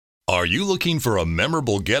Are you looking for a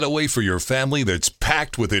memorable getaway for your family that's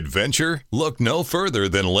packed with adventure? Look no further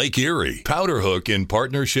than Lake Erie. Powder Hook, in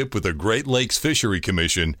partnership with the Great Lakes Fishery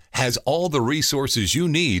Commission, has all the resources you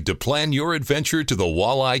need to plan your adventure to the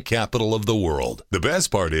walleye capital of the world. The best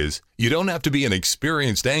part is, you don't have to be an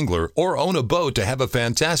experienced angler or own a boat to have a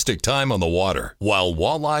fantastic time on the water. While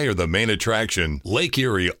walleye are the main attraction, Lake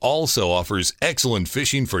Erie also offers excellent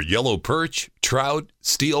fishing for yellow perch, trout,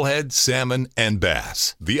 steelhead, salmon, and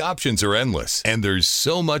bass. The options are endless, and there's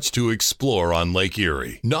so much to explore on Lake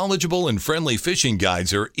Erie. Knowledgeable and friendly fishing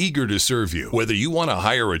guides are eager to serve you. Whether you want to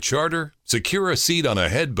hire a charter, secure a seat on a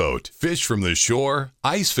headboat, fish from the shore,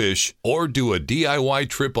 ice fish, or do a DIY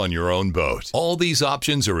trip on your own boat, all these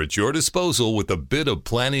options are at your disposal with a bit of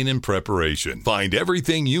planning and preparation. Find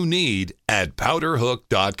everything you need at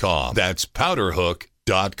powderhook.com. That's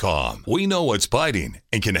powderhook.com. We know what's biting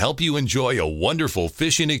and can help you enjoy a wonderful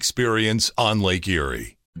fishing experience on Lake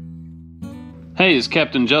Erie. Hey, it's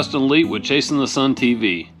Captain Justin Leet with Chasing the Sun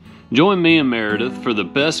TV. Join me and Meredith for the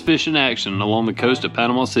best fishing action along the coast of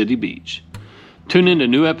Panama City Beach. Tune in to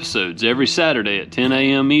new episodes every Saturday at 10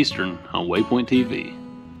 a.m. Eastern on Waypoint TV.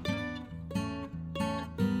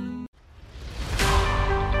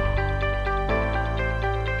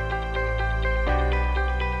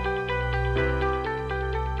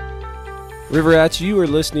 Riverats, you are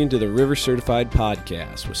listening to the River Certified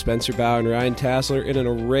Podcast with Spencer Bow and Ryan Tassler and an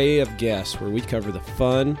array of guests where we cover the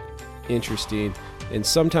fun, interesting, and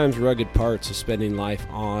sometimes rugged parts of spending life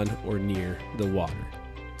on or near the water.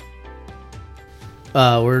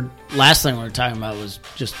 Last thing we were talking about was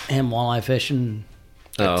just him walleye fishing.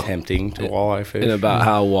 Attempting to walleye fish. And about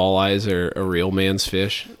how walleyes are a real man's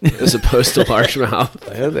fish as opposed to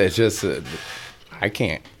largemouth. It's just, I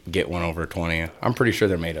can't get one over 20. I'm pretty sure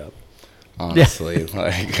they're made up. Honestly,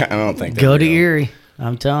 like, I don't think Go to real. Erie.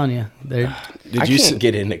 I'm telling you. I can't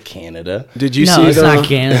get into Canada. Did you No, see it's not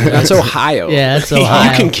Canada. That's Ohio. Yeah, it's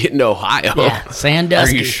Ohio. You can get in Ohio. Yeah,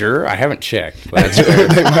 Sandusky. Are you sure? I haven't checked. That's fair.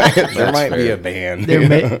 There might be a ban.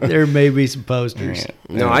 There may be some posters.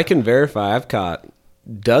 No, I can verify. I've caught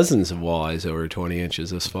dozens of walleyes over 20 inches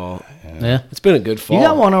this fall. Yeah. It's been a good fall. You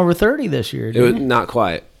got one over 30 this year, It was didn't you? not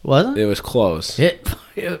quite. Wasn't It was close.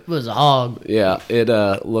 It was a hog. Yeah, it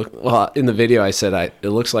looked, well, in the video I said it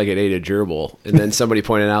looks like it ate a gerbil, and then somebody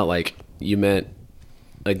pointed out, like, you meant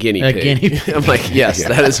a guinea pig. Guinea pig. I'm like, yes,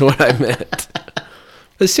 that is what I meant.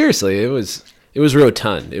 But seriously, it was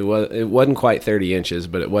rotund. It wasn't quite 30 inches,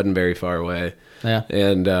 but it wasn't very far away. Yeah.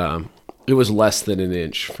 And it was less than an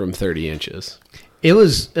inch from 30 inches. It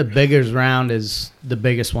was as big as round as the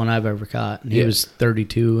biggest one I've ever caught. And he was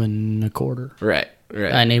 32 and a quarter. Right.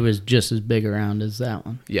 And he was just as big around as that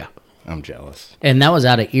one. Yeah. I'm jealous. And that was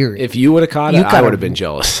out of Erie. If you would have caught it, I would have been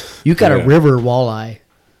jealous. You got a river walleye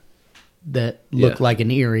that looked like an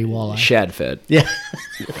Erie walleye. Shad fed. Yeah.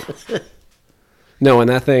 No, and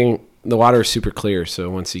that thing, the water is super clear, so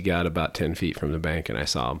once he got about 10 feet from the bank and I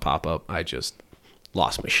saw him pop up, I just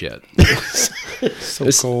lost my shit. So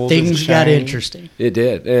cold. Things got interesting. It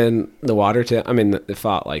did. And the water, it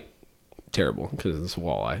fought like terrible because it's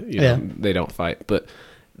walleye. You know, they don't fight. But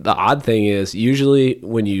the odd thing is, usually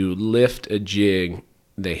when you lift a jig,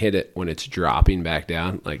 they hit it when it's dropping back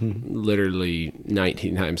down, like literally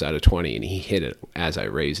 19 times out of 20, and he hit it as I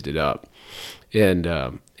raised it up. And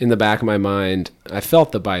in the back of my mind, I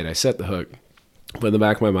felt the bite. I set the hook. But in the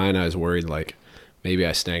back of my mind, I was worried, like, maybe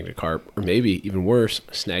I snagged a carp, or maybe, even worse,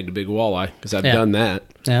 snagged a big walleye, because I've done that.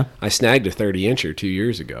 Yeah. I snagged a 30-incher 2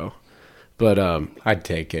 years ago. But I'd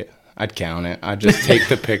take it. I'd count it. I'd just take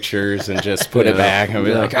the pictures and just put it back and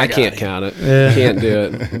be like, I can't count it. Can't do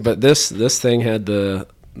it. But this thing had the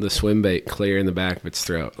swim bait clear in the back of its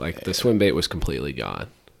throat. Like, the swim bait was completely gone.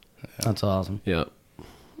 That's awesome. Yep.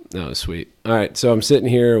 That was sweet. All right, so I'm sitting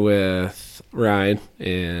here with Ryan,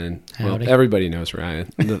 and everybody knows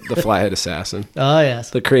Ryan, the Flathead Assassin. Oh, yes.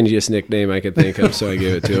 The cringiest nickname I could think of, so I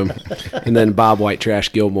gave it to him. And then Bob White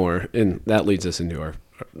Trash Gilmore, and that leads us into our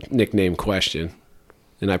nickname question.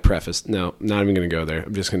 And I prefaced, no, not even going to go there.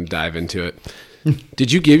 I'm just going to dive into it.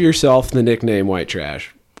 Did you give yourself the nickname White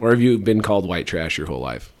Trash, or have you been called White Trash your whole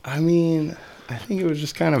life? I mean, I think it was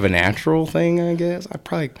just kind of a natural thing, I guess. I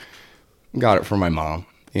probably got it from my mom,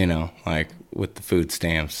 like with the food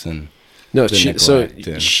stamps and no. She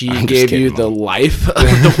gave you the life,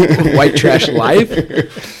 the White Trash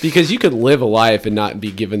life, because you could live a life and not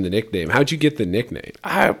be given the nickname. How'd you get the nickname?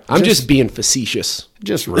 I'm just being facetious.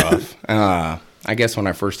 Just rough. I guess when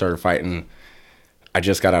I first started fighting, I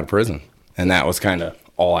just got out of prison, and that was kind of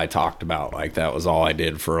all I talked about. Like, that was all I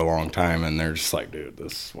did for a long time, and they're just like, dude,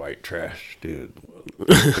 this White Trash, dude.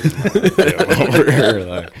 Over here.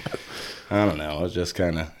 Like, I don't know. It was just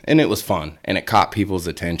kind of, and it was fun, and it caught people's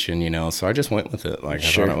attention, so I just went with it. Like,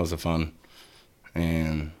 Sure. I thought it was a fun.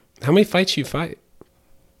 And How many fights you fight?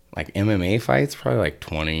 like MMA fights, probably like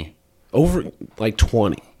 20. Over like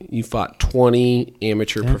 20. You fought 20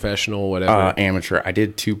 amateur, professional, whatever. Amateur. I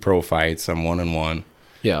did 2 pro fights. I'm 1-1.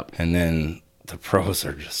 Yeah. And then the pros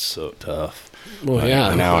are just so tough. Well, Like,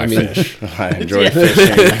 yeah. Now I mean, fish. I enjoy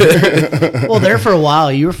fishing. Well, there for a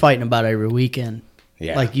while, you were fighting about every weekend.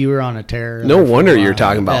 Yeah. Like you were on a tear. no there for a wonder you're while.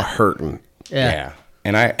 talking about Yeah. hurting. Yeah.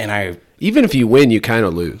 And I Even if you win, you kind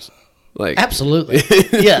of lose. Like, Absolutely.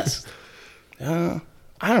 Yes.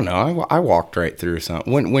 I don't know. I walked right through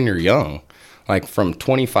something. When you're young, like from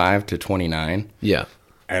 25 to 29, yeah.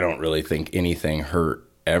 I don't really think anything hurt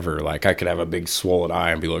ever. Like I could have a big swollen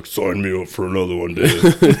eye and be like, sign me up for another one, dude.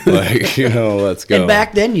 Like, let's go. And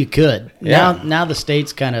back then you could. Yeah. Now the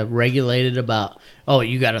state's kind of regulated about,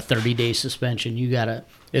 you got a 30-day suspension.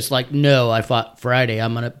 It's like, no, I fought Friday.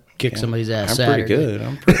 I'm going to kick somebody's ass I'm Saturday. pretty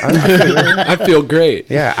good. I I feel great.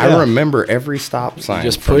 Yeah, I remember every stop sign.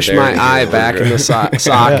 Just from push there my to eye here. back in the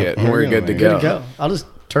socket, and we're good to Good go. to Go. I'll just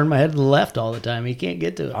turn my head to the left all the time. You can't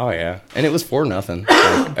get to it. Oh yeah, and it was for nothing.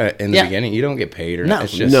 Like, in the Yeah. beginning, you don't get paid or No.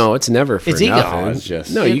 it's just No, it's never for It's ego. nothing. No, it's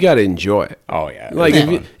just- no, you got to enjoy it. Oh yeah, Like it's if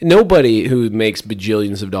you, fun. nobody who makes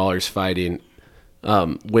bajillions of dollars fighting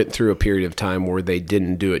went through a period of time where they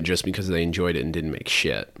didn't do it just because they enjoyed it and didn't make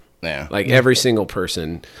shit. Yeah, Like every single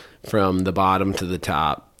person from the bottom to the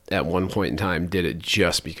top at one point in time did it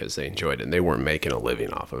just because they enjoyed it and they weren't making a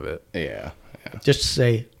living off of it. yeah. Just to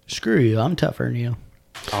say, screw you. I'm tougher than you.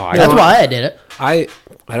 Oh, That's why I did it. I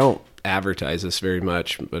don't advertise this very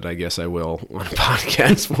much, but I guess I will on a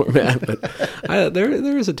podcast format. But there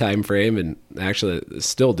is a time frame, and actually I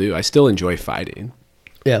still do. I still enjoy fighting,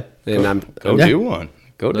 Yeah. and Go do one.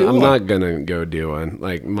 Go do I'm one. not gonna go do one.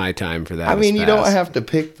 Like my time for that. I mean, is you don't past. have to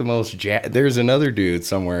pick the most. There's another dude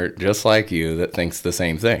somewhere just like you that thinks the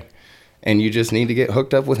same thing, and you just need to get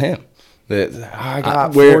hooked up with him. That I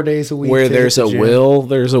got 4 days a week. Where to there's hit a the gym. will,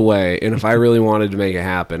 there's a way. And if I really wanted to make it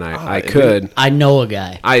happen, I could. I know a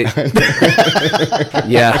guy.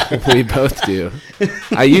 Yeah, we both do.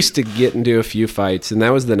 I used to get into a few fights, and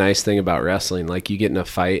that was the nice thing about wrestling. Like you get in a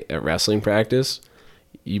fight at wrestling practice,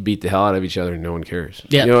 you beat the hell out of each other, and no one cares.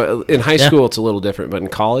 Yeah. In high school it's a little different, but in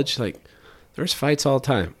college, like there's fights all the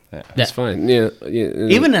time. It's fine. Yeah.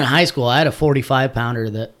 Even in high school, I had a 45-pounder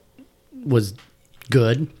that was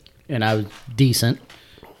good, and I was decent.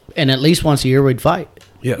 And at least once a year, we'd fight.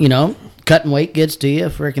 Yeah. Cutting weight gets to you.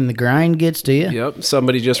 Freaking the grind gets to you. Yep.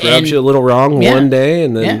 Somebody just rubs And- you a little wrong Yeah. one day,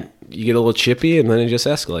 and then Yeah. you get a little chippy, and then it just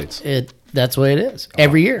escalates. That's the way it is.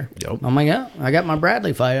 Every year. Yep. Oh, my God. I got my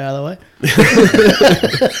Bradley fight out of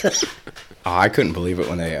the way. Oh, I couldn't believe it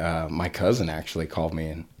when my cousin actually called me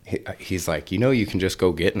and he's like, you can just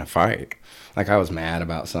go get in a fight. Like I was mad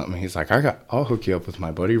about something. He's like, I'll hook you up with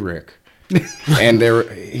my buddy Rick. And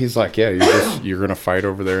he's like, yeah, you're gonna fight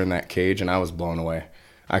over there in that cage, and I was blown away.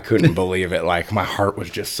 I couldn't believe it. Like my heart was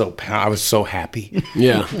just I was so happy.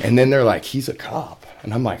 Yeah. And then they're like, he's a cop,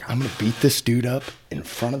 and I'm like, I'm gonna beat this dude up in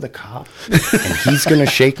front of the cop, and he's gonna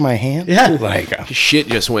shake my hand. Yeah. Like Shit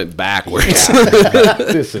just went backwards.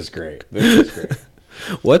 this is great. This is great.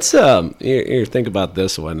 What's here, think about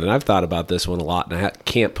this one, and I've thought about this one a lot, and I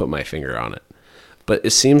can't put my finger on it. But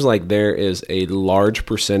it seems like there is a large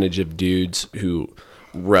percentage of dudes who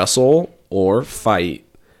wrestle or fight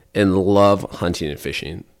and love hunting and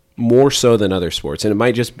fishing more so than other sports. And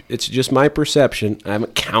it's just my perception. I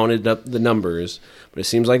haven't counted up the numbers, but it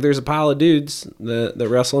seems like there's a pile of dudes that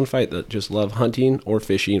wrestle and fight that just love hunting or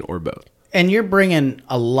fishing or both. And you're bringing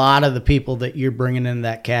a lot of the people that you're bringing in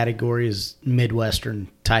that category is Midwestern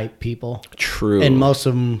type people. True. And most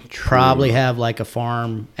of them probably have like a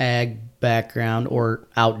farm ag background or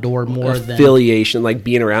outdoor more than affiliation, like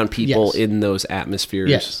being around people Yes. in those atmospheres.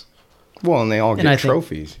 Yes. Well, and they all I get think-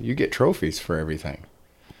 trophies. You get trophies for everything.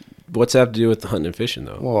 What's that have to do with the hunting and fishing,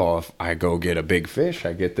 though? Well, if I go get a big fish,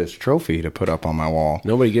 I get this trophy to put up on my wall.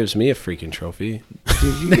 Nobody gives me a freaking trophy.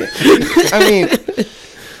 I mean,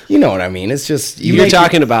 you know what I mean. It's just You're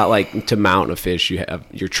talking about like to mount a fish, you have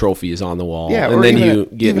your trophy is on the wall, yeah, and or then even you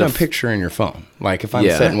get even in a picture in your phone. Like if I'm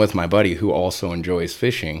Yeah. sitting with my buddy who also enjoys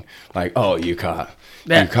fishing, like, oh, you caught a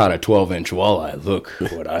 12-inch walleye. Look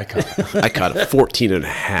what I caught. I caught a 14 and a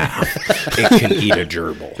half. It can eat a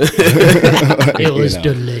gerbil. it was know.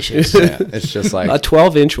 delicious. Yeah, it's just like A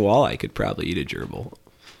 12-inch walleye could probably eat a gerbil.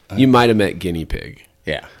 You might have met guinea pig.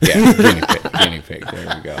 yeah, guinea pig. Guinea pig.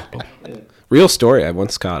 There you go. Real story. I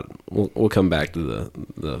once caught. We'll come back to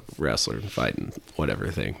the wrestler and fighting whatever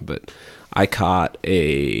thing, but I caught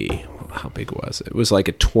how big was it? It was like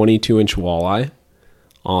a 22-inch walleye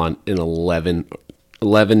on an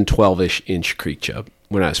 12-ish inch creek chub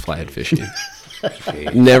when I was flathead fishing.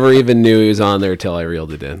 Never even knew he was on there till I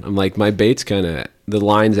reeled it in. I'm like, my bait's kind of, the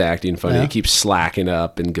line's acting funny. It keeps slacking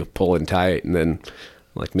up and pulling tight. And then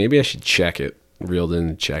I'm like, maybe I should check it. Reeled in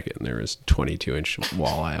and check it, and there was 22-inch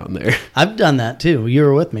walleye on there. I've done that too. You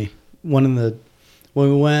were with me. When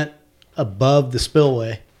we went above the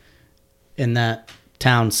spillway in that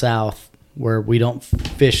town south where we don't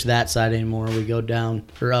fish that side anymore. We go down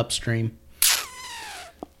or upstream.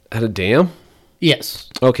 At a dam? Yes.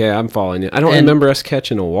 Okay, I'm following you. I don't remember us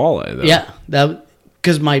catching a walleye, though. Yeah,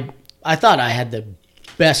 because I thought I had the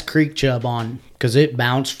best creek chub on because it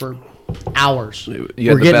bounced for hours. You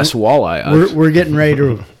had the best walleye. We're getting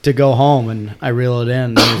ready to go home, and I reel it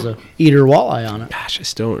in. There's a eater walleye on it. Gosh, I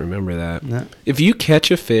still don't remember that. No. If you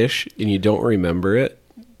catch a fish and you don't remember it,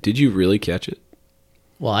 did you really catch it?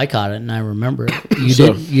 Well, I caught it, and I remember it.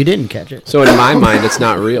 You didn't catch it. So in my mind, it's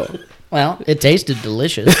not real. Well, it tasted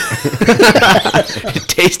delicious. It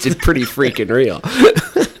tasted pretty freaking real.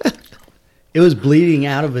 It was bleeding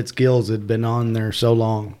out of its gills. It had been on there so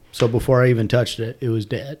long. So before I even touched it, it was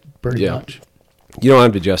dead, pretty much. You don't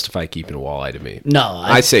have to justify keeping a walleye to me. No.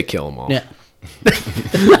 I say kill them all. Yeah.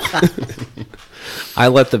 I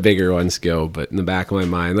let the bigger ones go, but in the back of my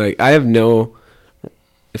mind, like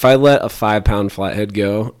if I let a 5-pound flathead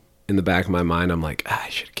go, in the back of my mind, I'm like, I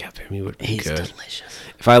should have kept him. He would be good. He's delicious.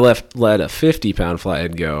 If I let a 50-pound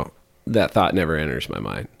flathead go, that thought never enters my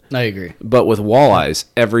mind. I agree. But with walleyes,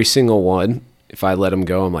 every single one, if I let him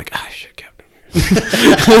go, I'm like, I should have kept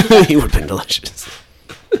him. He would have been delicious.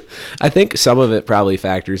 I think some of it probably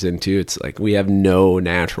factors into it's like we have no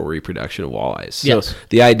natural reproduction of walleyes. So yes.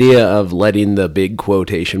 The idea of letting the big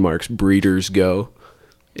quotation marks breeders go,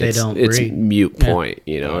 it's mute point.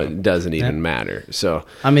 You know, it doesn't even matter. So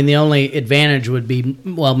I mean, the only advantage would be,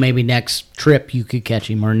 well, maybe next trip you could catch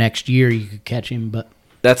him, or next year you could catch him, but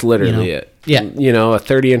that's literally it. Yeah. You know, a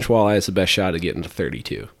 30-inch walleye is the best shot at getting to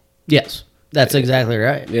 32. Yes, that's exactly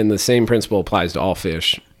right. And the same principle applies to all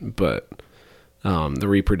fish, but the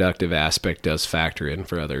reproductive aspect does factor in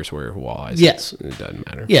for others where walleyes, yes, it doesn't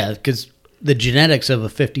matter. Yeah, because the genetics of a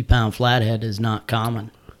 50-pound flathead is not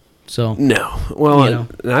common. So no. Well,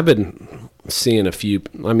 and I've been seeing a few.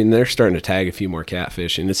 I mean, they're starting to tag a few more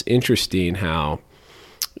catfish, and it's interesting how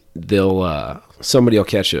somebody will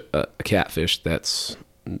catch a catfish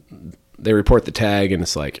they report the tag, and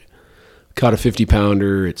it's like, caught a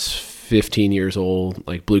 50-pounder. It's 15 years old.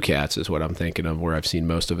 Like blue cats is what I'm thinking of, where I've seen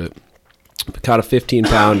most of it. Caught a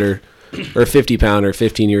 15-pounder or a 50-pounder,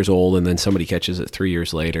 15 years old, and then somebody catches it 3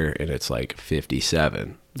 years later, and it's like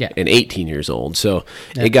 57 and 18 years old. So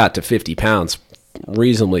it got to 50 pounds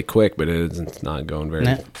reasonably quick, but it's not going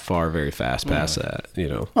very far, very fast past that, you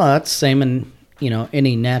know. Well, that's the same in,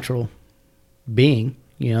 any natural being.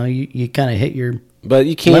 You kind of hit your But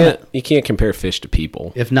you can't limit. You can't compare fish to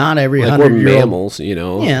people. If not every like 100 we're year mammals,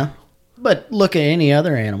 Yeah, but look at any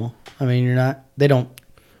other animal. I mean, they don't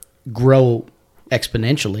grow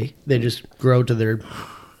exponentially. They just grow to their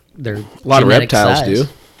a lot of reptiles size. do.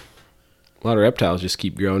 A lot of reptiles just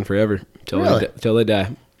keep growing forever till they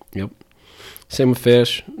die. Yep. Same with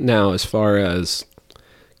fish. Now, as far as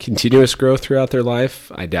continuous growth throughout their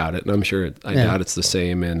life, I doubt it. And I'm sure I doubt it's the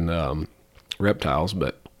same in reptiles.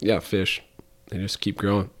 But yeah, fish, they just keep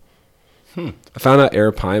growing. I found out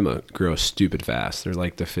arapaima grow stupid fast. They're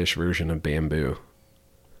like the fish version of bamboo.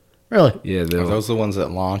 Really? Yeah. Are those the ones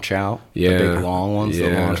that launch out? Yeah. The big long ones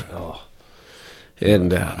that launch? Oh.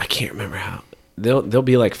 And I can't remember how. They'll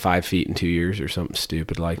be like 5 feet in 2 years or something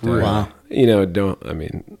stupid like that. Wow.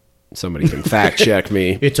 Somebody can fact check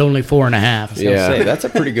me. It's only 4.5. Yeah. Say, that's a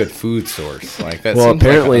pretty good food source. Like that. Well, seems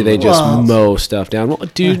apparently like they just mow stuff down. Well,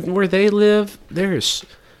 dude, where they live, there's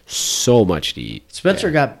so much to eat.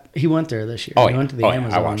 Spencer he went there this year. He went to the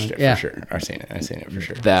Amazon. I watched it for sure. I've seen it for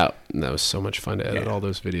sure. That was so much fun to edit all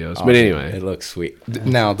those videos. But anyway, it looks sweet.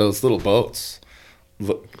 Now those little boats.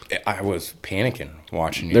 Look, I was panicking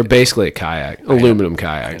watching you. They're basically a kayak, aluminum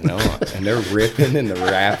kayak. I know, and they're ripping in the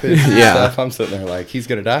rapids and stuff. I'm sitting there like, he's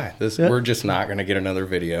gonna die. We're just not gonna get another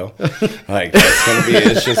video. Like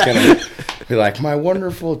it's just gonna be like my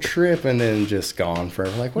wonderful trip, and then just gone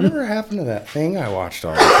forever. Like whatever happened to that thing I watched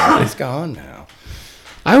all the time? It's gone now.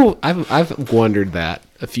 I've wondered that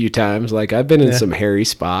a few times. Like I've been in some hairy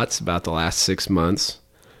spots about the last 6 months.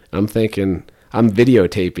 I'm thinking I'm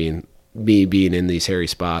videotaping me being in these hairy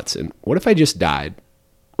spots, and what if I just died?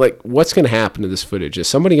 Like, what's going to happen to this footage? Is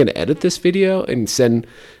somebody going to edit this video and send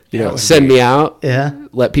me out? Yeah,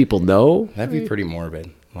 let people know. That'd be pretty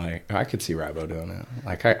morbid. Like, I could see Rybo doing it.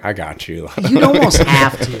 Like, I got you. You'd almost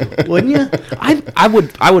have to, wouldn't you?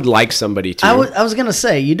 I would like somebody to. I was gonna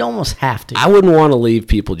say you'd almost have to. I wouldn't want to leave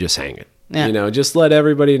people just hanging. Yeah. You know, just let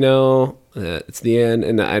everybody know that it's the end,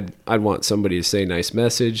 and I'd want somebody to say a nice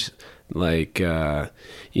message, like,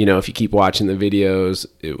 you know, if you keep watching the videos,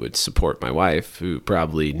 it would support my wife, who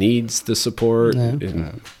probably needs the support,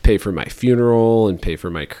 and pay for my funeral, and pay for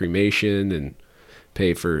my cremation, and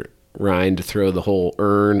pay for Ryan to throw the whole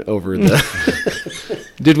urn over the.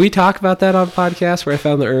 Did we talk about that on podcast where I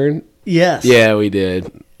found the urn? Yes. Yeah, we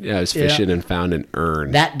did. Yeah, I was fishing and found an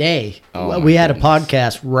urn. That day. We had a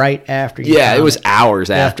podcast right after you Yeah, found it was hours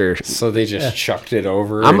after. So they just chucked it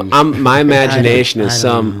over. My imagination is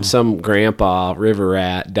some grandpa river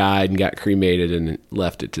rat died and got cremated and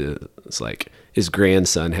left it to. It's like his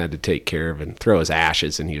grandson had to take care of and throw his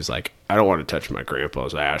ashes, and he was like, "I don't want to touch my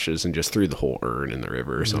grandpa's ashes," and just threw the whole urn in the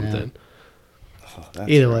river or something.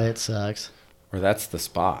 Either way, it sucks. Or that's the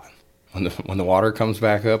spot. When the water comes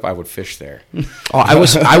back up, I would fish there. Oh, I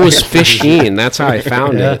was fishing. That's how I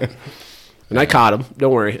found it. And I caught him.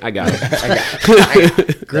 Don't worry, I got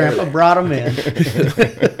it. Grandpa brought him in.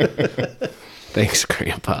 Thanks,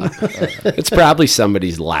 Grandpa. It's probably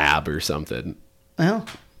somebody's lab or something. Well,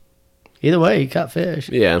 either way, you caught fish.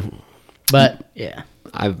 Yeah. But yeah,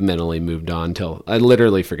 I've mentally moved on till I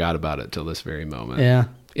literally forgot about it till this very moment. yeah.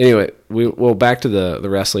 Anyway, back to the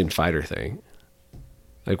wrestling fighter thing.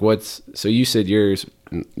 Like, so you said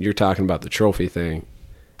you're talking about the trophy thing,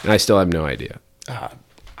 and I still have no idea.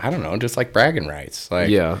 I don't know, just like bragging rights. Like,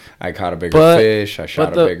 Yeah. I caught a bigger fish, I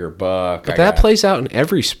shot a bigger buck. But that plays out in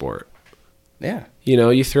every sport. Yeah. You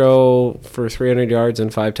know, you throw for 300 yards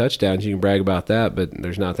and 5 touchdowns, you can brag about that, but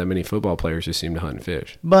there's not that many football players who seem to hunt and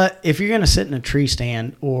fish. But if you're going to sit in a tree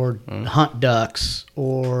stand or hunt ducks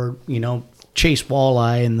or, chase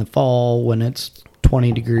walleye in the fall when it's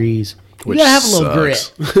 20 degrees, you got to have a little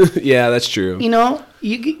grit. Yeah, that's true.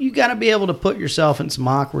 You got to be able to put yourself in some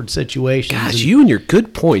awkward situations. Gosh, you and your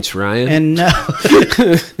good points, Ryan.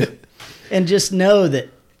 And just know that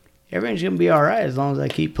everything's going to be all right as long as I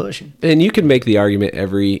keep pushing. And you can make the argument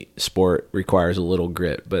every sport requires a little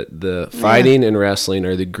grit, but the fighting and wrestling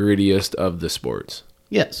are the grittiest of the sports.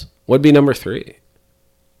 Yes. What'd be number 3?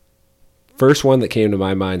 First one that came to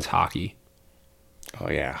my mind's hockey.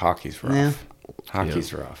 Oh, yeah, hockey's rough. Yeah.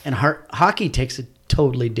 Hockey's rough. And hockey takes a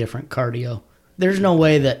totally different cardio. There's no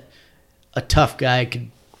way that a tough guy could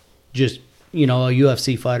just, a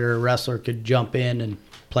UFC fighter or wrestler could jump in and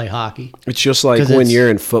play hockey. It's just like when you're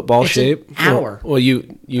in football shape. An hour. Well,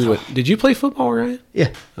 did you play football, Ryan?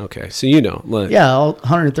 Yeah. Okay, so you know. All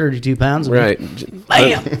 132 pounds. Right.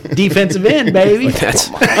 Bam! Defensive end, baby.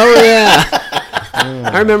 Oh, yeah.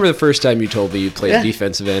 I remember the first time you told me you played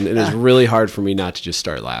defensive end, and it was really hard for me not to just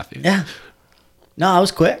start laughing. Yeah. No, I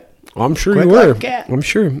was quick. Oh, I'm sure Quick you were. like a cat. I'm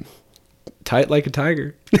sure. Tight like a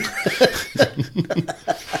tiger.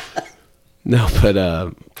 No, but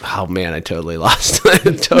oh man, I totally lost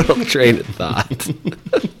total train of thought.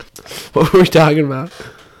 What were we talking about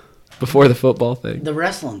before the football thing? The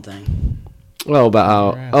wrestling thing. Well,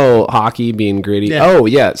 about hockey being gritty. Yeah. Oh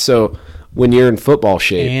yeah, so when you're in football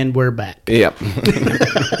shape, And we're back. yep,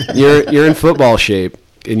 you're in football shape,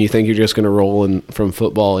 and you think you're just going to roll in from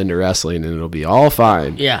football into wrestling, and it'll be all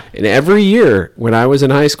fine. Yeah. And every year when I was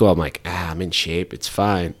in high school, I'm like, I'm in shape, it's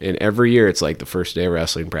fine. And every year it's like the first day of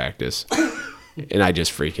wrestling practice, and I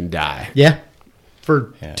just freaking die. Yeah.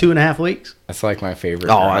 For 2.5 weeks. That's like my favorite.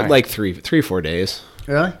 Oh, grind. like 4 days.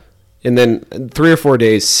 Really? And then 3 or 4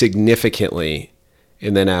 days significantly,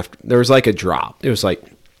 and then after there was like a drop. It was like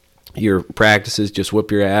your practices just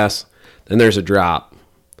whip your ass, then there's a drop,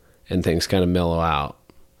 and things kind of mellow out.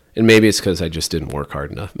 And maybe it's because I just didn't work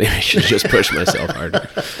hard enough. Maybe I should just push myself harder.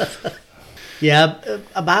 Yeah,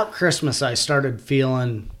 about Christmas I started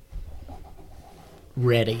feeling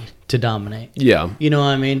ready to dominate. Yeah. You know what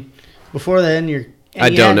I mean? Before then, I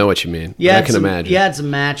don't know what you mean. I can imagine. You had some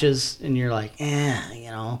matches, and you're like,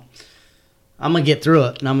 I'm going to get through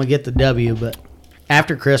it, and I'm going to get the W. But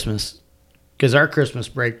after Christmas, because our Christmas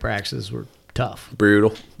break practices were tough.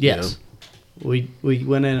 Brutal. Yes. We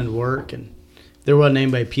went in and work, and there wasn't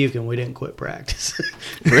anybody puking. We didn't quit practice.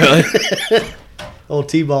 Really? Old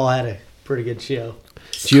T-Ball had a pretty good show.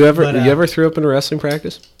 Did you ever threw up in a wrestling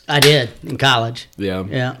practice? I did in college. Yeah.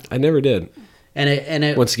 Yeah. I never did. And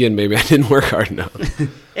it Once again, maybe I didn't work hard enough.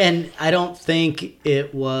 And I don't think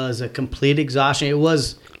it was a complete exhaustion. It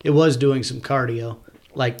was doing some cardio,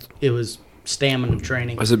 like it was stamina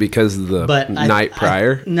training. Was it because of the night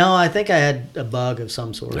prior? No, I think I had a bug of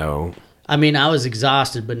some sort. No. I mean, I was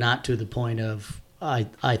exhausted, but not to the point of I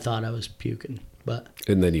thought I was puking. but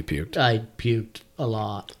And then you puked. I puked a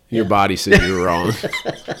lot. Your body said you were wrong.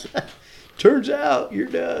 Turns out you're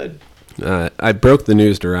done. I broke the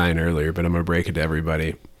news to Ryan earlier, but I'm going to break it to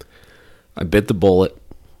everybody. I bit the bullet,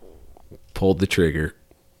 pulled the trigger,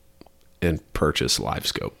 and purchased Live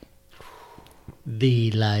Scope.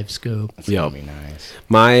 The Live Scope. That's going to be nice.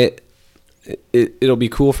 It'll be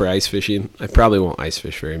cool for ice fishing. I probably won't ice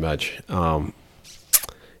fish very much.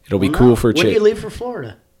 It'll be cool for... When do you leave for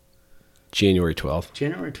Florida? January 12th.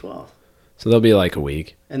 January 12th. So there'll be like a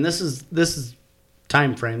week. And this is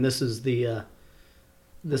time frame. This is the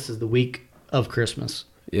week of Christmas.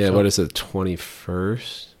 Yeah, So- what is it,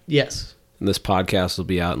 21st? Yes. And this podcast will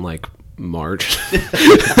be out in like March.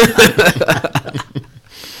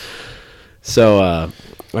 So I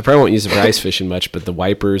probably won't use it for ice fishing much, but the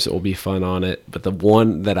wipers will be fun on it. But the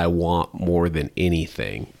one that I want more than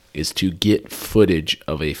anything is to get footage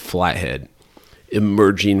of a flathead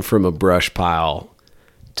emerging from a brush pile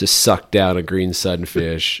to suck down a green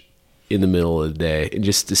sunfish in the middle of the day, and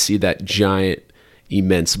just to see that giant,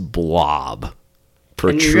 immense blob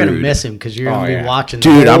protrude. And you're gonna miss him because you're gonna be watching.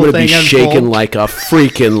 Dude, the I'm whole gonna be thing shaking unfold. like a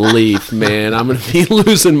freaking leaf, man. I'm gonna be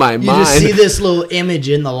losing my You mind. just see this little image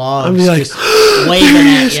in the logs, I'm like, just waving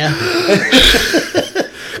at you.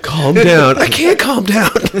 Calm down. I can't calm down.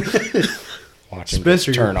 Watch him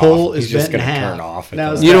Spencer, just your turn pole off. is He's just bent in going to half. turn off.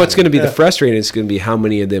 Now it's You know what's going to be the frustrating? It's going to be how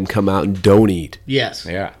many of them come out and don't eat. Yes.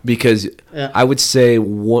 Yeah. Because Yeah. I would say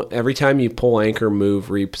every time you pull anchor, move,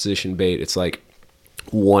 reposition bait, it's like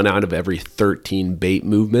 1 out of every 13 bait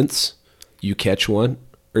movements you catch one.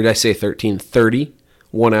 Or did I say 13? 30.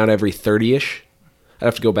 1 out of every 30-ish. I'd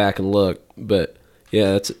have to go back and look. But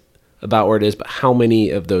yeah, that's about where it is. But how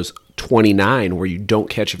many of those 29 where you don't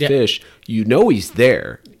catch a fish, you know he's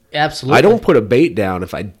there. Absolutely. I don't put a bait down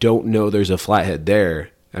if I don't know there's a flathead there.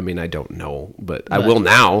 I mean, I don't know, but I will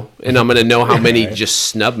now. And I'm going to know how many just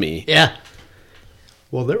snub me. Yeah.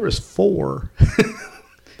 Well, there was 4.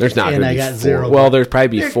 There's not And going I to be got 4. 0. Well, there's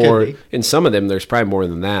probably There be could 4. be. In some of them, there's probably more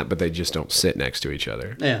than that, but they just don't sit next to each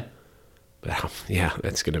other. Yeah. But yeah,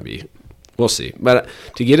 that's going to be... We'll see. But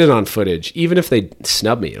to get it on footage, even if they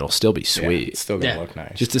snub me, it'll still be Yeah, sweet. it's still going to look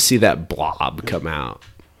nice. Just to see that blob come out.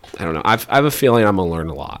 I don't know. I have a feeling I'm going to learn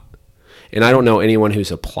a lot. And I don't know anyone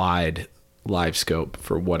who's applied Live Scope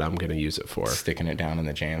for what I'm going to use it for. Sticking it down in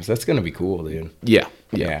the jams. That's going to be cool, dude. Yeah,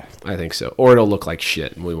 Yeah. I think so. Or it'll look like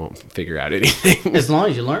shit and we won't figure out anything. As long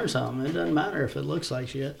as you learn something, it doesn't matter if it looks like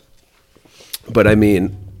shit. But I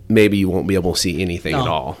mean, maybe you won't be able to see anything at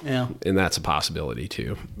No, all. yeah. And that's a possibility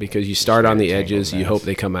too. Because you start on the tangled edges, you mess. hope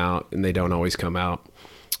they come out, and they don't always come out.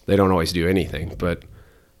 They don't always do anything. But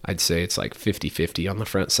I'd say it's like 50-50 on the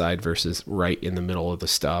front side versus right in the middle of the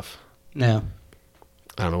stuff. Yeah.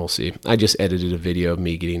 I don't know. We'll see. I just edited a video of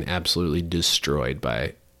me getting absolutely destroyed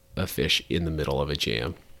by a fish in the middle of a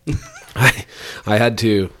jam. I had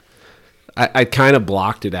to. I kind of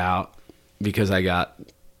blocked it out because I got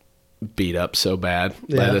beat up so bad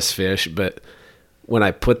by this fish. But when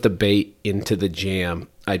I put the bait into the jam,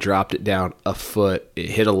 I dropped it down a foot. It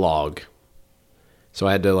hit a log, so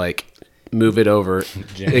I had to like move it over.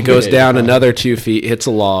 It goes down another 2 feet, hits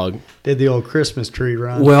a log. Did the old Christmas tree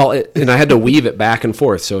run? Well, and I had to weave it back and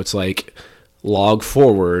forth. So it's like log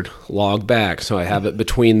forward, log back. So I have it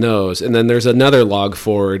between those. And then there's another log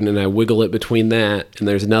forward, and I wiggle it between that. And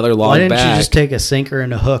there's another log Why didn't back. you just take a sinker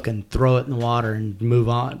and a hook and throw it in the water and move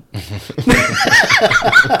on?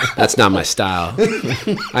 That's not my style.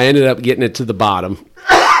 I ended up getting it to the bottom,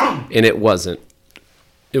 and it wasn't.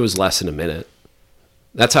 It was less than a minute.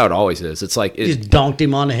 That's how it always is. It's like... You just donked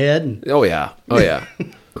him on the head. And, oh, yeah. Oh, yeah.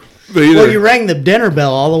 well, you rang the dinner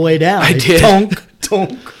bell all the way down. I did. Tonk,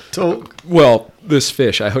 tonk, tonk. Well, this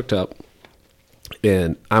fish I hooked up,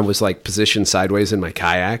 and I was like positioned sideways in my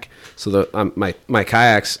kayak. So my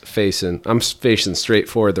kayak's facing, I'm facing straight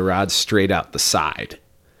forward. The rod's straight out the side,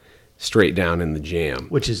 straight down in the jam.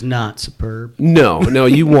 Which is not superb. No,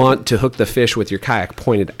 you want to hook the fish with your kayak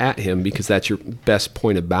pointed at him because that's your best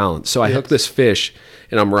point of balance. So I hooked this fish,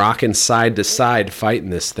 and I'm rocking side to side fighting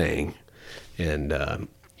this thing. And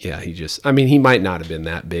he might not have been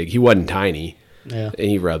that big. He wasn't tiny. Yeah. And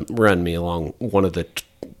he run me along one of the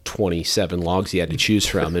 27 logs he had to choose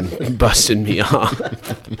from and busted me off.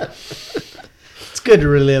 It's good to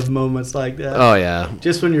relive moments like that. Oh, yeah.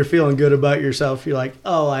 Just when you're feeling good about yourself, you're like,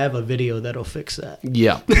 oh, I have a video that'll fix that.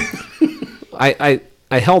 Yeah. I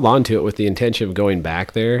held on to it with the intention of going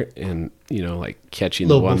back there and, like catching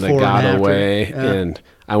the Little one that before got and after. away. Yeah. And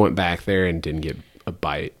I went back there and didn't get a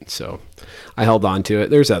bite. So I held on to it.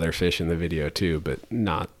 There's other fish in the video too, but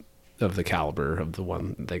not of the caliber of the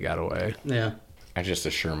one that got away. Yeah. I just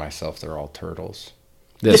assure myself they're all turtles.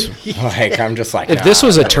 This. Like, I'm just like, If this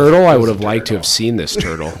was a turtle, I would have liked to have seen this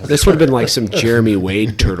turtle. This would have been like some Jeremy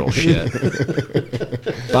Wade turtle shit.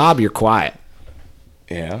 Bob, you're quiet.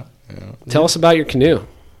 Yeah. Tell us about your canoe.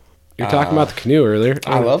 You're talking about the canoe earlier.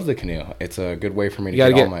 I love the canoe. It's a good way for me to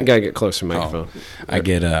You get all my... gotta get closer to the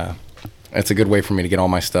microphone. It's a good way for me to get all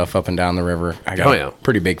my stuff up and down the river. I got a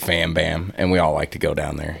pretty big fan bam, and we all like to go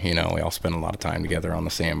down there. You know, we all spend a lot of time together on the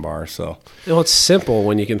sandbar. So, It's simple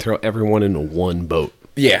when you can throw everyone into one boat.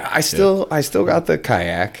 yeah, I still got the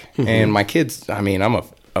kayak, and my kids. I mean, I'm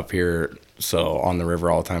up here on the river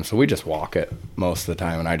all the time, so we just walk it most of the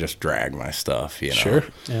time, and I just drag my stuff. You know, Sure.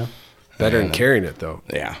 Yeah. Better than carrying it though.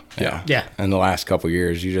 Yeah. Yeah. And the last couple of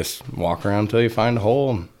years, you just walk around until you find a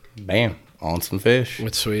hole, and bam, on some fish.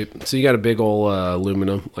 It's sweet. So you got a big old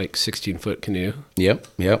aluminum, like 16-foot canoe. Yep.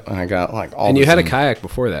 And I got like all. And you had a kayak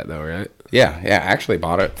before that though, right? Yeah. I actually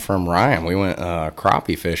bought it from Ryan. We went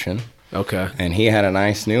crappie fishing. Okay. And he had a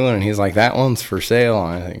nice new one, and he's like, that one's for sale.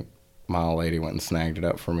 And I think my old lady went and snagged it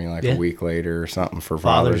up for me like a week later or something for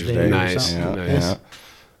Father's Day. Nice. Yeah.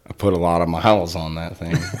 I put a lot of miles on that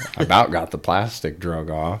thing. I about got the plastic drug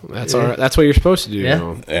off. That's all right. That's what you're supposed to do. Yeah. You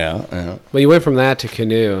know? Yeah. Well, you went from that to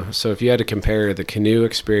canoe. So if you had to compare the canoe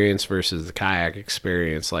experience versus the kayak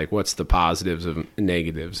experience, like what's the positives and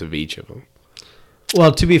negatives of each of them?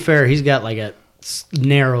 Well, to be fair, he's got like a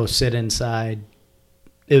narrow sit inside.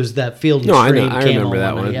 It was that Field and No, I Stream know. I camo remember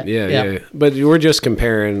that one. Yeah. But we're just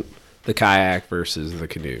comparing the kayak versus the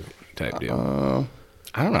canoe type deal.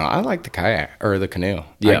 I don't know. I like the kayak or the canoe.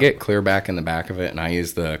 Yeah. I get clear back in the back of it, and I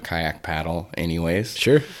use the kayak paddle anyways.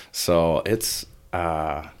 Sure. So it's,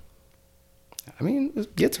 I mean,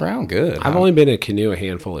 it gets around good. I've only been in a canoe a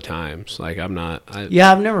handful of times. Like I'm not.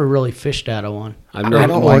 Yeah, I've never really fished out of one. I've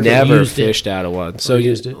never fished out of one. So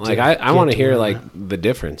used it like to I want to get hear to like the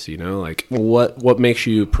difference. You know, like what makes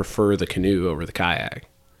you prefer the canoe over the kayak?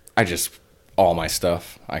 I just all my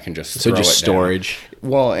stuff. I can just So throw just it down. storage.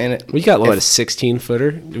 Well, and We got loaded a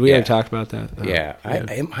 16-footer. We Yeah. haven't talked about that. yeah,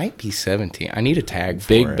 it might be 17. I need a tag for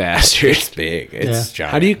Big it. bastard. It's big. It's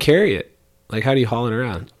giant. How do you carry it? Like how do you haul it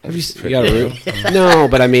around? You got a roof? No,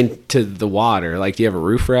 but I mean to the water. Like do you have a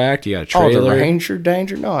roof rack? Do you got a trailer? Oh, the Ranger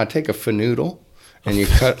Danger? No, I take a fanoodle and you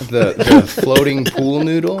cut the floating pool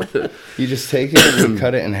noodle. You just take it and you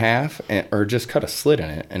cut it in half, or just cut a slit in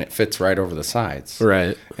it, and it fits right over the sides.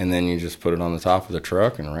 Right. And then you just put it on the top of the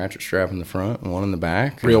truck and a ratchet strap in the front and one in the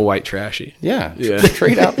back. Real white trashy. Yeah, Yeah.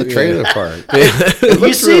 straight out the trailer park. It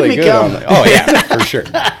looks see really me good coming. on the, oh yeah, for sure.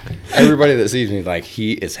 Everybody that sees me like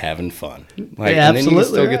he is having fun. Like, Yeah, and then you can absolutely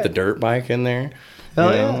still get right. the dirt bike in there.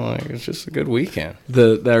 Hell You know, yeah. like, it's just a good weekend.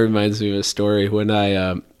 That reminds me of a story. When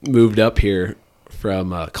I moved up here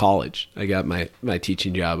from college, I got my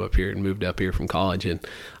teaching job up here and moved up here from college, and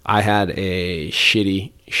I had a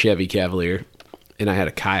shitty Chevy Cavalier, and I had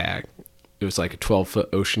a kayak. It was like a 12-foot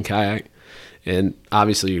ocean kayak, and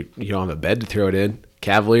obviously you don't have a bed to throw it in.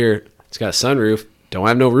 Cavalier, it's got a sunroof, don't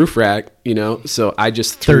have no roof rack, you know, so I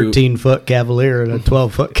just threw 13-foot Cavalier and a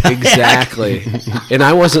 12-foot kayak. Exactly. And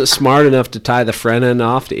I wasn't smart enough to tie the front end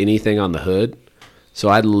off to anything on the hood. So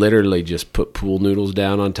I literally just put pool noodles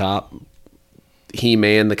down on top,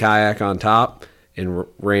 He-Man the kayak on top, and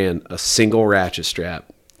ran a single ratchet strap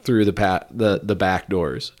through the back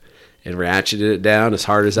doors and ratcheted it down as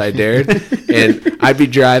hard as I dared. And I'd be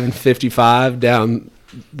driving 55 down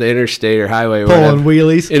the interstate or highway or Pulling whatever.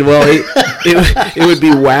 wheelies. And well, it would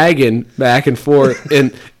be wagging back and forth,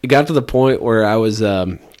 and it got to the point where I was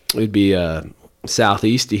it'd be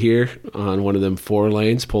southeast of here on one of them 4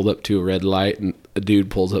 lanes, pulled up to a red light, and a dude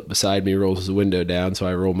pulls up beside me, rolls his window down. So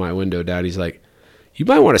I roll my window down. He's like, "You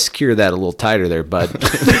might want to secure that a little tighter there, bud."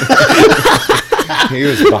 He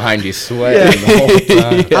was behind you sweating the whole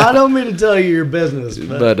time. I don't mean to tell you your business,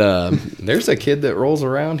 but But There's a kid that rolls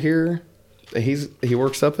around here. He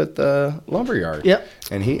works up at the lumber yard. Yep.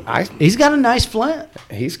 And he's got a nice flint.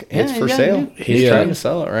 it's Yeah, for he got sale. it. He's He, trying to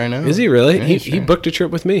sell it right now. is he really? Yeah, he sure. booked a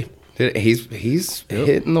trip with me. He's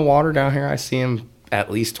hitting the water down here. I see him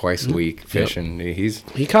at least twice a week fishing. He's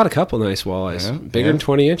He caught a couple nice walleyes, Yeah, bigger yeah. than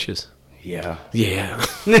 20 inches. yeah. Yeah.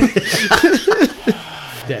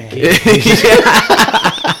 That kid.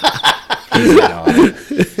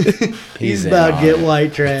 He's about to get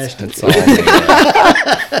white trashed. That's all.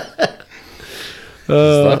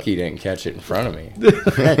 He's lucky he didn't catch it in front of me.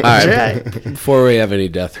 That's right. Before we have any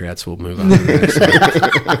death threats, we'll move on to the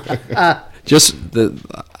next one.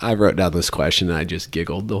 I wrote down this question and I just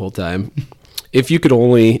giggled the whole time. If you could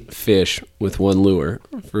only fish with one lure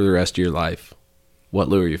for the rest of your life, what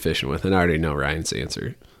lure are you fishing with? And I already know Ryan's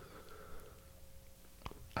answer.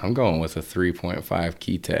 I'm going with a 3.5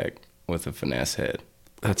 key tech with a finesse head.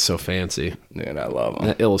 That's so fancy. Dude, I love them.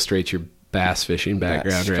 That illustrates your bass fishing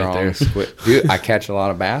background right there. Dude, I catch a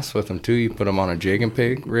lot of bass with them too. You put them on a jig and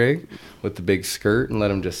pig rig with the big skirt and let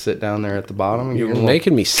them just sit down there at the bottom. And You're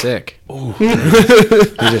making me sick. They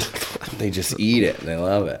just eat it. They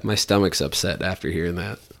love it. My stomach's upset after hearing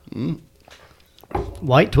that.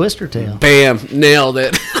 White twister tail. Bam, nailed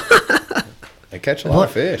it. They catch a lot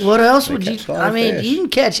of fish. What else They would you? catch a lot I of mean, fish. you can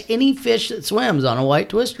catch any fish that swims on a white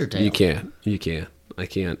twister tail. You can. I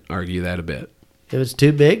can't argue that a bit. If it's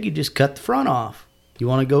too big, you just cut the front off. You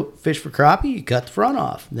want to go fish for crappie, you cut the front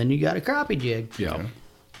off. Then you got a crappie jig. Yeah.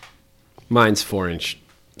 Mine's 4-inch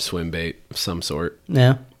swim bait of some sort.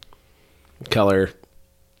 Yeah. Color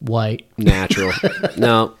White. natural.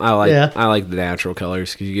 No, I Yeah. like the natural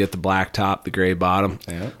colors because you get the black top, the gray bottom.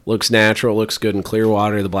 Yeah. Looks natural, looks good in clear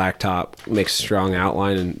water. The black top makes a strong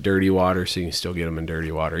outline in dirty water, so you can still get them in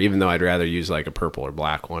dirty water. Even though I'd rather use like a purple or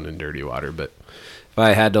black one in dirty water, but if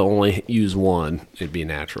I had to only use one, it'd be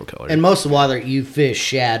natural color. And most of the water you fish,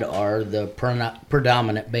 shad are the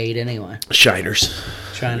predominant bait anyway. Shiners.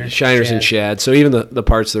 Shiners. And shad. So even the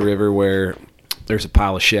parts of the river where there's a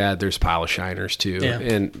pile of shad, there's a pile of shiners too. Yeah.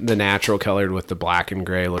 And the natural colored with the black and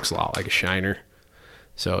gray looks a lot like a shiner.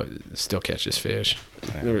 So it still catches fish.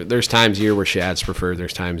 There's times a year where shad's preferred.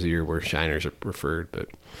 There's times a year where shiners are preferred, but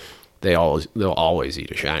they'll always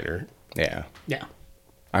eat a shiner. Yeah. Yeah.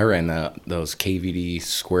 I ran those KVD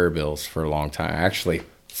square bills for a long time. I actually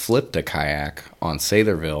flipped a kayak on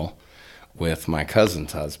Satherville with my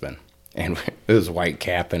cousin's husband. And it was white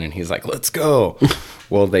capping, and he's like, let's go.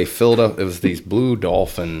 Well, they filled up. It was these blue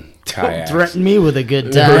dolphin kayaks. Threaten me with a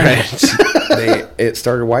good time. Right. It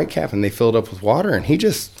started white capping. They filled up with water, and he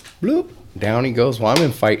just, bloop, down he goes. Well, I'm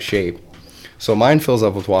in fight shape. So mine fills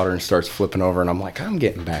up with water and starts flipping over, and I'm like, I'm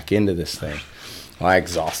getting back into this thing. Well, I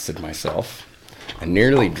exhausted myself. I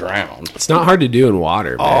nearly drowned. It's not hard to do in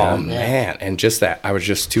water, man. Oh, man. And just that, I was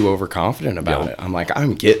just too overconfident about it. I'm like,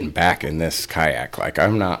 I'm getting back in this kayak. Like,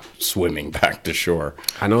 I'm not swimming back to shore.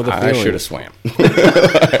 I know the I feeling. should have swam.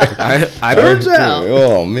 I Turns out.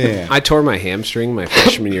 Oh, man. I tore my hamstring my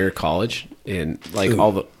freshman year of college, and like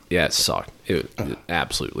it sucked. It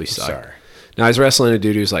absolutely sucked. Sorry. Now I was wrestling a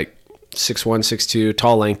dude who's like 6'1", 6'2",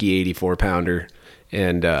 tall, lanky, 84-pounder,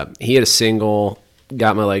 and he had a single,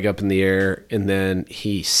 got my leg up in the air, and then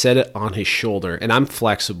he set it on his shoulder, and I'm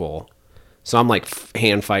flexible, so I'm like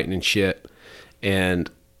hand fighting and shit, and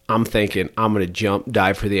I'm thinking I'm gonna jump,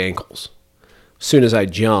 dive for the ankles. As soon as I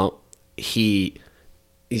jump, he's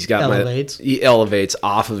got he elevates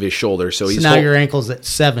off of his shoulder, so he's now your ankle's at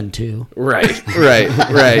 7'2". right.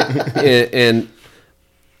 And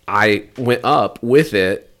I went up with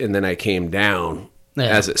it, and then I came down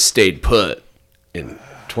as it stayed put and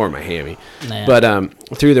tore my hammy. Nah. But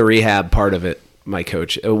through the rehab part of it, my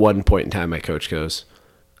coach, at one point in time, my coach goes,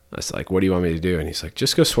 I was like, what do you want me to do? And he's like,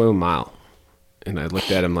 just go swim a mile. And I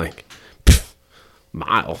looked at him like,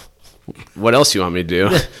 mile? What else do you want me to do?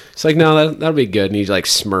 He's like, no, that'll be good. And he like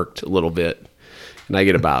smirked a little bit. And I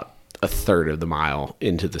get about a third of the mile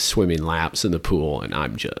into the swimming laps in the pool, and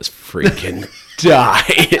I'm just freaking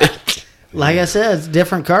dying. Like I said, it's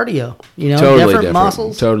different cardio. You know, Totally different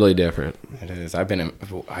muscles. Totally different. It is.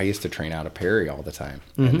 I used to train out of Perry all the time,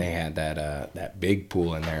 and they had that big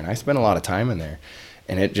pool in there, and I spent a lot of time in there,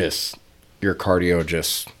 and your cardio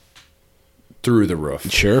just through the roof.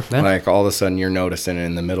 Sure. Yeah. Like all of a sudden you're noticing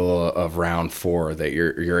in the middle of round 4 that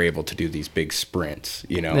you're able to do these big sprints,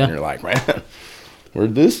 you know, Yeah. and you're like, man,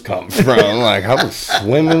 where'd this come from? Like I was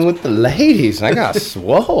swimming with the ladies and I got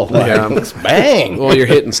swole. Like, Yeah. let's bang. Well, you're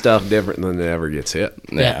hitting stuff different than it ever gets hit.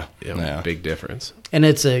 Yeah. Yeah. Big difference. And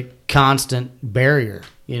it's a constant barrier.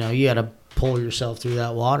 You know, you got to pull yourself through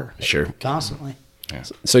that water Sure. constantly.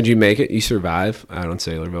 So did you make it? You survive out on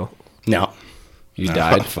Sailorville? No. You No,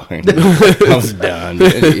 died? Fine. I was done.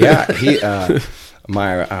 Yeah,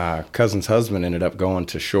 my cousin's husband ended up going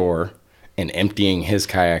to shore and emptying his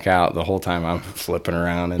kayak out the whole time I'm flipping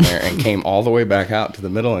around in there, and came all the way back out to the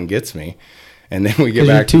middle and gets me. And then we get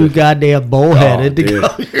You're back too to goddamn bullheaded to dude.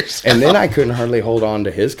 go yourself. And then I couldn't hardly hold on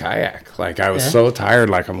to his kayak. Like I was so tired,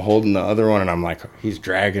 like I'm holding the other one, and I'm like, he's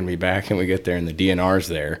dragging me back, and we get there, and the DNR's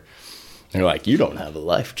there. They're like, you don't have a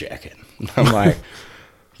life jacket. I'm like,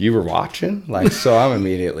 you were watching? Like, so I'm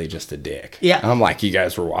immediately just a dick. Yeah. I'm like, you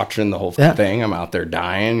guys were watching the whole thing. I'm out there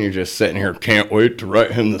dying. You're just sitting here, can't wait to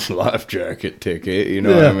write him this life jacket ticket. You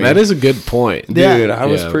know what I mean? That is a good point. Dude, I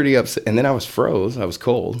was Yeah. pretty upset. And then I was froze. I was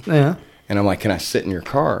cold. Yeah. And I'm like, can I sit in your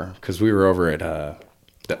car? Because we were over at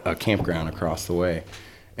a campground across the way.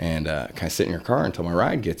 And can I sit in your car until my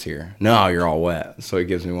ride gets here? No, you're all wet. So he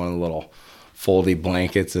gives me one of the little foldy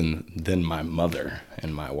blankets. And then my mother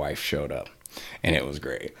and my wife showed up. And it was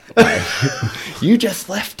great. Like, you just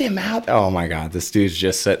left him out. Oh my God. This dude's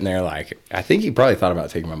just sitting there like, I think he probably thought about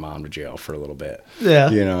taking my mom to jail for a little bit. Yeah.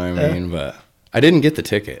 You know what I mean? But I didn't get the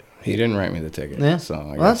ticket. He didn't write me the ticket. Yeah. So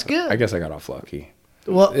Well, that's good. I guess I got off lucky.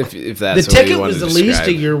 Well, If that's the the way you ticket want was to the least describe.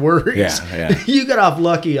 of your worries. Yeah. You got off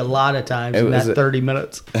lucky a lot of times in was that 30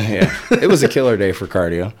 minutes. Yeah. It was a killer day for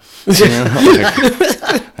cardio. You know,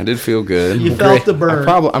 like, I did feel good. You felt the burn.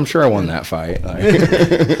 I'm sure I won that fight. Like,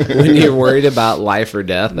 When you're worried about life or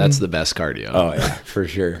death, that's the best cardio. oh yeah, for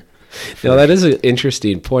sure. No, that is an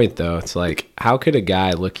interesting point, though. It's like, how could a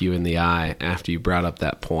guy look you in the eye after you brought up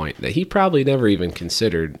that point that he probably never even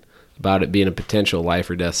considered about it being a potential life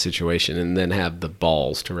or death situation, and then have the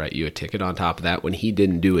balls to write you a ticket on top of that when he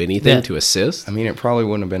didn't do anything to assist? I mean, it probably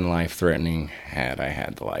wouldn't have been life threatening had I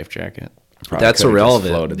had the life jacket. Probably That's could've just irrelevant.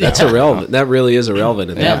 floated That's that one irrelevant. out. That really is irrelevant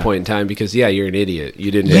at Yeah. that point in time because, yeah, you're an idiot. You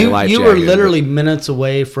didn't get a life You jacket. were literally minutes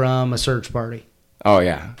away from a search party. Oh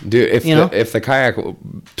yeah, dude. If the kayak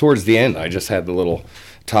towards the end, I just had the little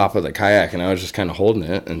top of the kayak, and I was just kind of holding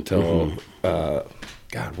it until,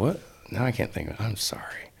 God, what? Now I can't think of it. I'm sorry.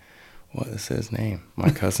 What is his name? My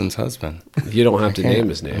cousin's husband. You don't have to name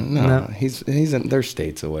his name. No, he's in. They're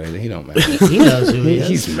states away. He don't matter. He knows who he is.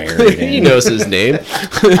 He's married. He and- knows his name.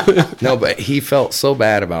 No, but he felt so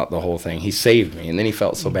bad about the whole thing. He saved me, and then he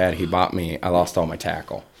felt so bad. He bought me. I lost all my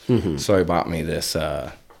tackle, so he bought me this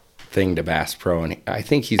thing to Bass Pro, and I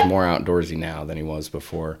think he's more outdoorsy now than he was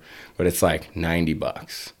before. But it's like $90,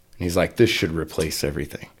 and he's like, "This should replace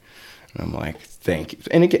everything." And I'm like, "Thank you,"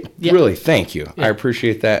 and again, really, thank you. I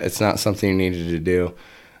appreciate that. It's not something you needed to do.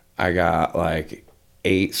 I got like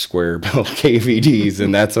 8 square bill KVDs,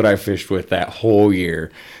 and that's what I fished with that whole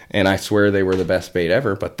year. And I swear they were the best bait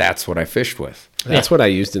ever, but that's what I fished with. That's what I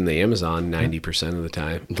used in the Amazon 90% of the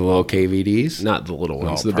time. The little KVDs? Not the little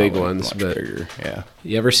ones, No, the big probably ones. much But bigger. Yeah.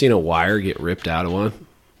 you ever seen a wire get ripped out of one?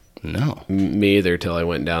 No. Me either till I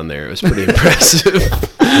went down there. It was pretty impressive.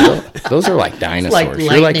 Those are like dinosaurs. You're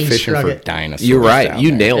like lightning fishing struck for it. dinosaurs. You're right. down You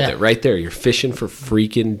there. nailed Yeah. it right there. You're fishing for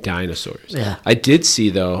freaking dinosaurs. Yeah. I did see,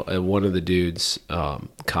 though, one of the dudes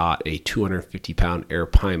caught a 250-pound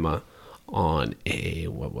arapaima on a,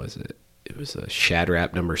 what was it? It was a Shad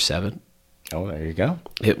Rap number 7. Oh, there you go.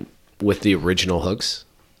 With the original hooks.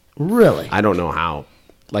 Really? I don't know how.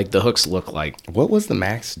 Like, the hooks look like What was the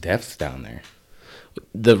max depth down there?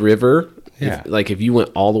 the river. Yeah. If you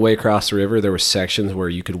went all the way across the river, there were sections where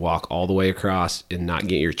you could walk all the way across and not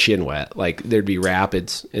get your chin wet. Like, there'd be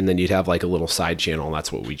rapids, and then you'd have like a little side channel, and that's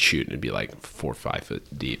what we'd shoot, and it'd be like 4 or 5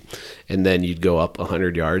 foot deep. And then you'd go up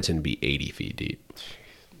 100 yards and be 80 feet deep.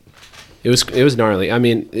 It was gnarly. I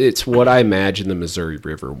mean, it's what I imagine the Missouri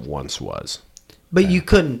River once was. But you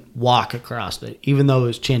couldn't walk across it, even though it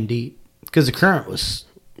was chin deep, because the current was.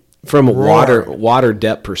 From a Roaring. water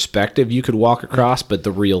depth perspective, you could walk across, but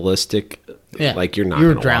the realistic, like, you're not. You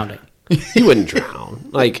were gonna drowning. You wouldn't drown.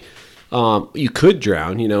 Like, you could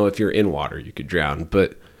drown. You know, if you're in water, you could drown.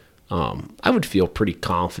 But I would feel pretty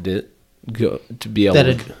confident to be able That to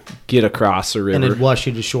it- get across the And river. it'd wash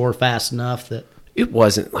you to shore fast enough that. It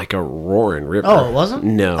wasn't like a roaring river. Oh, it wasn't?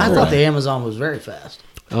 No. I thought the Amazon was very fast.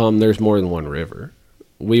 There's more than one river.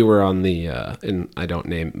 We were on the, and I don't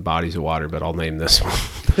name bodies of water, but I'll name this one.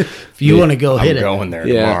 If you want to go hit I'm it. going there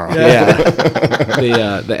Yeah, tomorrow.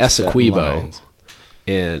 yeah. The Essequibo, lines.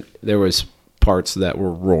 and there was parts that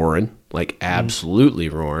were roaring, like absolutely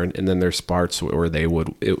roaring, and then there's parts where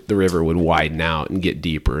the river would widen out and get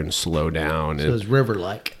deeper and slow down, It and was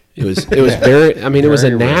river-like. it was very. I mean, it was a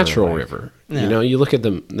Very natural river-like. river. Yeah. You know, you look at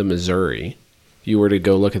the Missouri. If you were to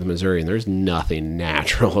go look at the Missouri, and there's nothing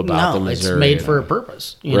natural about the No, it's Missouri. made for a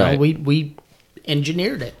purpose. You Right. know, we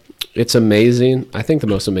engineered it. It's amazing. I think the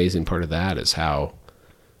most amazing part of that is how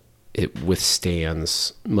it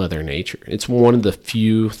withstands Mother Nature. It's one of the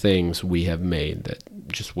few things we have made that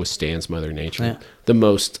just withstands Mother Nature. Yeah. The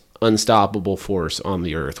most unstoppable force on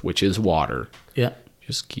the earth, which is water, Yeah.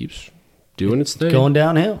 just keeps doing its thing. Going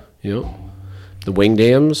downhill. You know, the wing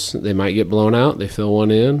dams, they might get blown out. They fill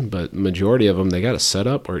one in, but the majority of them, they got to set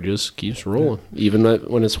up or it just keeps rolling. Even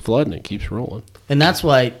when it's flooding, it keeps rolling. And that's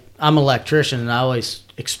why I'm an electrician, and I always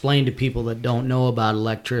explain to people that don't know about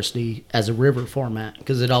electricity as a river format,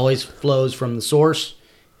 because it always flows from the source,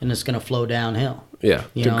 and it's going to flow downhill. Yeah,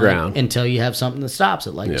 You to know, ground. until you have something that stops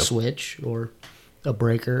it, like Yeah. a switch or a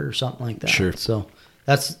breaker or something like that. Sure. So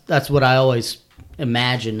that's what I always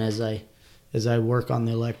imagine as I work on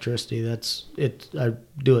the electricity. That's it. I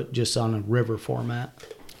do it just on a river format.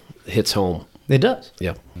 Hits home. It does.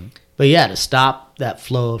 Yeah. But yeah, to stop that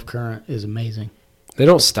flow of current is amazing. They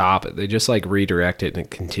don't stop it. They just like redirect it, and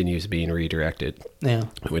it continues being redirected. Yeah.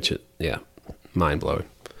 Mind blowing.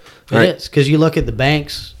 It is, because you look at the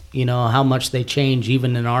banks, you know, how much they change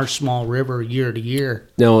even in our small river year to year.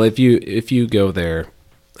 No, if you go there,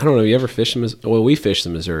 I don't know, you ever fish in Missouri? Well, we fish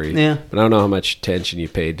in Missouri. Yeah. But I don't know how much attention you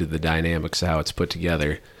paid to the dynamics of how it's put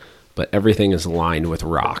together. But everything is lined with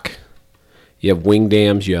rock. You have wing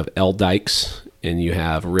dams, you have L dikes, and you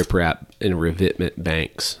have riprap and revetment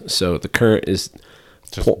banks. So the current is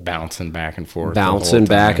just bouncing back and forth. Bouncing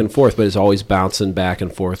back and forth, but it's always bouncing back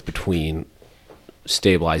and forth between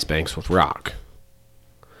stabilized banks with rock.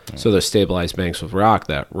 So the stabilized banks with rock,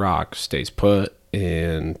 that rock stays put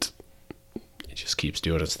and it just keeps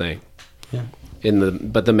doing its thing. Yeah.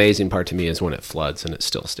 But the amazing part to me is when it floods and it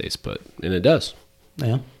still stays put, and it does.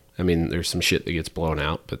 Yeah. I mean, there's some shit that gets blown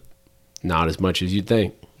out, but not as much as you'd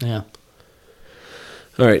think. Yeah.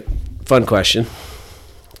 All right, fun question.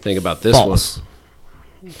 Think about this False. one.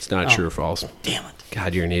 It's not true or false. Damn it.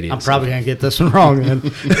 God, you're an idiot. I'm probably going to get this one wrong then.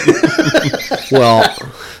 Well,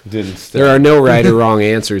 there are no right or wrong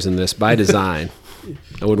answers in this by design.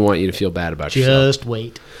 I wouldn't want you to feel bad about yourself. Just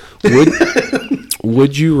wait.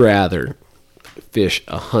 Would you rather fish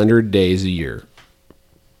 100 days a year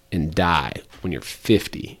and die when you're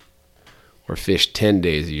 50, or fish 10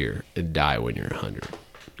 days a year and die when you're 100?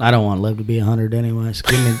 I don't want to live to be 100 anyways.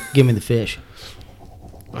 Give me the fish.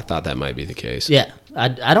 I thought that might be the case. Yeah, I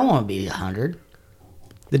don't want to be 100.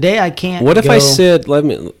 The day I can't. What if I said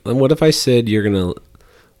you're gonna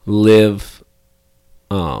live?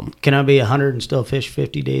 Can I be 100 and still fish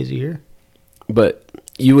 50 days a year? But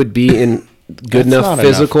you would be in good enough not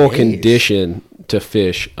physical enough days. condition to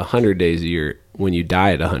fish 100 days a year when you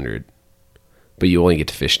die at 100, but you only get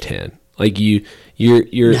to fish 10. Like you're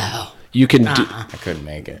No. you can do I couldn't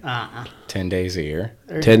make it. 10 days a year.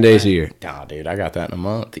 10 days a year. Nah, dude, I got that in a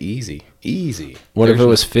month. Easy. What if it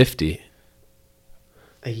was 50?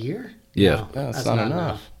 A year? Yeah. No, that's not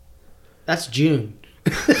enough. That's June.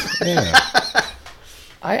 Yeah.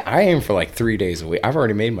 I aim for like 3 days a week. I've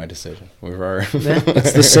already made my decision. We've already.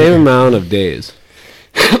 It's the same amount of days.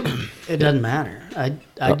 It doesn't matter.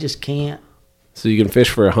 I just can't. So you can fish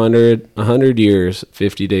for 100 years,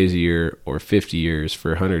 50 days a year, or 50 years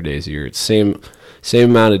for 100 days a year. It's same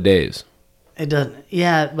amount of days. It doesn't.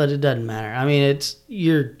 Yeah, but it doesn't matter. I mean,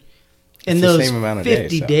 you're in the those same amount of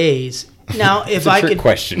 50 days, days. Now, if I could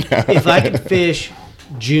question. if I could fish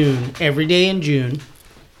June every day in June,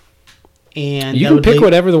 and You that can would pick leave-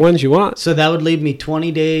 whatever the ones you want So that would leave me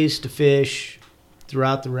 20 days to fish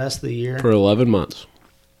throughout the rest of the year. for 11 months.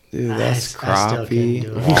 Dude, that's I still crappie. can't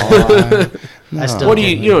do it. Walleye. I still What do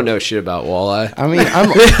you? can't You don't know shit about walleye. I mean, I'm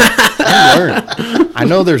learning. I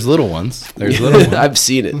know there's little ones. There's little ones. I've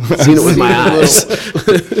seen it. Seen it with my eyes.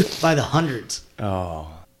 by the hundreds. Oh.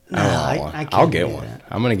 No, I I want one. can't I'll get do one. that.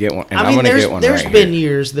 I'm gonna get one. And I I'm mean, gonna there's get one there's right been here.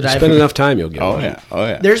 years that Spend enough time, you'll get Oh one. yeah. Oh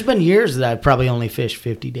yeah. There's been years that I've probably only fished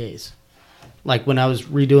 50 days, like when I was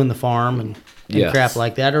redoing the farm and Yes. crap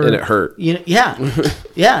like that. Or And it hurt. You know, yeah,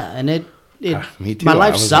 yeah, and it Me too. my life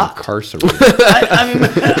I was sucked. incarcerated. I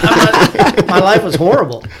mean, my life was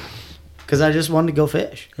horrible because I just wanted to go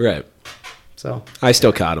fish. Right. So I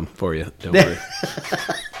still caught them for you. Don't worry.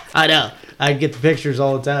 I know I get the pictures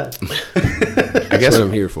all the time. I guess That's what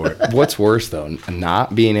I'm here for. what's worse though,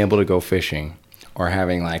 not being able to go fishing, or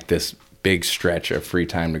having like this big stretch of free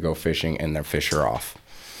time to go fishing and the fish are off.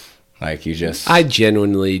 Like you just. I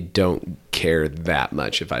genuinely don't care that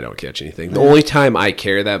much if I don't catch anything. The only time I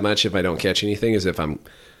care that much if I don't catch anything is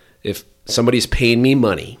if somebody's paying me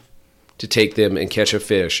money to take them and catch a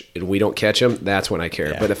fish and we don't catch them, that's when I care.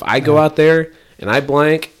 Yeah. But if I go out there and I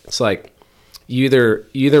blank, it's like you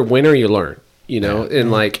either win or you learn, you know? Yeah.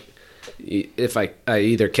 And like if I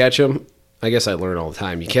either catch them, I guess I learn all the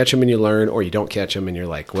time. You catch them and you learn, or you don't catch them and you're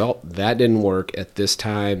like, well, that didn't work at this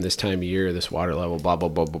time of year, this water level, blah, blah,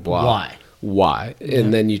 blah, blah, blah. Why?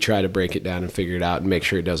 And then you try to break it down and figure it out and make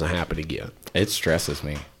sure it doesn't happen again. It stresses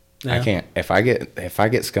me. Yeah. I can't. If I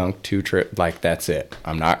get skunked 2 trips, like that's it.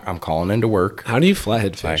 I'm calling into work How do you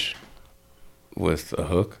flathead fish? with a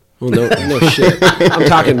hook. Well, no shit. I'm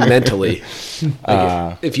talking mentally.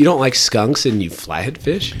 Like, if you don't like skunks and you flathead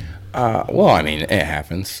fish, Well, I mean, it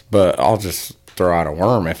happens, but I'll just throw out a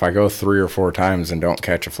worm. If I go 3 or 4 times and don't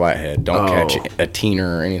catch a flathead, don't catch a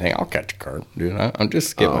teener or anything, I'll catch a carp, dude. I'm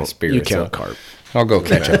just getting my spirits you count up. carp. I'll go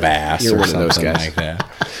catch a bass You're or one of those something guys. like that.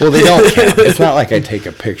 Well, they don't count. It's not like I take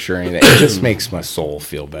a picture or anything. It just makes my soul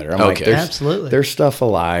feel better. I'm like, Okay. Absolutely. There's stuff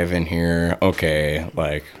alive in here. Okay,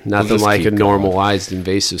 like we'll Nothing just like a keep going. normalized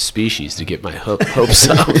invasive species to get my hopes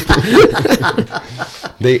up.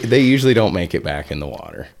 They usually don't make it back in the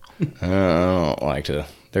water. I don't like to.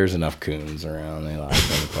 There's enough coons around. They like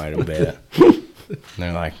them quite a bit.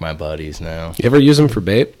 They're like my buddies now. You ever use them for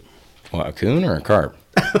bait? What, a coon or a carp?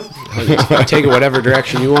 Take it whatever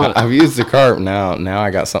direction you want. I've used the carp. Now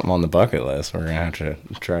I got something on the bucket list. We're gonna have to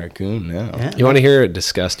try a coon now. Yeah. You want to hear a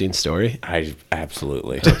disgusting story? I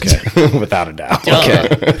absolutely okay, without a doubt. Okay.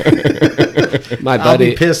 My I'll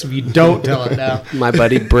be buddy, pissed if you don't tell it now. my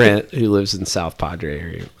buddy Brent, who lives in South Padre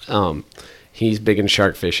area, he's big in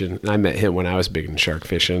shark fishing. And I met him when I was big in shark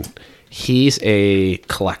fishing. He's a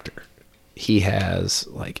collector. He has,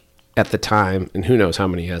 like, at the time, and who knows how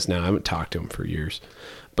many he has now. I haven't talked to him for years.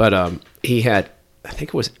 But he had, I think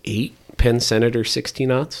it was 8 Penn Senator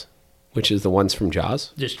 16-ounce, which is the ones from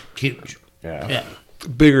Jaws. Just huge. Yeah.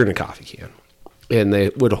 Bigger than a coffee can. And they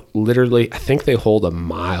would literally, I think they hold a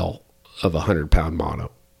mile of 100-pound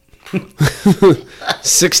mono.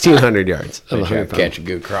 1,600 yards of I 100 pound. catch a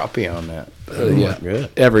good crappie on that. Yeah, Good.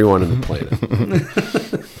 every one on the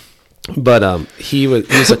planet. But he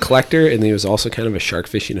was a collector, and he was also kind of a shark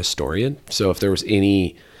fishing historian. So if there was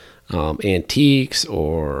any antiques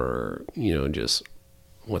or, just,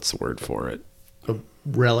 what's the word for it? A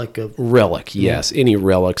relic of. Relic, yes. Any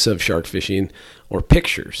relics of shark fishing or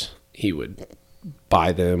pictures, he would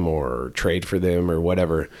buy them or trade for them or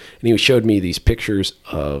whatever. And he showed me these pictures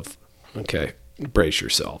of, okay, brace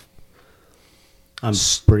yourself. I'm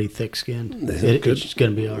pretty thick-skinned. It's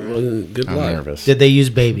going to be all right. Good I'm luck. nervous. Did they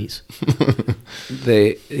use babies?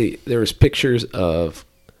 There was pictures of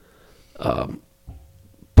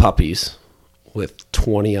puppies with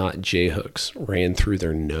 20-aught J-hooks ran through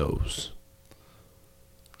their nose.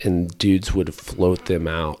 And dudes would float them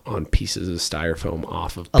out on pieces of styrofoam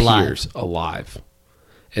off of Alive. piers alive.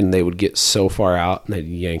 And they would get so far out, and they'd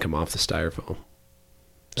yank them off the styrofoam.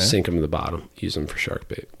 Sink them to the bottom, use them for shark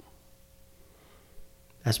bait.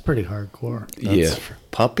 That's pretty hardcore. Yeah.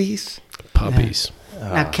 Puppies? Puppies.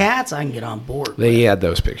 Now, cats, I can get on board. They had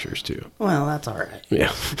those pictures, too. Well, that's all right.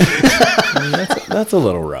 Yeah. That's a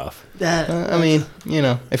little rough. I mean,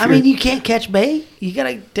 You can't catch bait? You got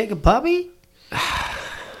to take a puppy?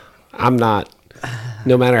 I'm not,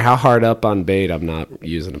 no matter how hard up on bait, I'm not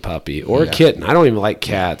using a puppy or a kitten. I don't even like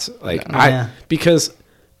cats. Because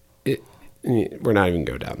we're not even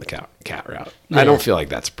go down the cat route. I don't feel like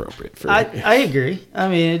that's appropriate for I agree. I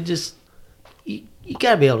mean, it just, you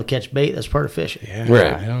got to be able to catch bait. That's part of fishing. Yeah,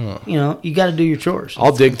 Right. I don't know. You got to do your chores.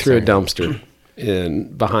 I'll dig through a dumpster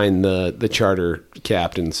behind the charter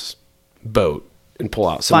captain's boat and pull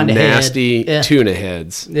out some Find a head. nasty Yeah. tuna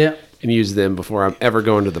heads. Yeah. And use them before I'm ever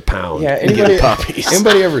going to the pound Yeah, and get puppies.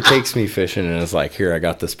 Anybody ever takes me fishing and is like, "Here, I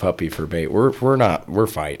got this puppy for bait." We're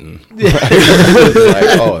fighting.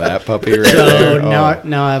 Like, oh, that puppy right So there. now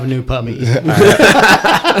I have a new puppy. What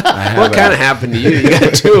kind of happened to you? You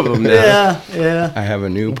got 2 of them now. Yeah. I have a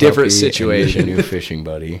new Different puppy situation. and a new fishing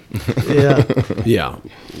buddy. Yeah. Yeah.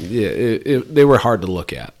 They were hard to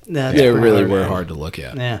look at. That's They pretty really hard. were hard to look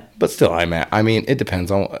at. Yeah. But still, it depends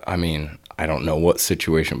on. I don't know what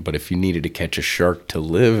situation, but if you needed to catch a shark to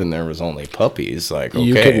live and there was only puppies, like, okay,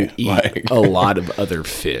 You can eat like, a lot of other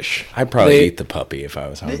fish. I'd probably eat the puppy if I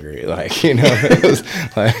was hungry. It was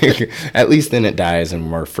like, at least then it dies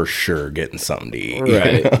and we're for sure getting something to eat.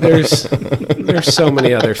 Right. There's so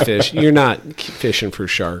many other fish. You're not fishing for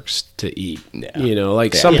sharks to eat. Yeah.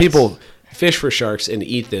 Some Yes. people fish for sharks and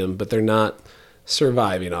eat them, but they're not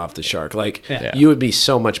surviving off the shark. Yeah. You would be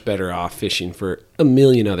so much better off fishing for a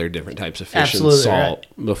million other different types of fish Absolutely and salt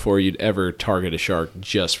before you'd ever target a shark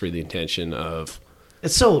just for the intention of.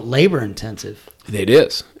 It's so labor intensive. It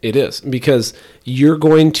is because you're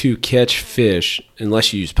going to catch fish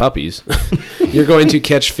unless you use puppies. You're going to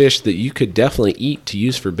catch fish that you could definitely eat to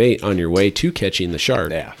use for bait on your way to catching the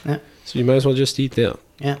shark. Yeah. So you might as well just eat them.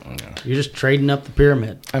 Yeah. You're just trading up the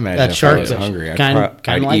pyramid. I imagine That if shark I was fish. hungry,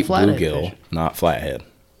 I'd like eat flathead bluegill, fish. not flathead.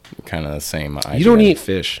 Kind of the same idea. You don't eat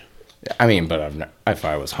fish. But if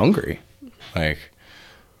I was hungry, I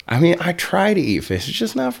try to eat fish. It's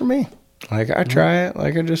just not for me. Like, I try it.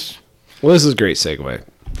 Like, I just... Well, this is a great segue.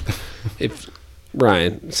 If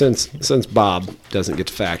Ryan, since Bob doesn't get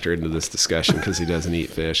to factor into this discussion because he doesn't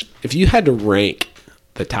eat fish, if you had to rank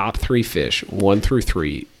the top 3 fish, 1 through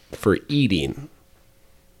 3, for eating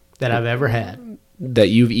That I've ever had. that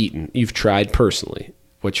you've tried personally,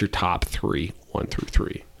 what's your top 3, 1 through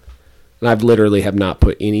 3? And I've literally have not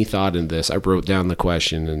put any thought into this. I wrote down the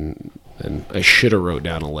question and I should have wrote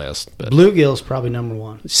down a list. But Bluegill's probably number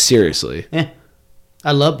 1. seriously, Yeah.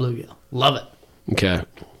 I love bluegill. Love it. okay,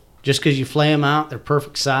 Just because you flay them out, they're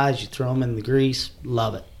perfect size. You throw them in the grease.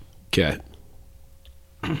 Love it. okay.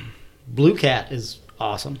 Blue cat is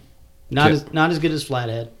awesome. Not Okay. as good as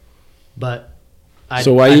flathead, but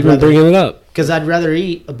So why even bringing it up? Because I'd rather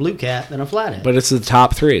eat a blue cat than a flathead. But it's the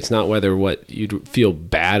top 3. It's not what you'd feel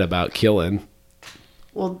bad about killing.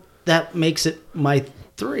 Well, that makes it my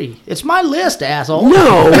 3. It's my list, asshole.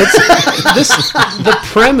 No, it's the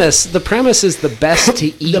premise. The premise is the best to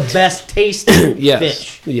eat. The best tasting Yes.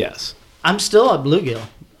 fish. Yes. I'm still at bluegill.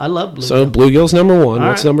 I love bluegill. So bluegill's number 1. All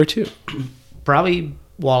What's right. number 2? Probably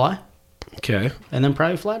walleye, Okay. and then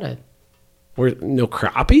probably flathead. No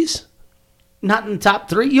crappies? Not in the top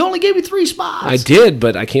 3. You only gave me 3 spots. I did,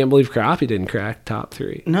 but I can't believe crappie didn't crack top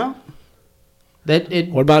 3. No.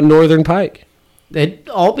 What about northern pike? They'd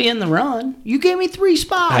all be in the run. You gave me 3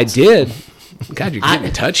 spots. I did. God, you're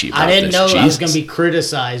getting touchy about I didn't this. know I was Jesus. going to be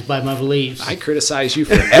criticized by my beliefs. I criticize you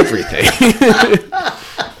for everything.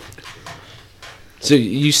 So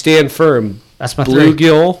you stand firm. That's my 3.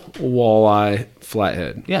 Bluegill, walleye,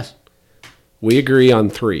 flathead. Yes. We agree on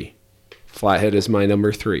 3. Flathead is my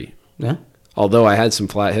number 3. Yeah. Although I had some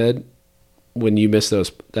flathead when you missed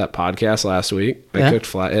that podcast last week. I cooked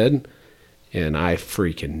flathead, and I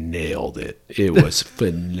freaking nailed it. It was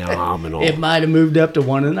phenomenal. It might have moved up to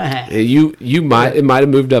 1.5. It might have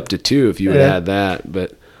moved up to 2 if you would have had that.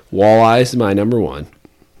 But walleye is my number 1.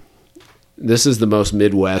 This is the most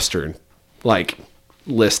Midwestern,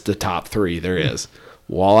 list the top 3 there is.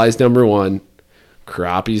 Walleye's number 1,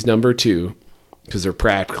 crappie's number 2, because they're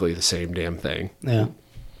practically the same damn thing. Yeah.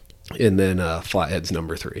 And then flathead's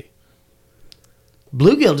number 3.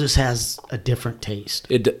 Bluegill just has a different taste.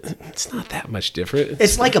 It's not that much different.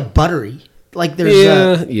 It's like a buttery. Like there's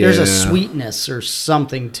Yeah. a sweetness or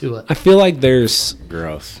something to it. I feel like there's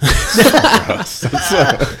Gross. Gross.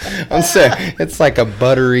 I'm saying it's like a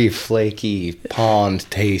buttery, flaky, pond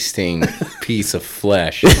tasting piece of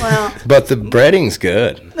flesh. Well, But the breading's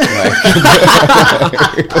good.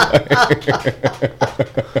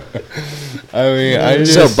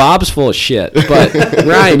 so Bob's full of shit. But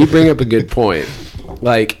Ryan, you bring up a good point.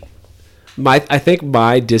 I think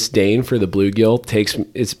my disdain for the bluegill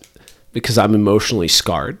is because I'm emotionally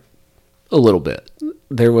scarred a little bit.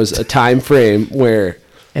 There was a time frame where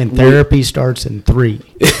and therapy starts in 3,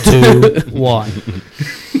 2, 1.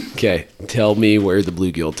 okay, tell me where the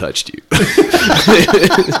bluegill touched you.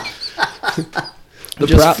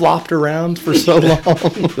 Just flopped around for so long.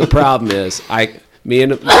 The problem is, me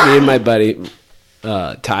and my buddy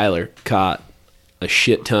Tyler caught a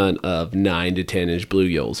shit ton of 9 to 10 inch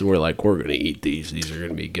bluegills, and we're like, we're gonna eat these. These are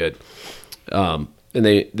gonna be good. And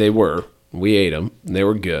they were. We ate them. And they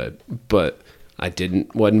were good, but I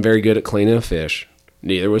wasn't very good at cleaning a fish.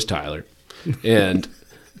 Neither was Tyler, and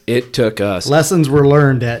it took us Lessons were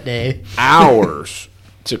learned that day. hours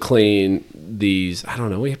to clean these. I don't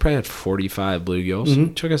know. We probably had 45 bluegills.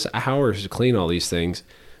 It took us hours to clean all these things.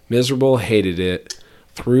 Miserable, hated it.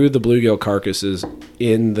 Threw the bluegill carcasses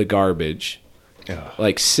in the garbage.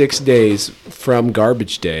 Like 6 days from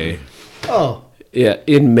garbage day. Oh. Yeah,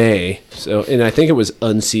 in May. And I think it was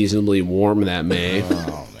unseasonably warm that May.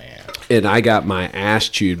 Oh, man. And I got my ass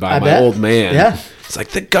chewed by I my bet. old man. Yeah. It's like,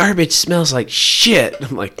 the garbage smells like shit.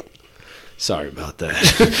 I'm like, sorry about that.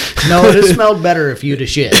 No, it smelled better if you'd have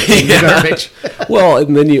shit in the garbage. Well,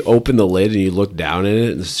 and then you open the lid and you look down in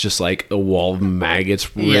it, and it's just like a wall of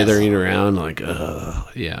maggots withering around. Like,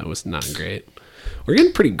 yeah, it was not great. We're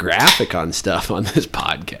getting pretty graphic on stuff on this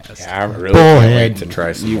podcast. Yeah, I really can't wait to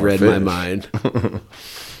try some You more read fish. my mind.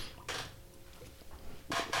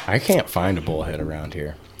 I can't find a bullhead around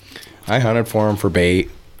here. I hunted for them for bait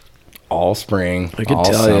all spring, all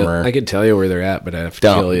summer. I could tell you where they're at, but I have to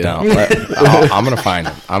kill you. I'm gonna find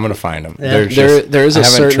them. I'm gonna find them. Yeah. There's a I haven't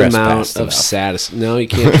certain amount trespassed of enough. satis. No, you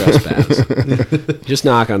can't trespass. Just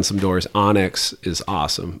knock on some doors. Onyx is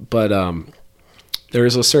awesome, but there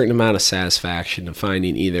is a certain amount of satisfaction of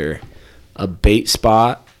finding either a bait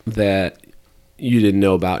spot that you didn't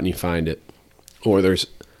know about and you find it, or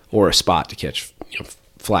a spot to catch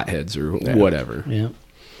flatheads or whatever. Yeah.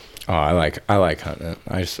 Oh, I like hunting it.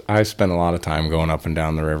 I spend a lot of time going up and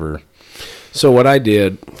down the river. So what I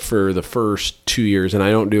did for the first 2 years, and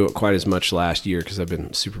I don't do it quite as much last year because I've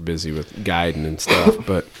been super busy with guiding and stuff,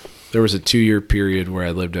 but there was a 2-year period where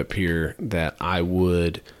I lived up here that I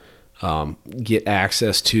would get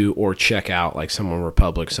access to or check out, like some of them were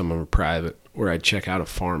public, some of them were private, where I'd check out a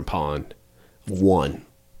farm pond one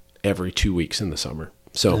every 2 weeks in the summer.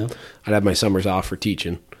 So I'd have my summers off for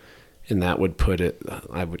teaching, and that would put it,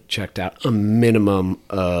 I would checked out a minimum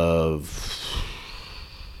of,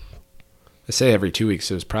 I say every 2 weeks,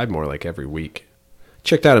 it was probably more like every week.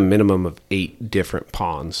 Checked out a minimum of 8 different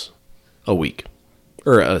ponds a week,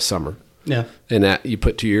 or a summer. Yeah. And that you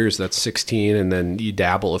put 2 years, that's 16, and then you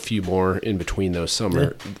dabble a few more in between those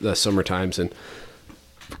summer times, and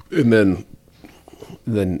then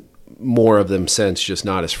more of them since, just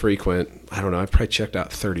not as frequent. I don't know. I've probably checked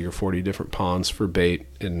out 30 or 40 different ponds for bait,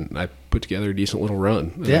 and I put together a decent little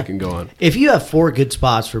run that I can go on. If you have 4 good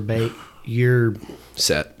spots for bait, you're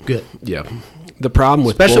Set. good. Yeah. The problem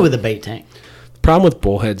with Especially with a bait tank. the problem with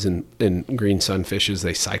bullheads and green sunfish is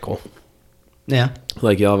they cycle. Yeah.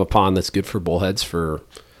 Like you'll have a pond that's good for bullheads for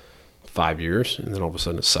 5 years, and then all of a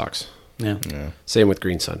sudden it sucks. Yeah. Same with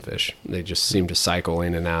green sunfish. They just seem to cycle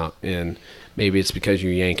in and out, and maybe it's because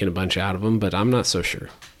you're yanking a bunch out of them, but I'm not so sure.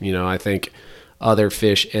 I think other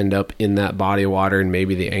fish end up in that body of water, and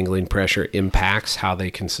maybe the angling pressure impacts how they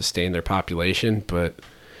can sustain their population, but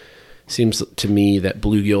it seems to me that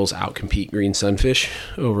bluegills outcompete green sunfish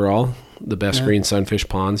overall. The best green sunfish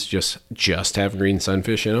ponds just have green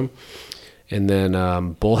sunfish in them. And then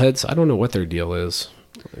bullheads, I don't know what their deal is.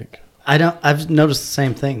 I've noticed the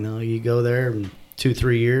same thing though. You go there in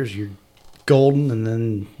 2-3 years, you're golden, and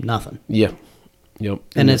then nothing. Yeah. Yep.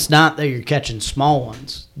 And it's not that you're catching small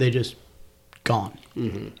ones; they just gone.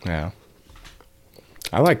 Mm-hmm. Yeah.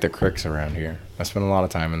 I like the creeks around here. I spend a lot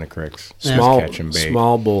of time in the creeks. Small, Catching bait.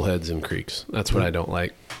 small bullheads in creeks. That's what I don't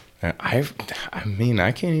like. I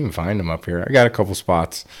can't even find them up here. I got a couple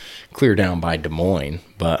spots clear down by Des Moines,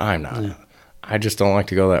 but I'm not. Yeah. I just don't like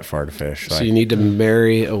to go that far to fish. So you need to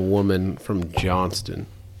marry a woman from Johnston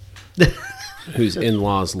whose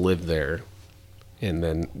in-laws live there, and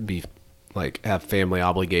then have family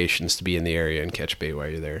obligations to be in the area and catch bait while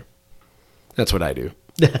you're there. That's what I do.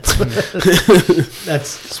 That's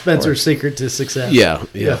Spencer's secret to success. Yeah.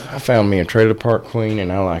 I found me a trailer park queen,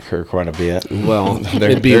 and I like her quite a bit. Well,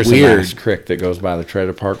 it'd be there's weird. a nice creek that goes by the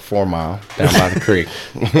trailer park 4 mile down by the creek.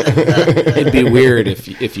 It'd be weird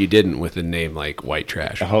if you didn't with a name like White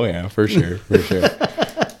Trash. Oh yeah, for sure.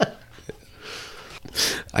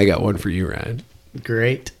 I got one for you, Ryan.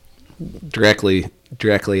 Great. Directly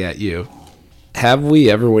at you. Have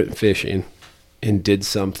we ever went fishing and did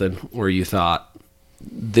something where you thought,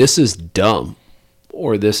 this is dumb,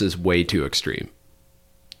 or this is way too extreme?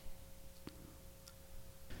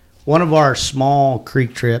 One of our small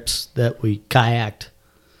creek trips that we kayaked,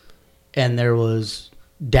 and there was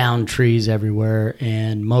down trees everywhere,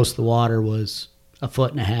 and most of the water was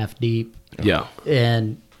 1.5 feet deep. Yeah.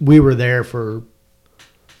 And we were there for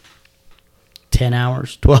 10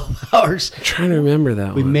 hours, 12 hours. I'm trying to remember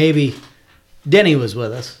that one. Denny was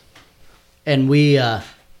with us, and we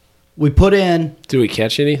put in, Did we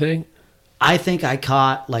catch anything? I think I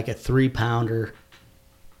caught like a 3-pounder,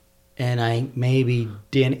 and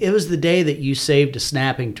it was the day that you saved a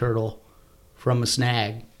snapping turtle from a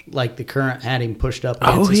snag. Like the current had him pushed up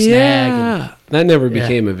against a snag. And, that never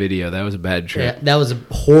became a video. That was a bad trip. yeah, that was a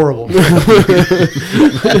horrible trip.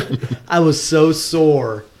 I was so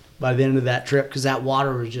sore by the end of that trip because that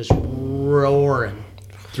water was just roaring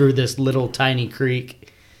through this little tiny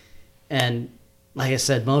creek. And like I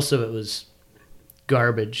said, most of it was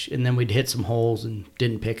garbage, and then we'd hit some holes and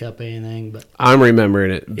didn't pick up anything. But I'm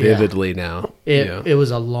remembering it vividly now. It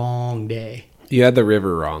was a long day. You had the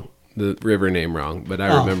river name wrong, but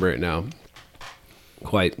I remember it now.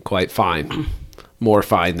 Quite fine, more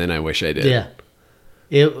fine than I wish I did. Yeah,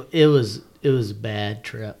 it was a bad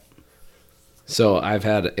trip. So I've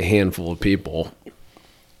had a handful of people.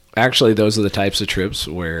 Actually, those are the types of trips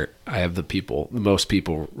where I have most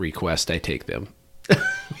people request I take them.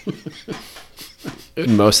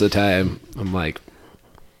 And most of the time, I'm like,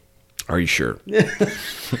 are you sure? Do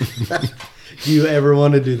you ever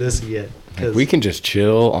want to do this again? We can just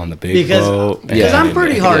chill on the big boat. Because I'm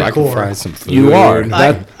pretty hardcore. I can fry some food. You are.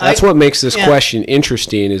 That's what makes this question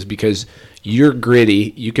interesting, is because you're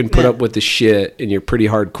gritty, you can put up with the shit, and you're pretty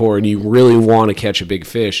hardcore, and you really want to catch a big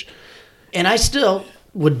fish. And I still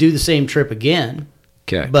would do the same trip again.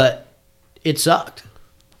 Okay. But it sucked.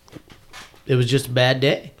 It was just a bad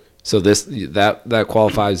day. So that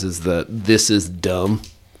qualifies as this is dumb.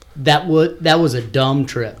 That was a dumb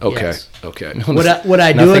trip. Okay. Yes. Okay. Would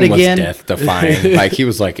I do it again? Was death defying. Like he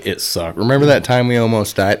was like, it sucked. Remember that time we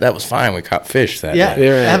almost died? That was fine. We caught fish that day.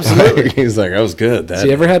 Yeah, absolutely. He's like, that was good. So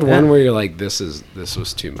you ever had one where you're like, this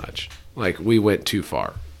was too much? Like we went too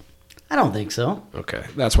far. I don't think so. Okay.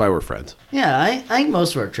 That's why we're friends. Yeah, I think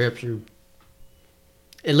most of our trips are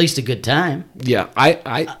at least a good time. Yeah.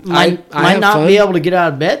 I might not be able to get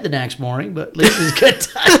out of bed the next morning, but at least it's a good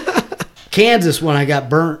time. Kansas, when I got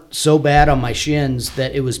burnt so bad on my shins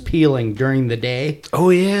that it was peeling during the day. Oh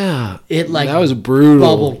yeah, that was brutal.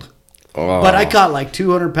 Bubbled. Oh. But I caught like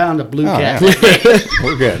 200 pounds of blue cat. Yeah.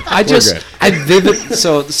 We're good.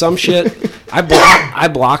 Some shit. I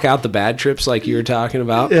block out the bad trips like you were talking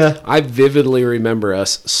about. Yeah. I vividly remember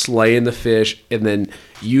us slaying the fish and then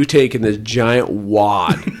you taking this giant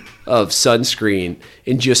wad of sunscreen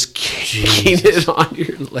and just kicking it on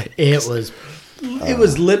your legs. It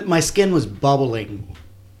was lit. My skin was bubbling.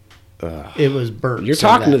 It was burnt. You're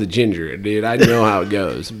talking to the ginger, dude. I know how it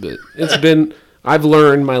goes, but I've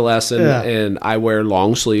learned my lesson, and I wear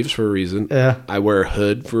long sleeves for a reason. Yeah. I wear a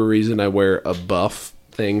hood for a reason. I wear a buff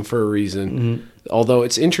thing for a reason. Although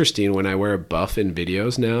it's interesting, when I wear a buff in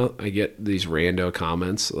videos now, I get these rando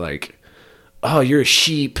comments like, "Oh, you're a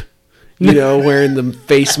sheep," wearing the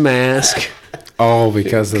face mask. Oh,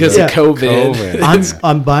 because of COVID.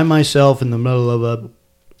 I'm by myself in the middle of a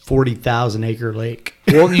 40,000 acre lake.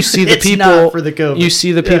 Well, you see the It's people not for the COVID. You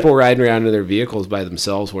see the people riding around in their vehicles by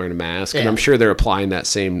themselves wearing a mask, and Yeah. I'm sure they're applying that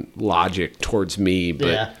same logic towards me, but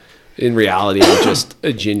Yeah. in reality, I'm just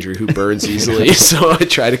a ginger who burns easily, so I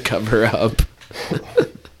try to cover up.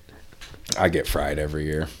 I get fried every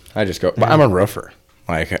year. I just go, but I'm a roofer.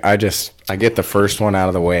 Like, I get the first one out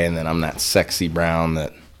of the way, and then I'm that sexy brown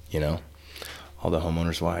that, all the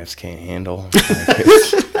homeowners' wives can't handle. Like,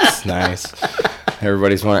 it's nice.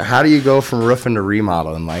 Everybody's wondering, how do you go from roofing to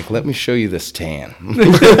remodeling? Like, let me show you this tan.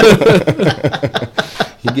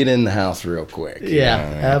 You get in the house real quick. Yeah,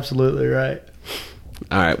 absolutely right.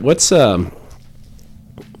 All right, what's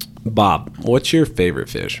Bob? What's your favorite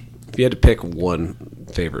fish? If you had to pick one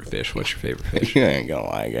favorite fish, what's your favorite fish? You ain't gonna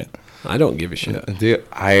like it. I don't give a shit. Dude,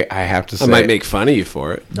 I have to say, I might make fun of you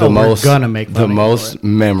for it. We're gonna make fun the of you most for it.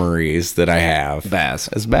 memories that I have Bass.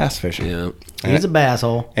 is bass fishing. Yeah. He's a bass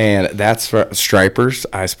hole. And that's for stripers.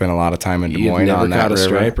 I spent a lot of time in Des You've Moines never on that caught a river.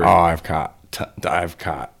 striper? Oh, I've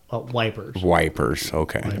caught Wipers. wipers.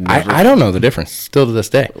 Okay, I don't know the difference still to this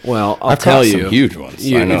day. Well, I'll I've tell caught you, some huge ones.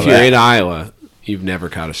 I know if you're that. in Iowa, you've never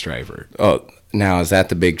caught a striper. Oh, now is that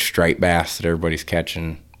the big striped bass that everybody's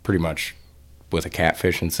catching pretty much with a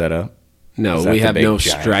catfishing setup? No, Is that we the have big no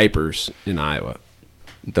giant? stripers in Iowa.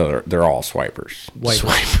 They're all swipers. Wipers.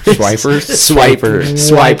 Swipers? Swipe right.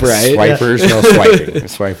 Swipers, no swiping.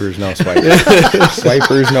 Swipers, no swiping.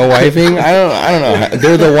 Swipers, no wiping. I don't know.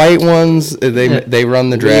 They're the white ones. They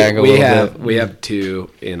run the drag a little bit. We have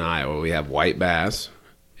two in Iowa. We have white bass,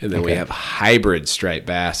 and then we have hybrid striped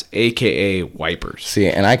bass, a.k.a. wipers. See,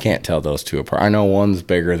 and I can't tell those two apart. I know one's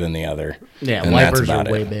bigger than the other. Yeah, and that's wipers are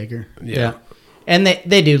about way it. bigger. Yeah. And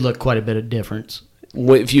they do look quite a bit of difference.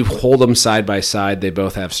 If you hold them side by side, they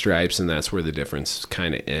both have stripes, and that's where the difference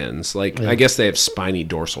kind of ends. Like, I guess they have spiny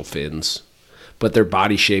dorsal fins, but their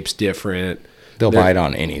body shape's different. They'll bite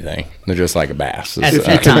on anything. They're just like a bass.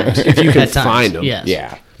 At times. If you can At times, find them. yes.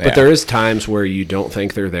 Yeah. But there is times where you don't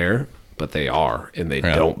think they're there, but they are, and they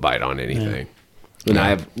don't bite on anything. And I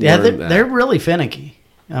have learned that. they're really finicky.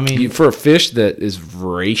 I mean, For a fish that is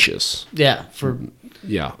voracious, they're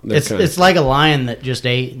it's like a lion that just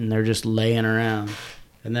ate and they're just laying around,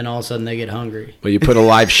 and then all of a sudden they get hungry. well, you put a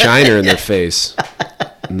live shiner in their face,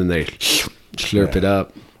 and then they slurp it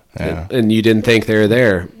up, and you didn't think they were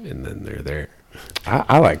there, and then they're there.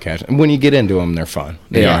 I like catching. When you get into them, they're fun.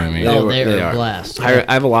 They You know are. what I mean? They're a blast. I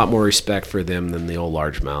have a lot more respect for them than the old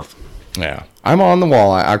largemouth. Yeah, I'm on the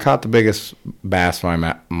wall. I caught the biggest bass of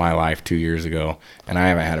my life 2 years ago, and I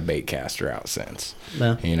haven't had a bait caster out since.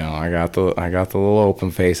 No. I got the little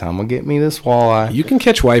open face. I'm gonna get me this walleye. You can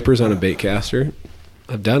catch wipers on a bait caster.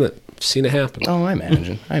 I've done it. I've seen it happen. Oh, I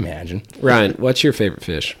imagine. Ryan, what's your favorite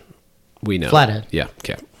fish? We know. Flathead. Yeah.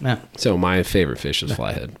 Okay. Yeah. So my favorite fish is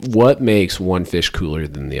flathead. What makes one fish cooler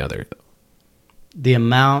than the other? The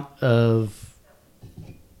amount of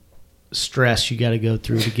stress you got to go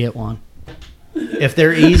through to get one. If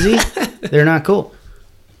they're easy, they're not cool.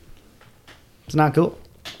 It's not cool.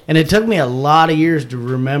 And it took me a lot of years to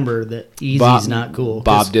remember that easy's not cool.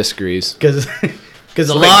 Bob disagrees. Because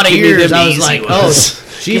a like, lot of give me years them I was easy like,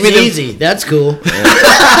 ones. she's easy. That's cool.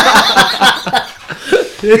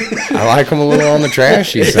 I like them a little on the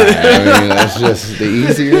trashy side. I mean, that's just the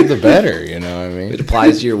easier the better. You know what I mean? It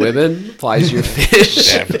applies to your women, applies to your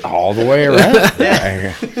fish. All the way around.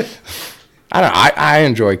 I don't know. I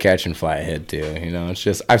enjoy catching flathead too. It's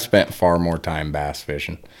just I've spent far more time bass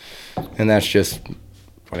fishing, and that's just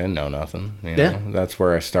I didn't know nothing. That's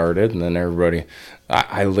where I started, and then everybody.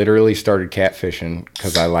 I literally started catfishing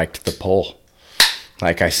because I liked the pull.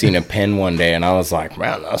 Like I seen a pin one day, and I was like,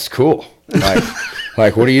 "Man, that's cool."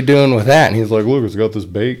 Like, what are you doing with that? And he's like, "Look, it's got this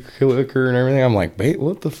bait clicker and everything." I'm like, "Bait?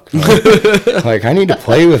 What the?" Like, I need to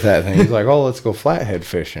play with that thing. He's like, "Oh, let's go flathead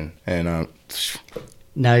fishing," and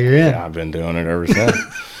Now you're in. I've been doing it ever since.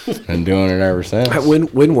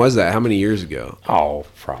 When was that? How many years ago? Oh,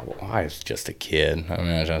 probably. I was just a kid. I mean,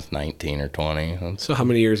 I was just 19 or 20. So how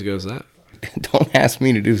many years ago is that? Don't ask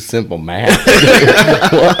me to do simple math.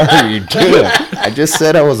 What are you doing? I just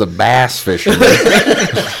said I was a bass fisherman.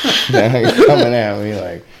 Now you're coming at me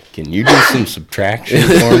like can you do some subtraction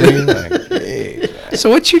for me? Like, hey. So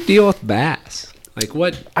what's your deal with bass? Like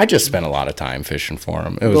what? I just spent a lot of time fishing for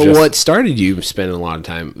them. It was Well, just, what started you spending a lot of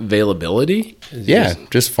time? Availability?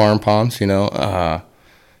 just farm ponds,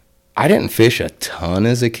 I didn't fish a ton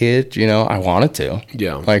as a kid, I wanted to.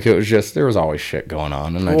 Yeah. Like it was just, there was always shit going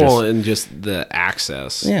on. And and just the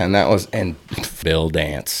access. yeah, and Bill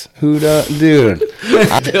Dance. Dude.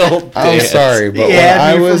 Bill I'm Dance. sorry, but He when had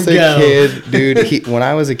I me was from a go. kid, dude, when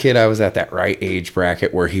I was a kid, I was at that right age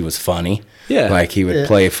bracket where he was funny. Yeah. Like he would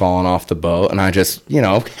play falling off the boat, and I just, Dude,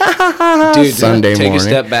 Sunday take morning. a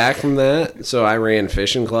step back from that. So I ran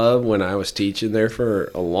fishing club when I was teaching there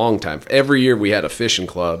for a long time. Every year we had a fishing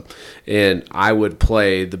club, and I would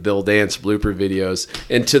play the Bill Dance blooper videos.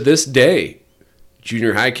 And to this day,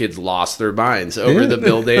 junior high kids lost their minds over the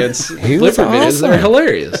Bill Dance He was blooper videos. awesome. They're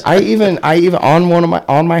hilarious. I even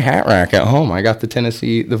on my hat rack at home, I got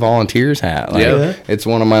the Volunteers hat. Like, Yeah. it's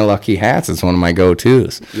one of my lucky hats. It's one of my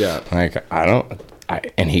go-tos. Yeah. Like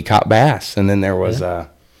and he caught bass, and then there was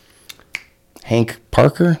Hank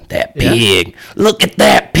Parker, that pig. Look at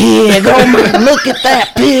that pig. Oh my, look at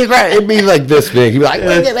that pig. Right, it'd be like this big. He'd be like,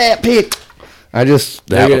 look at that pig.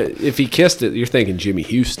 If he kissed it, you're thinking Jimmy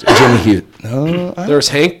Houston. Jimmy Houston. No, There's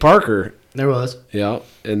Hank Parker. There was. Yeah.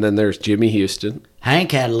 And then there's Jimmy Houston.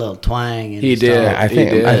 Hank had a little twang. In He his did. talk. I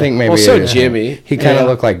think maybe. Well, so it is. Jimmy. He kind of Yeah.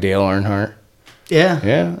 looked like Dale Earnhardt. Yeah.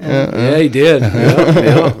 Yeah. Yeah, he did.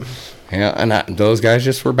 Yeah. Yeah, and those guys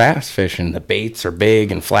just were bass fishing. The baits are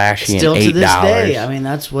big and flashy Still and to $8. this day, I mean,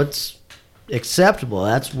 that's what's acceptable.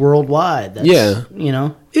 That's worldwide. That's, Yeah.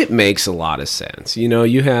 It makes a lot of sense.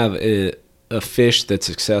 You have a fish that's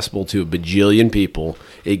accessible to a bajillion people.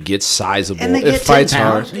 It gets sizable. And they It get 10 fights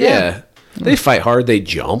pounds, hard. yeah. They fight hard. They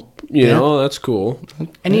jump. That's cool.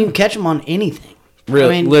 And you can catch them on anything.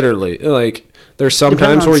 Really, I mean, literally. Like, there's depending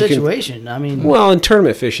sometimes on where you can. situation. I mean, Well, and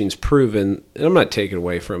tournament fishing's proven, and I'm not taking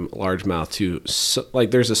away from largemouth too. So,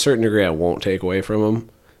 like, there's a certain degree I won't take away from them.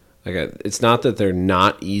 Like, it's not that they're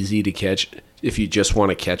not easy to catch if you just want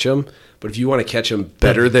to catch them, but if you want to catch them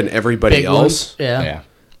better than everybody big else, ones. Yeah. Yeah.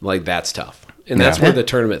 like that's tough. And that's Yeah. where the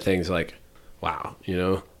tournament thing's like, wow,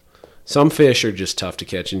 some fish are just tough to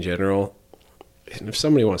catch in general. And if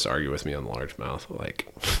somebody wants to argue with me on the largemouth, like,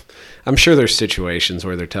 I'm sure there's situations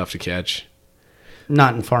where they're tough to catch.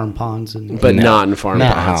 Not in farm ponds. But not in farm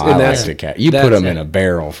Not ponds. how I And like that's to catch. You that's put them it. in a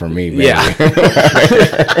barrel for me, baby. Yeah.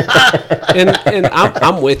 and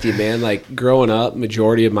I'm with you, man. Like, growing up,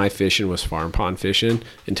 majority of my fishing was farm pond fishing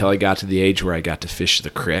until I got to the age where I got to fish the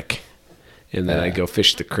creek. And then I go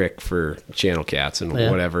fish the creek for channel cats and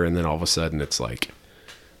whatever. And then all of a sudden it's like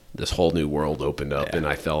this whole new world opened up and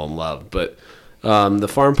I fell in love. But the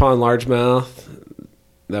farm pond largemouth,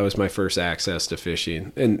 that was my first access to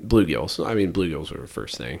fishing. And bluegills. I mean, bluegills were the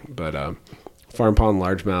first thing. But farm pond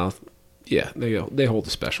largemouth, yeah, they hold a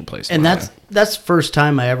special place. And that's the first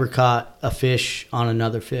time I ever caught a fish on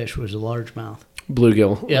another fish was a largemouth.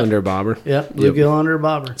 bluegill Yep. under a bobber. Yep, bluegill under a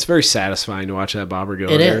bobber. It's very satisfying to watch that bobber go.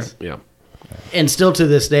 It in there. is. Yeah. And still to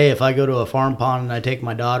this day, if I go to a farm pond and I take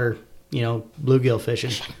my daughter, bluegill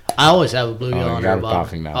fishing, I always have a bluegill Oh, you under got a a bobber.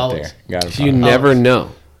 popping mouth Always. there. Got a You popping- never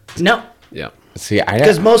know. No, Yeah. See,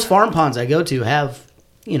 because most farm ponds I go to have,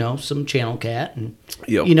 some channel cat, and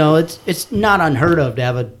Yep. it's not unheard of to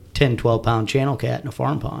have a 10, 12 pound channel cat in a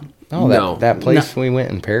farm pond. Oh, No. that place we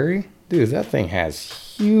went in Perry, dude, that thing has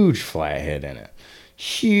huge flathead in it.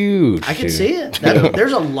 Huge. I can dude. see it.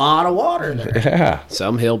 There's a lot of water there. Yeah.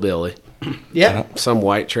 Some hillbilly, Yeah, some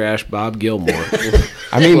white trash Bob Gilmore.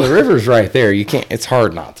 I mean, the river's right there. You can't. It's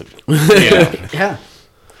hard not to. yeah.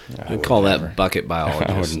 I call that bucket I would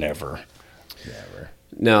biologist. never.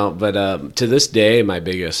 No, but to this day, my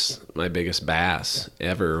biggest bass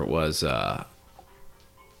ever was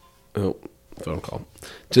phone call.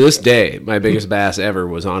 To this day, my biggest bass ever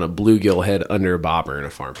was on a bluegill head under a bobber in a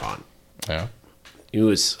farm pond. Yeah. It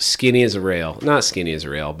was skinny as a rail. Not skinny as a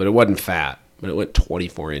rail, but it wasn't fat. But it went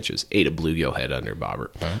 24 inches. Ate a bluegill head under a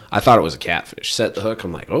bobber. I thought it was a catfish. Set the hook.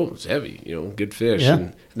 I'm like, oh, it's heavy. Good fish. Yeah.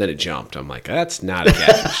 And then it jumped. I'm like, that's not a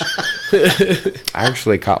catfish. I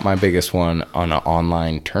actually caught my biggest one on an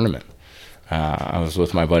online tournament. I was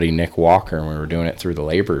with my buddy Nick Walker, and we were doing it through the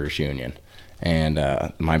Laborers Union.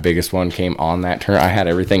 And my biggest one came on that turn. I had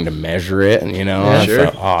everything to measure it, and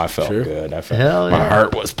I felt Sure. good. Hell My yeah.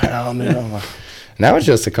 heart was pounding. I'm like- and that was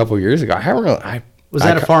just a couple years ago. I haven't really. Was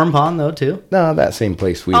that a farm pond though too? No, that same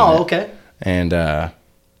place we. Oh, went. okay. And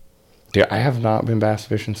dude, I have not been bass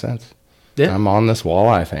fishing since. Yeah. I'm on this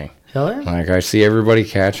walleye thing. Hell yeah. Like I see everybody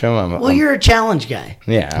catch them. Well, you're a challenge guy.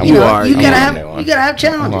 Yeah, You are. gotta have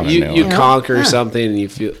challenges. You conquer Yeah. something and you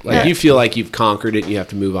feel like you've conquered it and you have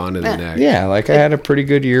to move on to the next. Yeah, like I had a pretty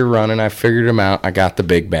good year running. I figured them out. I got the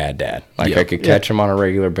big bad dad. Like I could catch them on a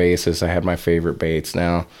regular basis. I had my favorite baits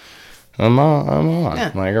now. I'm on.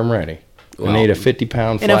 Yeah. Like I'm ready. Well, I need a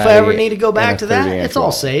 50-pound And if I ever need to go back to that, it's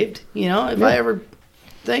all saved. If I ever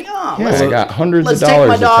think, I got hundreds of let's take dollars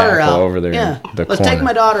my of daughter tackle out. over there. Yeah, In the let's corner. take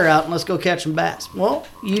my daughter out and let's go catch some bass. Well,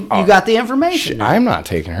 you got the information. I'm not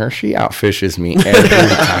taking her. She outfishes me every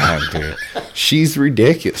time, dude. She's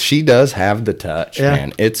ridiculous. She does have the touch,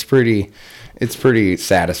 man. It's pretty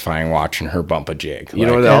satisfying watching her bump a jig. You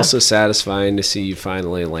know what's also satisfying to see you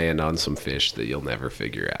finally land on some fish that you'll never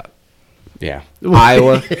figure out. Yeah.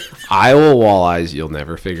 Iowa walleyes, you'll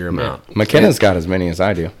never figure them out. McKenna's got as many as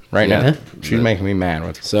I do right now. She's making me mad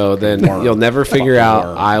with. So then you'll never figure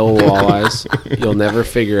out Iowa walleyes. You'll never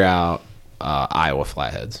figure out Iowa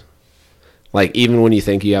flatheads. Like even when you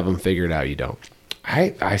think you have them figured out, you don't.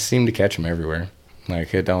 I seem to catch them everywhere.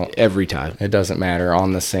 Like it don't Every time. It doesn't matter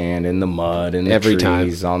on the sand, in the mud, in the Every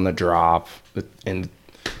trees, on the drop. And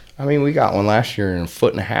I mean, we got one last year in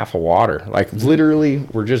 1.5 feet of water. Like literally,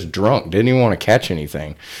 we're just drunk. Didn't even want to catch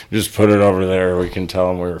anything. Just put it over there. We can tell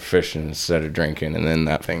them we were fishing instead of drinking. And then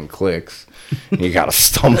that thing clicks. And you got to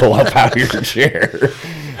stumble up out of your chair.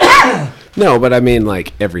 No, but I mean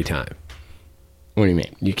like every time. What do you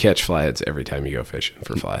mean? You catch flatheads every time you go fishing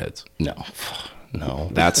for flatheads. No.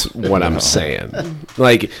 That's what I'm saying.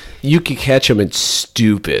 Like you could catch them in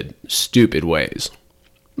stupid ways.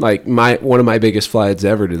 Like one of my biggest flatheads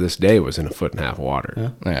ever to this day was in 1.5 feet of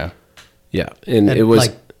water. Yeah. And it was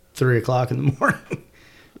like 3:00 in the morning.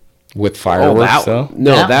 With fireworks, though?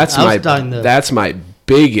 No, Yeah, that's my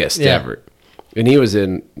biggest Yeah. ever. And he was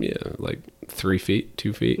in like 3 feet,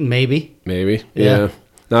 2 feet. Maybe. Yeah.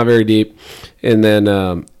 Not very deep. And then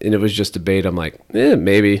and it was just a bait. I'm like,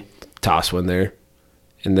 maybe toss one there.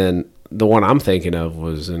 And then the one I'm thinking of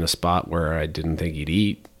was in a spot where I didn't think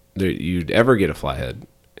you'd ever get a flathead.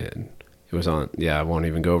 And it was on, I won't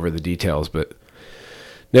even go over the details, but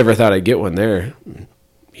never thought I'd get one there.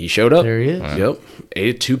 He showed up. There he is. Yep.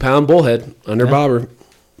 Ate a 2-pound bullhead under bobber.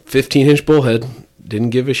 15-inch bullhead. Didn't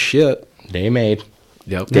give a shit. Day made.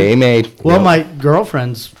 Yep. Day made. Well, my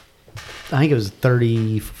girlfriend's, I think it was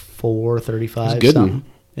 34, 35. Good something. one.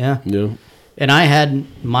 Yeah. Yeah. And I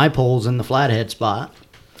had my poles in the flathead spot.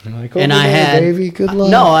 You're like, And over I there, had, baby, good luck.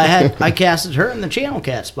 no, I casted her in the channel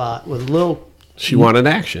cat spot with a little She wanted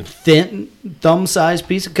action. thin thumb-sized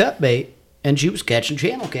piece of cut bait, and she was catching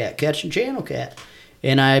channel cat.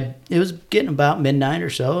 And it was getting about midnight or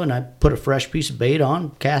so, and I put a fresh piece of bait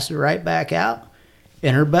on, cast it right back out,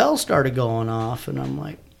 and her bell started going off, and I'm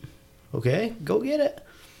like, okay, go get it.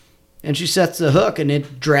 And she sets the hook, and the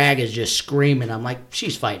drag is just screaming. I'm like,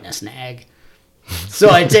 she's fighting a snag. So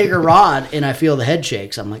I take her rod, and I feel the head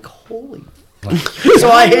shakes. I'm like, holy. So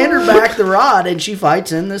I hand her back the rod, and she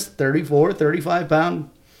fights in this 34, 35-pound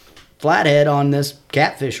flathead on this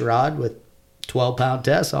catfish rod with 12-pound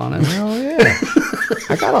tests on it. Oh, yeah.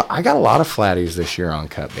 I got a lot of flatties this year on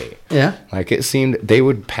cut bait. Yeah. Like it seemed they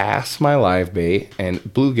would pass my live bait and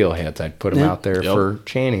bluegill heads. I'd put them out there for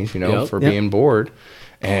channies, for being bored.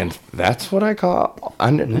 And that's what I caught. I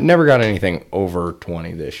never got anything over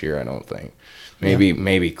 20 this year, I don't think.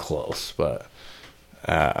 Maybe close, but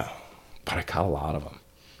I caught a lot of them.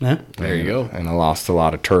 Yeah. There you go. And I lost a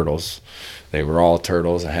lot of turtles. They were all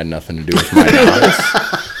turtles. It had nothing to do with my dogs.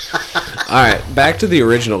 All right, back to the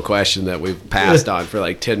original question that we've passed on for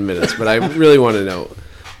like 10 minutes, but I really want to know,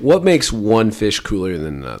 what makes one fish cooler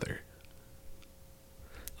than another?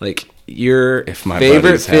 Like, your If my favorite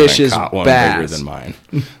buddies fish haven't is caught one bass. bigger than mine.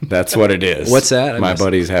 That's what it is. What's that? My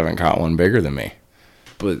buddies haven't caught one bigger than me.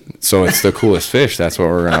 But So it's the coolest fish. That's what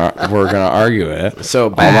we're gonna argue it. So all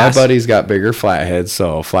my bass. buddies got bigger flatheads.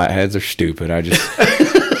 So flatheads are stupid. I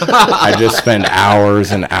just spend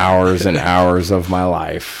hours and hours and hours of my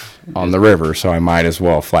life on the river. So I might as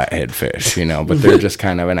well flathead fish, But they're just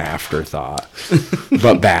kind of an afterthought.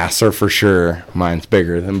 But bass are for sure. Mine's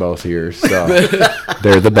bigger than both of yours. So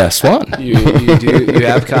they're the best one. you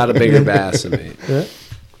have caught a bigger bass than me. Yeah.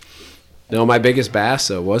 No, my biggest bass,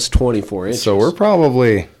 though, was 24 inches. So we're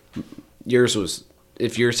probably Yours was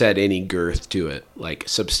if yours had any girth to it, like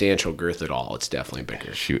substantial girth at all, it's definitely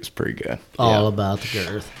bigger. She was pretty good. All about the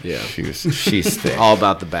girth. Yeah. She's thick. All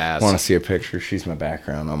about the bass. Want to see a picture? She's my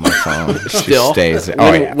background on my phone. Still? She stays.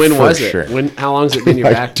 When was it? Sure. How long has it been your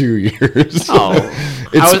Like back? 2 years.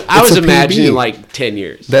 Oh, I was imagining like 10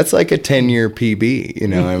 years. That's like a 10-year PB. You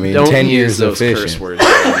know, what I mean, Don't 10 use years those of curse fishing. words.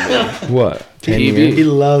 What? 10 PB? years? He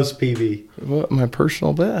loves PB. What? My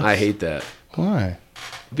personal best. I hate that Why?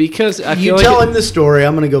 because I You feel tell like him the story.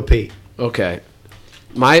 I'm going to go pee. okay.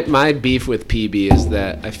 My beef with PB is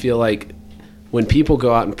that I feel like when people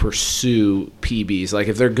go out and pursue PBs, like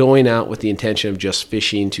if they're going out with the intention of just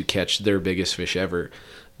fishing to catch their biggest fish ever,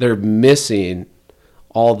 they're missing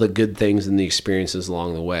all the good things and the experiences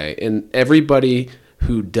along the way. And everybody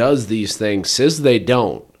who does these things says they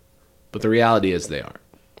don't, but the reality is they are.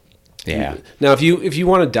 Yeah. Now, if you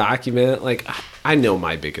want to document it, like I know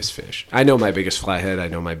my biggest fish, I know my biggest flathead, I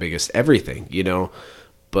know my biggest everything, you know,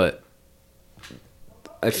 but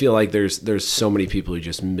I feel like there's so many people who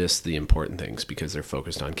just miss the important things because they're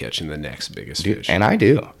focused on catching the next biggest fish. And I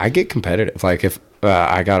do. I get competitive. Like if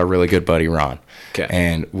I got a really good buddy, Ron, Okay.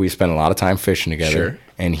 and we spend a lot of time fishing together, Sure.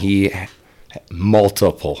 and he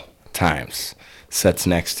multiple times sits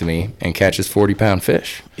next to me and catches 40-pound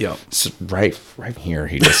fish. Yep. So right here,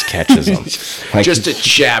 he just catches them. Like, Just to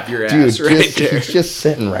chap your dude, ass right there. he's just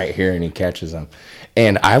sitting right here and he catches them.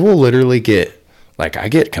 And I will literally I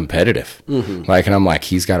get competitive. Mm-hmm. Like, and I'm like,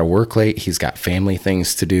 he's got to work late. He's got family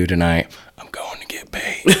things to do tonight. I'm going to get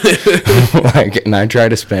paid. And I try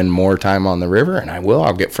to spend more time on the river, and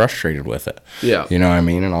I'll get frustrated with it. Yeah. You know what I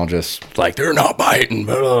mean? And I'll just, like, they're not biting,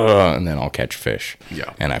 blah, blah, blah, and then I'll catch fish.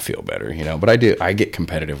 Yeah. And I feel better, you know. But I get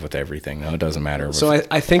competitive with everything, though. It doesn't matter. So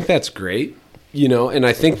I think that's great, you know, and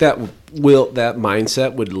I think that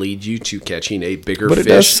mindset would lead you to catching a bigger But fish. it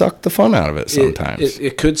does suck the fun out of it sometimes.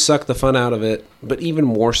 It could suck the fun out of it, but even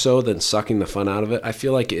more so than sucking the fun out of it, I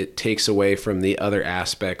feel like it takes away from the other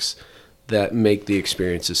aspects that make the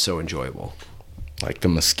experiences so enjoyable. Like the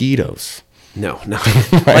mosquitoes. No,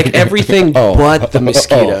 like everything but the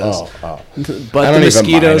mosquitoes. But But the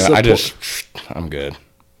mosquitoes. I'm good.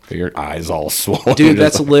 Your eyes all swollen. Dude,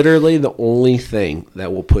 that's literally the only thing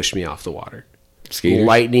that will push me off the water. Mosquitoes?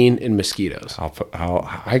 Lightning and mosquitoes.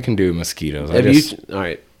 I can do mosquitoes. All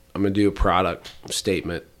right, I'm going to do a product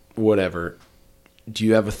statement, whatever. Do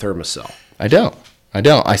you have a thermocell? I don't.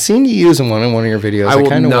 I seen you using one in one of your videos. I will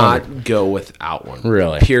kinda not wondered. go without one.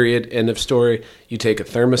 Really? Period. End of story. You take a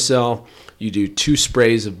thermocell, you do 2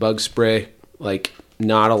 sprays of bug spray, like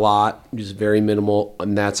not a lot, just very minimal,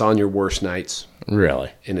 and that's on your worst nights.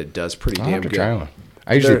 Really? And it does pretty I'll damn have to good. try one.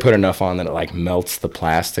 I usually put enough on that it like melts the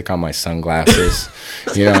plastic on my sunglasses.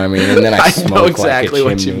 You know what I mean? And then I smoke know exactly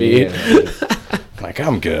like a what you chimney, mean. and like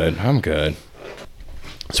I'm good.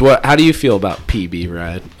 So how do you feel about PB,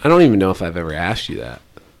 Ryan? I don't even know if I've ever asked you that.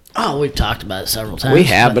 Oh, we've talked about it several times. We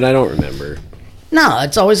have, but I don't remember. No,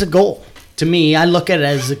 it's always a goal. To me, I look at it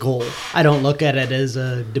as a goal. I don't look at it as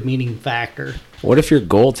a demeaning factor. What if your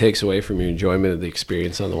goal takes away from your enjoyment of the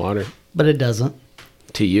experience on the water? But it doesn't.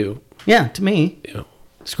 To you. Yeah, to me. Yeah.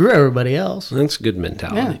 Screw everybody else. That's good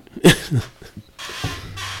mentality.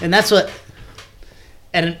 And that's what...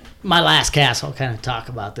 And my last cast, I'll kind of talk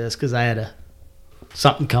about this because I had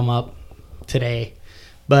something come up today.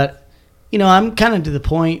 But... You know, I'm kind of to the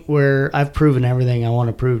point where I've proven everything I want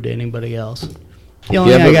to prove to anybody else. The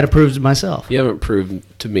only thing I got to prove is to myself. You haven't proven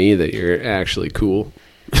to me that you're actually cool.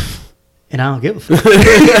 And I don't give a fuck.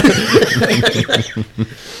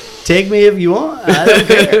 Take me if you want. I don't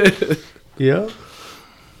care. Yeah.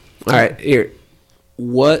 All right, here.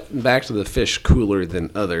 What, back to the fish cooler than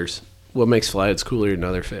others, what makes flatheads cooler than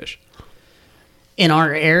other fish? In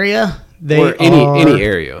our area, or any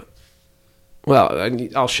area. Well,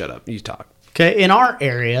 I'll shut up. You talk. Okay, in our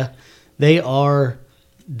area, they are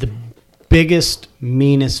the biggest,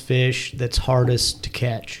 meanest fish that's hardest to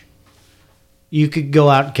catch. You could go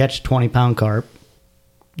out and catch a 20-pound carp,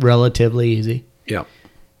 relatively easy. Yeah.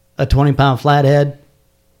 A 20-pound flathead,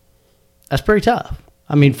 that's pretty tough.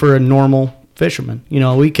 I mean, for a normal fisherman. You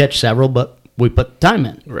know, we catch several, but we put the time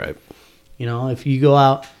in. Right. You know, if you go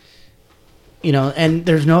out, you know, and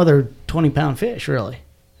there's no other 20-pound fish, really.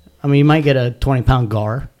 I mean, you might get a 20-pound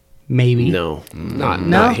gar, maybe. No,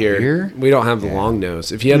 not here. We don't have the long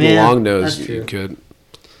nose. If you had the long nose, you could.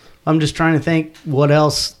 I'm just trying to think what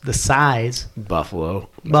else the size.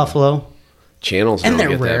 Buffalo. Channels and don't they're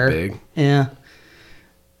get rare. that big. Yeah.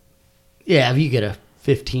 Yeah, if you get a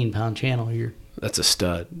 15-pound channel, you're That's a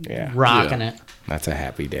stud. Yeah. rocking it. That's a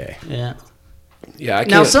happy day. Yeah. Yeah, I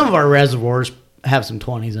can't. Now, some of our reservoirs have some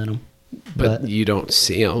 20s in them. but you don't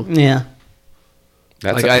see them. Yeah.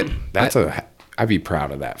 That's Like I'd be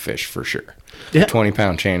proud of that fish for sure. Yeah.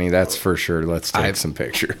 20-pound channy, that's for sure. Let's take some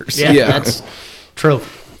pictures. Yeah, that's trophy.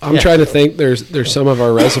 I'm trying to think. There's some of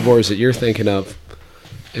our reservoirs that you're thinking of,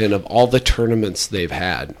 and of all the tournaments they've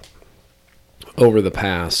had over the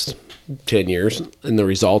past 10 years, and the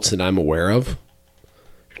results that I'm aware of,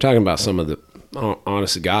 you're talking about some of the,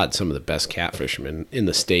 honest to God, some of the best catfishermen in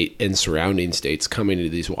the state and surrounding states coming to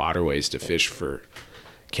these waterways to fish for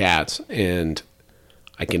cats. And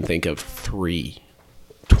I can think of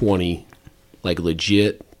 20, like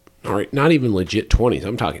legit. All right, not even legit 20s.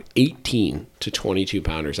 I'm talking 18 to 22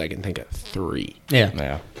 pounders. I can think of 3.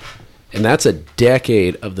 Yeah. And that's a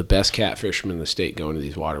decade of the best catfishermen in the state going to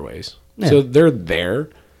these waterways. Yeah. So they're there,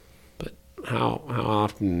 but how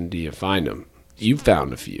often do you find them? You've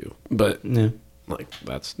found a few, but like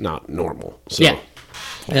that's not normal. So, Yeah.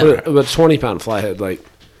 But 20-pound flathead, like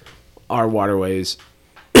our waterways,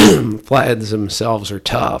 flatheads themselves are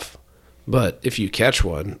tough, but if you catch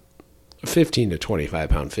one, a 15 to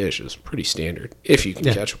 25-pound fish is pretty standard if you can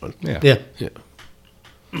catch one. Yeah.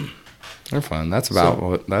 They're fun. That's about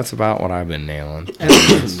what I've been nailing.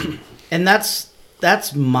 And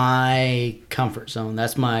that's my comfort zone.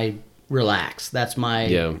 That's my relax. That's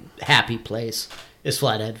my happy place is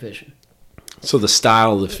flathead fishing. So the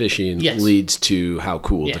style of the fishing Yes. leads to how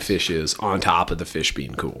cool the Yes. fish is on top of the fish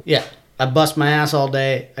being cool. Yeah. I bust my ass all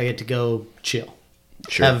day. I get to go chill.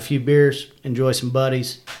 Sure. Have a few beers, enjoy some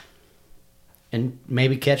buddies, and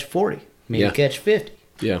maybe catch 40, maybe catch 50.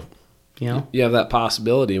 Yeah. You know? You have that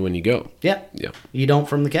possibility when you go. Yeah. Yeah. You don't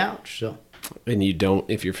from the couch, so And you don't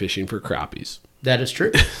if you're fishing for crappies. that is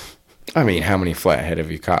true. I mean, how many flathead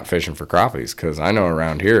have you caught fishing for crappies? Because I know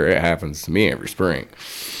around here it happens to me every spring.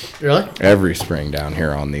 Really? Every spring down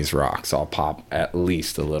here on these rocks, I'll pop at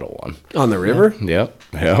least a little one. On the river? Yep.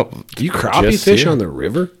 Do you crappie Just fish here. on the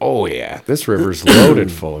river? Oh, yeah. This river's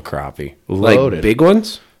loaded full of crappie. Like Loaded. big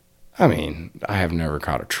ones? I mean, I have never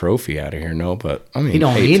caught a trophy out of here, no, but I mean, You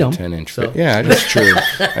don't 8 eat to 'em, 10 inch. so. Yeah, that's true.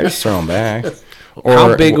 I just throw them back.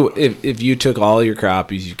 How big, if you took all your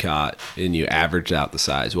crappies you caught and you averaged out the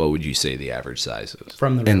size, what would you say the average size is?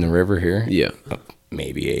 From the in the river here? Yeah.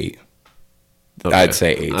 Maybe 8. Okay. I'd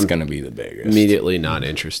say 8's I'm going to be the biggest. immediately not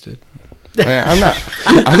interested. I'm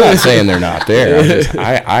not saying they're not there.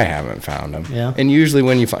 I haven't found them. Yeah. And usually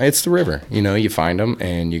when you find, it's the river, you find them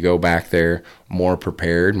and you go back there more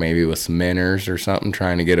prepared, maybe with some minnows or something,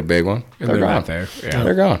 trying to get a big one. And They're they're gone. not there. Yeah.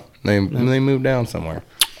 They're gone. They move down somewhere.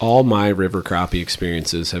 All my river crappie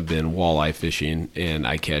experiences have been walleye fishing, and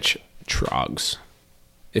I catch trogs.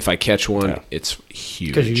 If I catch one, it's huge.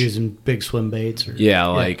 because you're using big swim baits. Or, Yeah,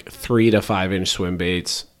 like 3 to 5 inch swim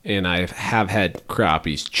baits, and I have had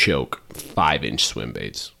crappies choke 5-inch swim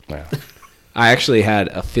baits. Yeah. I actually had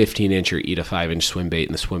a 15-incher eat a 5-inch swim bait,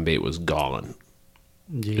 and the swim bait was gone.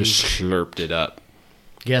 Jeez. Just slurped it up.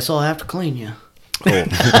 Guess I'll have to clean you.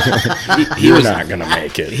 He was not going to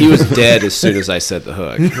make it. He was dead as soon as I set the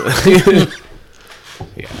hook.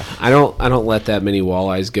 Yeah, I don't let that many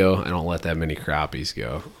walleyes go. I don't let that many crappies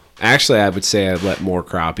go. Actually, I would say I'd let more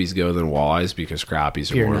crappies go than walleyes because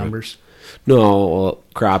crappies are Your more numbers.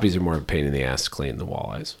 crappies are more of a pain in the ass to clean than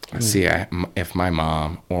walleyes. See, if my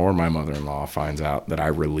mom or my mother-in-law finds out that I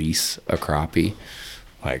release a crappie,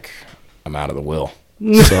 like, I'm out of the will.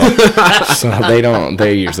 So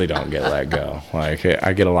they usually don't get let go. Like,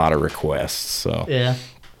 I get a lot of requests, so Yeah.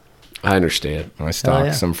 I understand. I stock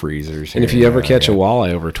yeah. some freezers. And if here you ever there, catch a yeah.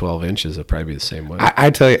 walleye over 12 inches, it'll probably be the same way. I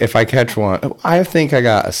tell you, if I catch one, I think I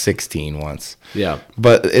got a 16 once. Yeah.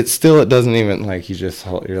 But it doesn't even, like, you're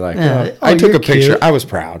like, Yeah. I took you're a picture. cute. I was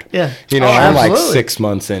proud. Yeah. I'm like absolutely. 6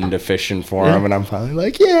 months into fishing for him, and I'm finally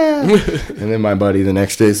like, yeah. And then my buddy the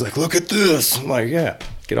next day is like, look at this. I'm like, yeah,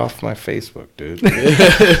 get off my Facebook, dude.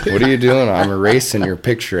 What are you doing? I'm erasing your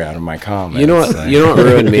picture out of my comments. You know what? Like, You know what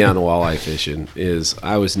ruined me on walleye fishing is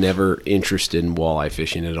I was never interested in walleye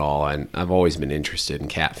fishing at all, and I've always been interested in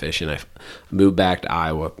catfishing. I moved back to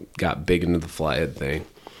Iowa, got big into the flathead thing,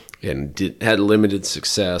 and had limited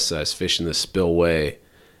success. I was fishing the spillway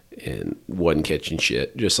and wasn't catching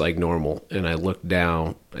shit, just like normal. And I looked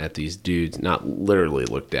down at these dudes, not literally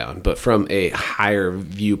looked down, but from a higher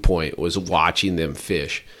viewpoint, was watching them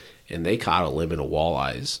fish, and they caught a limit of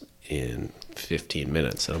walleyes in 15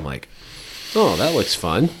 minutes. And I'm like, oh, that looks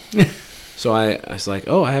fun. So I was like,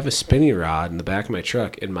 oh, I have a spinning rod in the back of my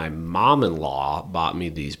truck, and my mom-in-law bought me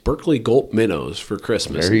these Berkeley Gulp minnows for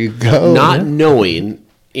Christmas. There you go. Not knowing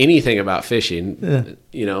anything about fishing,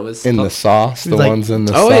 it's in the sauce, the Like- ones in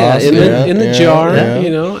the oh sauce. yeah, in the jar, yeah.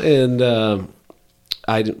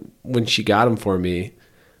 and when she got them for me,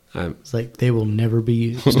 It's like they will never be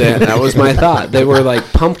used. That was my thought. They were like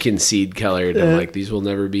pumpkin seed colored. I'm like, these will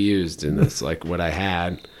never be used. And that's like what I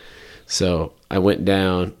had. So I went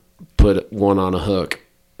down, put one on a hook,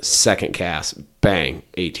 second cast, bang,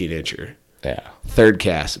 18-incher. Yeah. Third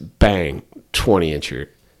cast, bang, 20-incher.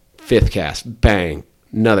 Fifth cast, bang,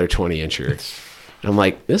 another 20-incher. I'm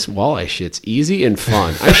like, this walleye shit's easy and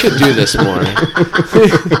fun. I should do this more.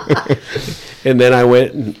 And then I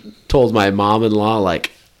went and told my mom-in-law,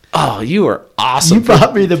 like, oh, you are awesome. You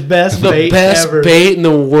brought me the best bait ever. Bait in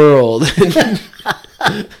the world.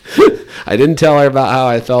 I didn't tell her about how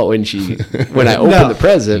I felt when I opened the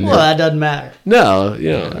present. Well, that doesn't matter. No,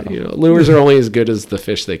 you know, lures are only as good as the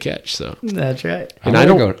fish they catch. So that's right. And I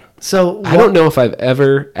don't know if I've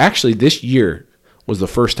ever actually this year was the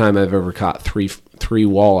first time I've ever caught three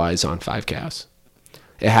walleyes on 5 casts.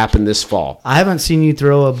 It happened this fall. I haven't seen you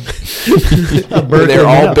throw a Berkeley They're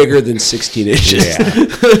all minnow. bigger than 16 inches. Yeah.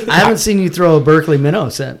 I haven't seen you throw a Berkeley minnow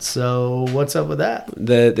since. So what's up with that?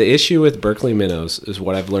 The issue with Berkeley minnows is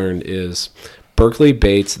what I've learned is Berkeley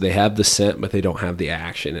baits, they have the scent, but they don't have the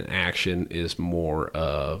action. And action is more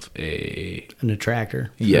of an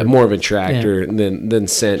attractor. Yeah, more of a tractor than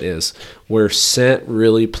scent is. Where scent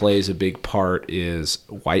really plays a big part is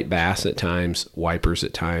white bass at times, wipers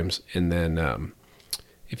at times, and then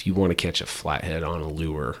if you want to catch a flathead on a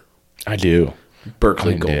lure, I do.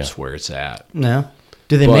 Berkeley Gold's where it's at. No.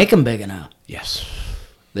 Do they make them big enough? Yes.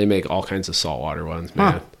 They make all kinds of saltwater ones,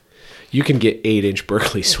 man. Huh. You can get 8-inch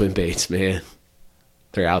Berkeley swim baits, man.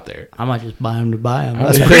 They're out there. I might just buy them to buy them.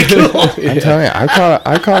 That's pretty cool. I'm telling you,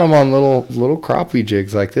 I caught them on little crappie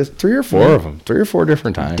jigs like this. 3 or 4 of them, 3 or 4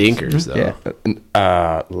 different times. Dinkers, though.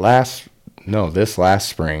 Yeah. This last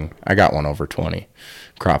spring, I got one over 20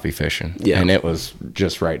 crappie fishing. Yeah. And it was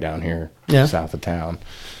just right down here, south of town.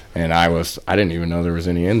 And I didn't even know there was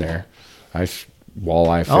any in there. I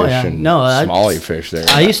walleye fish and smallie fish there.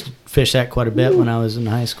 I used to fish that quite a bit when I was in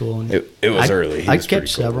high school. And it was early. I'd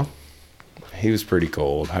catch several. He was pretty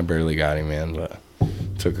cold. I barely got him in, but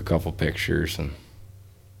took a couple pictures and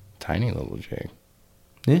tiny little jig.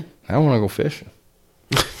 Yeah. I want to go fishing.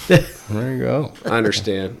 There you go. I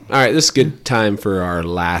understand. All right, this is a good time for our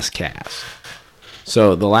last cast.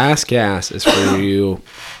 So the last cast is for you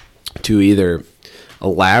to either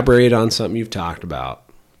elaborate on something you've talked about,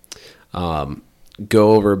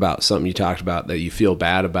 go over about something you talked about that you feel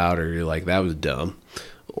bad about or you're like, that was dumb,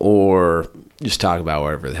 or just talk about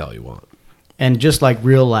whatever the hell you want. And just like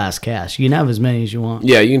real last cast, you can have as many as you want.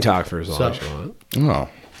 Yeah, you can talk for as long as you want. Oh,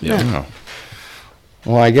 yeah.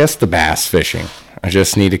 Well, I guess the bass fishing. I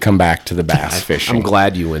just need to come back to the bass fishing. I'm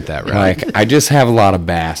glad you went that route. Like, I just have a lot of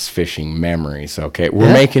bass fishing memories, okay?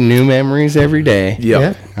 We're making new memories every day. Yep.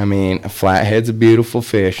 Yeah. I mean, a flathead's a beautiful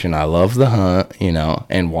fish, and I love the hunt,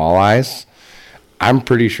 and walleyes, I'm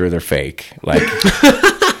pretty sure they're fake. Like,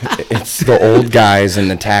 it's the old guys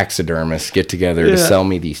and the taxidermists get together to sell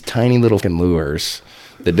me these tiny little lures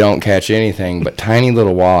that don't catch anything but tiny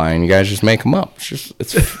little walleye, and you guys just make them up.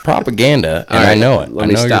 It's propaganda, and I know it. Let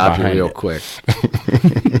me stop you real quick.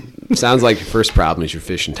 Sounds like your first problem is you're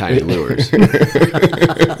fishing tiny lures. I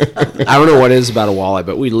don't know what it is about a walleye,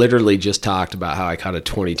 but we literally just talked about how I caught a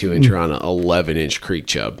 22-incher on an 11-inch creek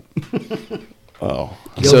chub. Oh.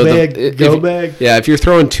 Go big. Yeah, if you're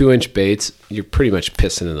throwing 2-inch baits, you're pretty much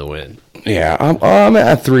pissing in the wind. Yeah, I'm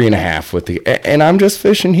at 3.5 with and I'm just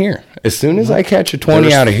fishing here. As soon as I catch a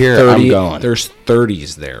 20 out of here, 30, I'm going. There's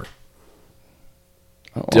 30s there.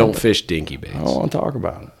 Don't fish dinky baits. I don't want to talk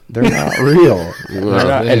about it. They're not real.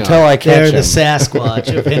 Until I catch them. They're the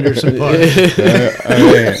Sasquatch of Henderson Park.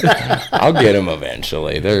 I'll get them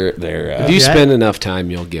eventually. They're. If you spend enough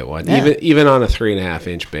time, you'll get one. Yeah. Even on a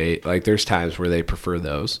 3.5-inch bait, like there's times where they prefer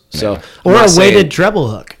those. So or a weighted treble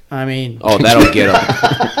hook. I mean, that'll get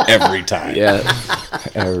them every time. Yeah.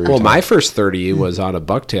 My first 30 was on a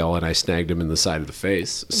bucktail, and I snagged him in the side of the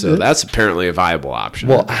face. So that's apparently a viable option.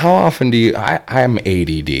 Well, how often do you? I'm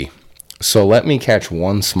ADD. So let me catch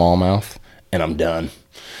one smallmouth, and I'm done.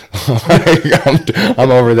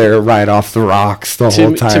 I'm over there right off the rocks the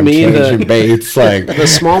whole time, to me, changing baits. Like the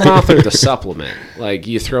smallmouth or the supplement. Like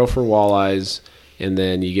you throw for walleyes, and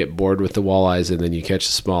then you get bored with the walleyes, and then you catch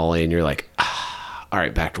a smallie, and you're like, all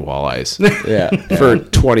right, back to walleyes. For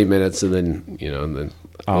 20 minutes, and then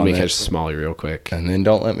let me catch the smallie real quick, and then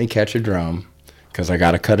don't let me catch a drum because I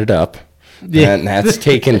got to cut it up. Yeah. And that's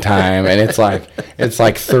taking time, and it's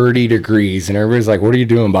like 30 degrees, and everybody's like, "What are you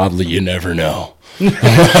doing, Bob Lee?" You never know. You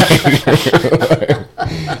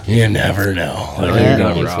never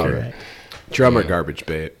know. Drum or garbage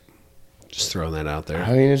bait. Just throwing that out there.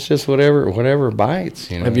 I mean, it's just whatever bites.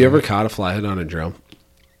 Have you ever caught a flathead on a drum?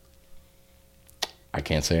 I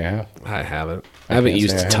can't say I have. I haven't. I haven't can't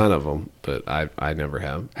used say I a have. ton of them, but I never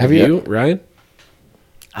have. Have you? Ryan?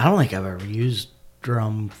 I don't think I've ever used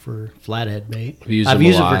drum for flathead bait. I've used I've them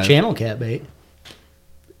used it alive. for channel cat bait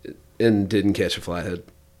And didn't catch a flathead.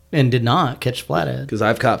 and did not catch flathead. Because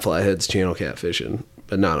I've caught flatheads channel cat fishing,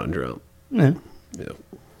 but not on drum. Yeah. Yeah.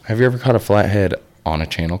 Have you ever caught a flathead on a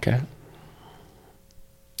channel cat?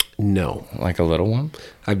 No. Like a little one?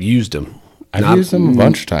 I've used them. I've used them a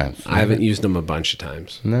bunch of times. I haven't used them a bunch of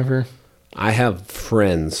times. Never. I have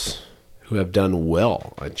friends who have done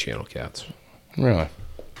well on channel cats. Really?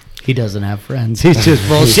 He doesn't have friends. He's just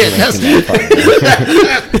bullshitting us.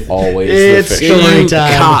 Always It's the fish. story You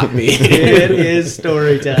time. caught me. It is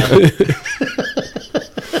story time.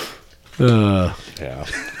 Yeah.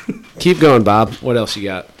 Keep going, Bob. What else you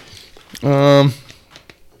got? I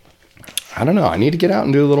don't know. I need to get out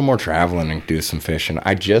and do a little more traveling and do some fishing.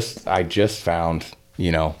 I just found,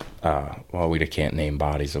 well, we can't name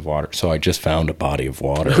bodies of water, so I just found a body of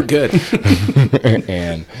water. Good.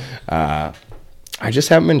 And I just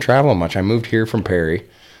haven't been traveling much. I moved here from Perry.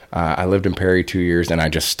 I lived in Perry 2 years, and I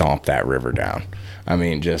just stomped that river down. I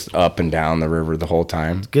mean, just up and down the river the whole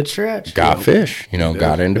time. Good stretch. Got fish,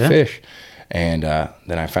 got into Yeah. fish. And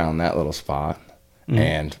then I found that little spot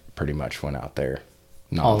and pretty much went out there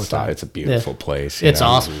All the nonstop. time. It's a beautiful place. It's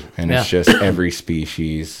awesome. And Yeah. it's just every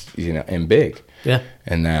species, and big. Yeah.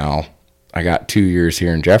 And now I got 2 years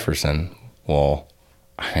here in Jefferson. Well,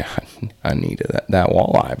 I needed that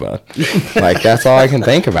walleye, but like that's all I can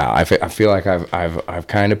think about. I feel like I've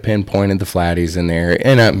kind of pinpointed the flatties in there,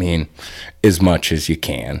 and I mean, as much as you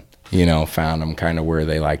can, found them kind of where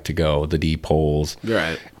they like to go, the deep holes.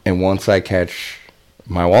 Right. And once I catch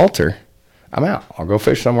my Walter, I'm out. I'll go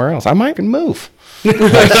fish somewhere else. I might even move. Like,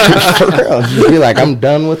 for real. Just be like, I'm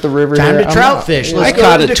done with the river. Time here. to I'm trout out. fish. I Let's go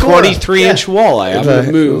caught to a Decorah. 23-inch walleye. I'm going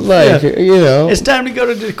to move. Like, It's time to go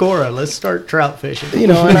to Decorah. Let's start trout fishing.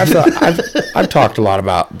 and I've talked a lot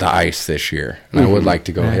about the ice this year, and I would like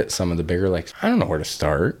to go hit some of the bigger lakes. I don't know where to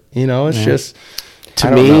start. It's just To I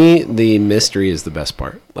don't me, the mystery is the best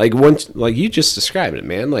part. Like you just described it,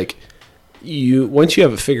 man. Like once you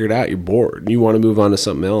have it figured out, you're bored. You want to move on to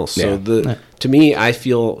something else. So to me, I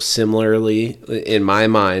feel similarly in my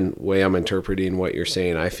mind, way I'm interpreting what you're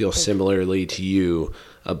saying. I feel similarly to you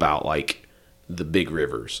about like the big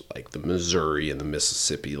rivers, like the Missouri and the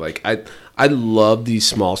Mississippi. Like I love these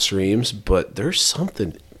small streams, but there's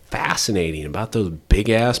something fascinating about those big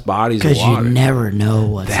ass bodies of Because water. you never know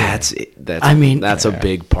what's That's in. it. That's I mean- that's a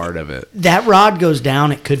big part of it. That rod goes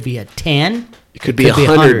down. It could be a 10. It could be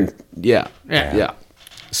 100. Yeah. Yeah. Yeah.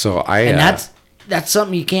 so I. And that's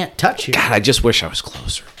something you can't touch here. God, I just wish I was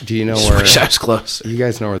closer. do you know I where wish I was closer. you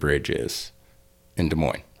guys know where the bridge is in Des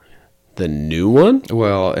Moines? The new one?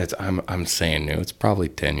 Well, I'm saying new. It's probably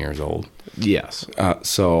 10 years old. Yes.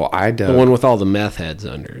 So I dug. The one with all the meth heads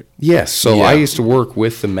under it. Yes. So Yeah. I used to work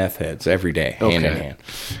with the meth heads every day, hand in Okay. hand,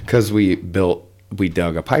 because we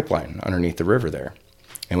dug a pipeline underneath the river there,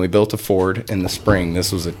 and we built a ford in the spring.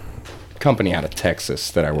 This was a company out of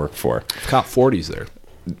Texas that I worked for. Caught 40s there.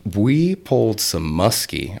 We pulled some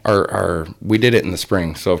muskie, or we did it in the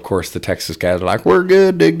spring. So of course the Texas guys are like, "We're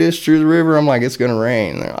good, dig this through the river." I'm like, "It's gonna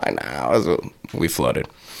rain." They're like, "No," we flooded.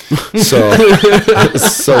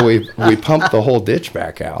 So we pumped the whole ditch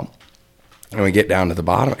back out, and we get down to the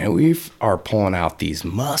bottom, and we are pulling out these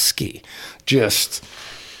muskie, just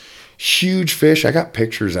huge fish. I got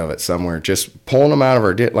pictures of it somewhere, just pulling them out of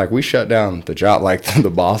our ditch. Like, we shut down the job. Like, the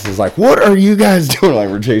boss was like, "What are you guys doing?" Like,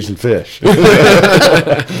 we're chasing fish. Duh,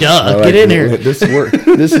 Like, get in here. This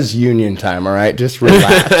is union time, all right? Just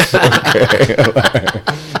relax. Okay.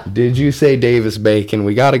 Did you say Davis Bacon?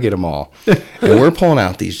 We got to get them all. And we're pulling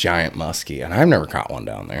out these giant muskie, and I've never caught one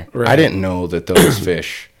down there. Right. I didn't know that those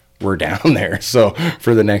fish were down there. So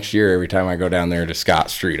for the next year, every time I go down there to Scott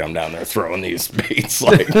Street, I'm down there throwing these baits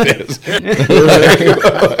like this.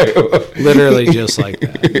 Literally just like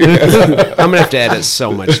that. I'm going to have to edit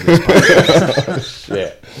so much of this podcast.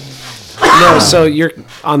 Yeah. No, so you're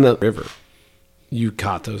on the river. You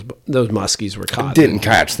caught those muskies were caught. Didn't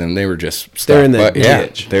catch them. They were just stuck. They're in the But yeah,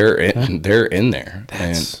 ditch. they're in there.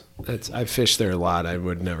 That's I fished there a lot. I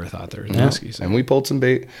would never thought there was muskies. And we pulled some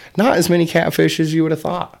bait. Not as many catfish as you would have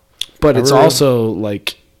thought. But it's Never- also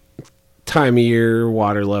like time of year,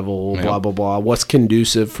 water level, blah, blah, blah. What's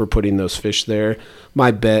conducive for putting those fish there?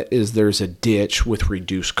 My bet is there's a ditch with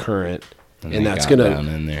reduced current. And they that's got going down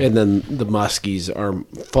in there. to, and then the muskies are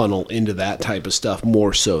funnel into that type of stuff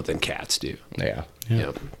more so than cats do. Yeah.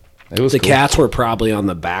 Yeah. It was The cool. cats were probably on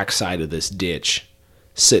the back side of this ditch,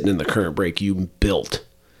 sitting in the current break you built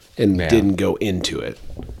and Yeah. didn't go into it.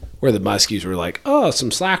 where the muskies were like, oh, some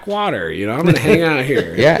slack water, I'm going to hang out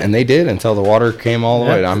here. Yeah, and they did until the water came all the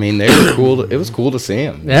way. I mean, they were cool. It was cool to see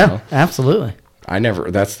them. Yeah, absolutely.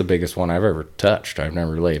 That's the biggest one I've ever touched. I've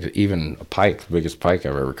never laid even a pike. The biggest pike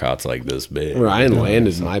I've ever caught's like this big. Ryan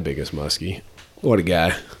landed my biggest muskie. What a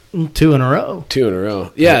guy. 2 in a row. 2 in a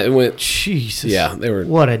row. Yeah, it went. Jesus. Yeah, they were.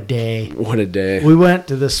 What a day. What a day. We went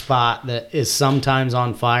to the spot that is sometimes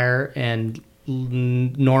on fire and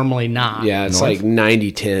normally not. Yeah, it's like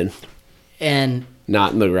 90-10. And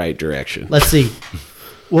not in the right direction. Let's see.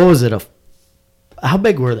 What was it? How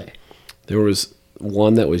big were they? There was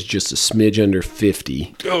one that was just a smidge under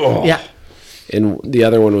 50. Oh. Yeah. And the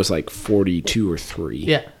other one was like 42 or 3.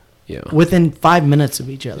 Yeah. Yeah. Within 5 minutes of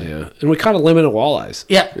each other. Yeah. And we caught a limit of walleyes.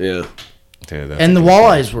 Yeah. Yeah. Dude, and the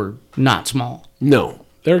walleyes were not small. No.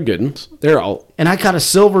 They're good ones. They're all. And I caught a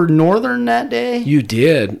silver northern that day. You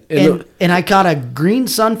did. And I caught a green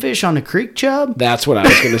sunfish on a creek chub. That's what I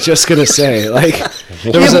was just gonna say. Like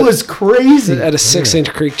it was crazy. At a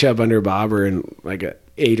 6-inch creek chub under a bobber, and like a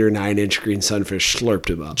 8 or 9-inch green sunfish slurped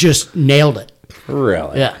him up. Just nailed it.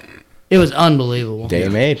 Really? Yeah. It was unbelievable. Day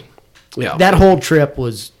made. Yeah. That whole trip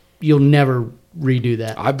was, you'll never redo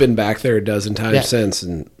that. I've been back there a dozen times since,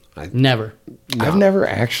 and Never. I've never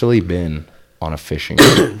actually been on a fishing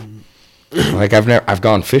trip. Like I've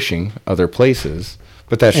gone fishing other places,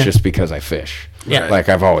 but that's just because I fish. Yeah. Like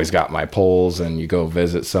I've always got my poles, and you go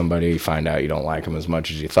visit somebody, find out you don't like them as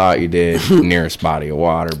much as you thought you did. Nearest body of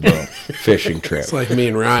water, boom, fishing trip. it's like me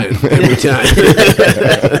and Ryan every time.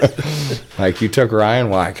 Like you took Ryan,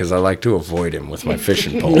 why? Because I like to avoid him with my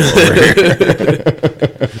fishing pole over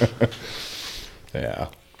here. Yeah.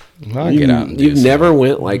 Well, I get out and do You've something. never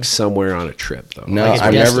went like somewhere on a trip though. No, Like a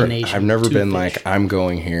I've destination never to been fish. like, I'm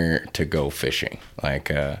going here to go fishing.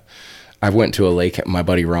 Like, I went to a lake. My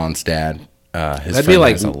buddy Ron's dad, his That'd friend be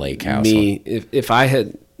like has a lake house. me if I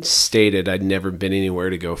had stated I'd never been anywhere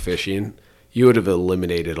to go fishing. You would have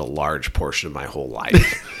eliminated a large portion of my whole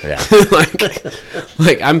life. Yeah.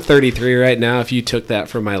 like I'm 33 right now. If you took that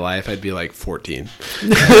from my life, I'd be like 14.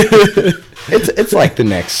 It's like the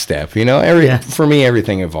next step, For me,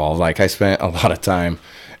 everything evolved. Like I spent a lot of time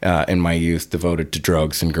in my youth devoted to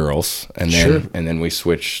drugs and girls, and then we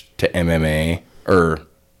switched to MMA, or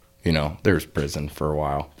there was prison for a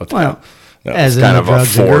while, but that as was in kind the of a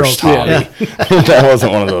drugs and forced girls. hobby. That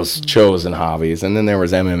wasn't one of those chosen hobbies. And then there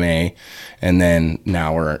was MMA, and then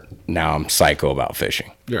now I'm psycho about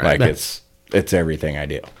fishing. Right. Like it's everything I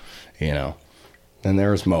do, Then there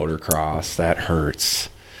was motocross. That hurts.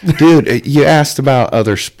 Dude, you asked about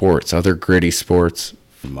other sports, other gritty sports.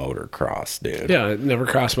 Motocross, dude. Yeah, it never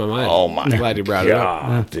crossed my mind. Oh my I'm glad you brought it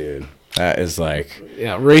up. dude. That is like,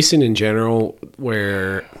 Yeah, racing in general,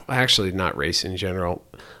 actually not racing in general.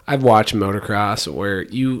 I've watched motocross where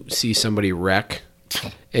you see somebody wreck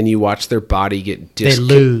and you watch their body get They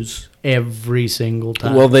lose every single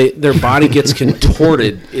time. Well, their body gets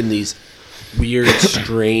contorted in these weird,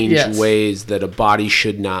 strange ways that a body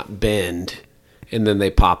should not bend. And then they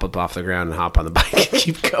pop up off the ground and hop on the bike and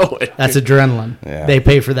keep going. That's adrenaline. Yeah. They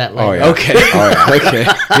pay for that later. oh yeah. Okay. Okay.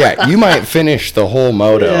 Yeah, you might finish the whole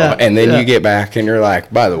moto, Yeah, and then yeah. you get back and you're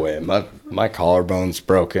like, by the way, my collarbone's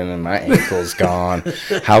broken and my ankle's gone.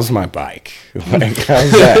 How's my bike? Like,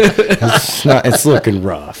 how's that? It's looking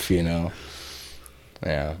rough,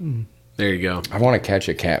 Yeah. There you go. I want to catch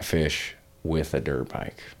a catfish with a dirt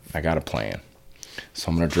bike. I got a plan.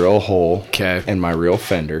 So I'm going to drill a hole in my real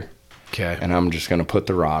fender. Okay. And I'm just going to put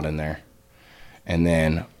the rod in there. And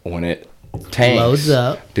then when it tanks, Loads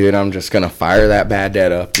up. dude, I'm just going to fire that bad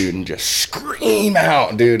dad up, dude, and just scream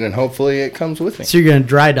out, dude, and hopefully it comes with me. So you're going to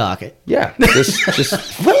dry dock it. Yeah. Just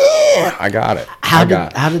I got it. How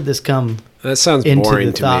did this come That sounds into boring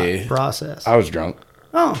the to thought me. process? I was drunk.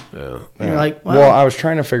 Oh. Yeah. You're like, Well, I was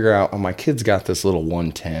trying to figure out, my kid's got this little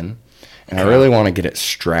 110, and I really want to get it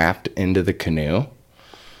strapped into the canoe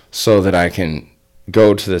so that I can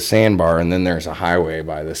go to the sandbar, and then there's a highway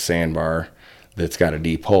by the sandbar that's got a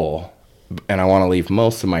deep hole, and I want to leave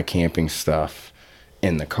most of my camping stuff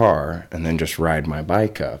in the car and then just ride my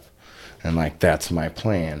bike up, and like that's my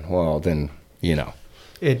plan. Well, then it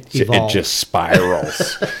it evolved. just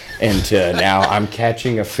spirals into now I'm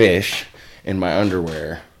catching a fish in my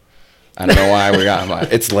underwear. I don't know why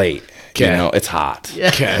it's late. It's hot.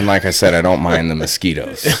 And like I said, I don't mind the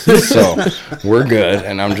mosquitoes. So we're good.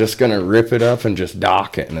 And I'm just going to rip it up and just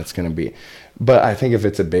dock it. And it's going to be. But I think if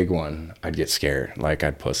it's a big one, I'd get scared. Like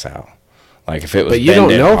I'd puss out. Like if it was But you don't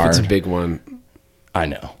know hard, if it's a big one. I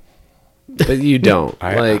know. But you don't.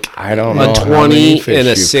 I don't know. A how 20 many fish and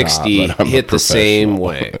a you've 60 caught, but I'm a hit the same professional.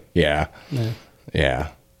 way. Yeah.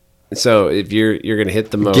 So if you're gonna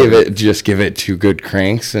hit the motor, give it 2 good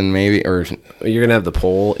cranks and maybe, or you're gonna have the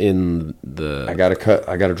pole in the. I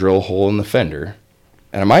gotta drill a hole in the fender,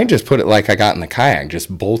 and I might just put it like I got in the kayak,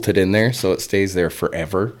 just bolt it in there so it stays there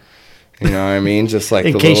forever. You know what I mean? Just like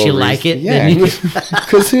in case you like it. Yeah.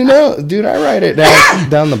 Because who knows? Dude, I ride it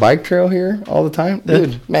down the bike trail here all the time.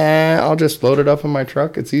 Dude, man, I'll just load it up in my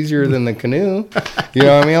truck. It's easier than the canoe. You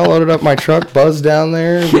know what I mean? I'll load it up in my truck, buzz down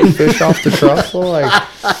there, get fish off the trussel.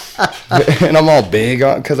 And I'm all big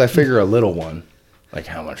on, because I figure a little one. Like,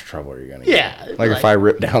 how much trouble are you going to get? Yeah. Like, if I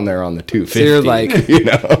rip down there on the 250. So you're like, you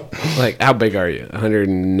know? Like, how big are you?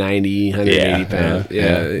 190, 180 pounds?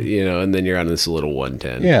 Yeah. You know, and then you're on this little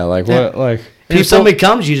 110. Yeah, like what? Like, And if somebody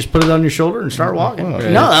comes, you just put it on your shoulder and start walking. Oh,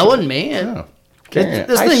 No, that wasn't me.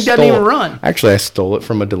 This thing doesn't even run. Actually, I stole it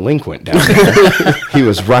from a delinquent down there. He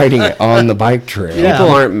was riding it on the bike trail. Yeah.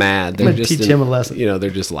 People aren't mad. They're I'm gonna just teach him a lesson. You know, they're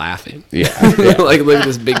just laughing. Yeah. Like, look at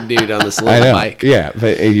this big dude on this I little know. bike. Yeah,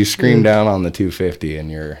 but you scream down on the 250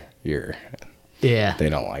 and you're Yeah. they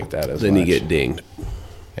don't like that as Then much. you get dinged.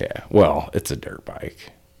 Yeah. Well, it's a dirt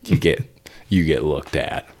bike. You get looked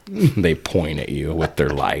at. They point at you with their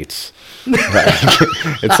lights.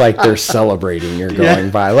 It's like they're celebrating you're going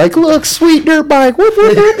by. Like, look, sweet dirt bike. Whoop,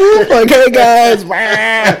 whoop, whoop, whoop. Like, hey guys.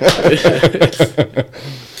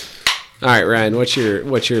 All right, Ryan, what's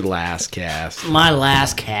your last cast? My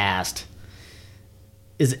last cast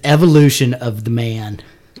is Evolution of the Man.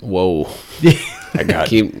 Whoa. I got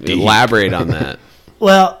Keep elaborate on that.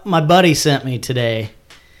 Well, my buddy sent me today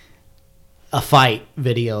a fight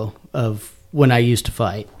video of when I used to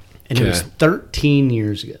fight. And it was Okay. 13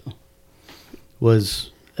 years ago.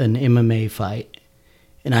 Was an MMA fight.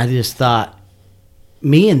 And I just thought,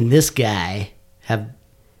 me and this guy have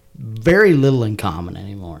very little in common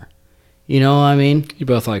anymore. You know what I mean? You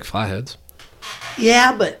both like flatheads.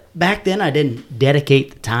 Yeah, but back then I didn't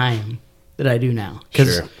dedicate the time that I do now.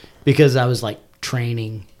 Sure. Because I was like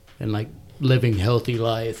training and like living healthy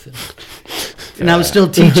life. And I was still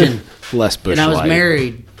teaching. Less bush And I was light.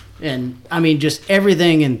 married. And I mean, just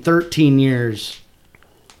everything in 13 years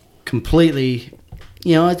completely,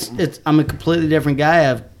 you know, I'm a completely different guy. I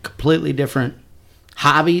have completely different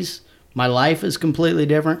hobbies. My life is completely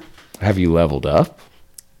different. Have you leveled up?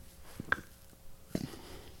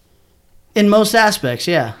 In most aspects,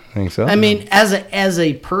 yeah. Think so? I mean, as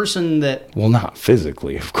a person that Well, not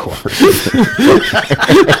physically, of course.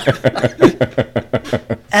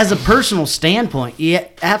 as a personal standpoint, yeah,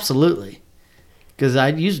 absolutely. Because I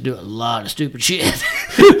used to do a lot of stupid shit.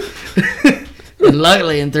 And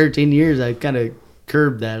luckily in 13 years, I kind of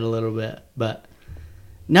curbed that a little bit. But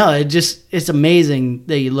no, it's amazing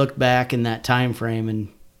that you look back in that time frame and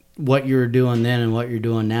what you were doing then and what you're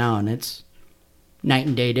doing now. And it's night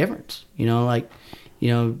and day difference. You know, like, you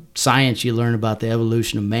know, science, you learn about the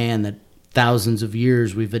evolution of man, that thousands of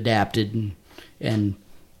years we've adapted and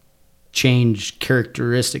changed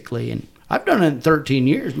characteristically. And I've done it in 13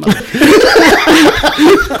 years, mother.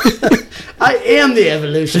 I am the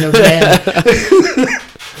evolution of man.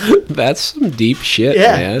 That's some deep shit,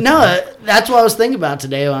 Yeah, man. no, that's what I was thinking about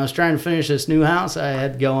today when I was trying to finish this new house I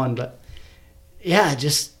had going. But yeah,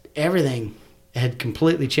 just everything had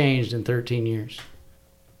completely changed in 13 years.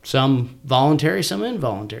 Some voluntary, some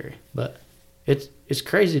involuntary. But it's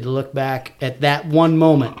crazy to look back at that one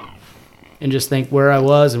moment and just think where I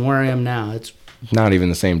was and where I am now. It's Not even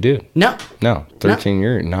the same dude. no, 13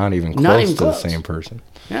 years, not even close Not even to close. the same person.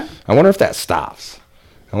 yeah. I wonder if that stops.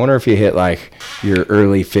 I wonder if you hit like your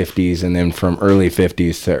early 50s and then from early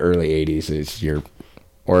 50s to early 80s is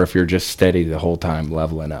or if you're just steady the whole time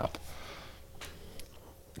leveling up.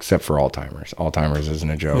 Except for Alzheimer's. Alzheimer's isn't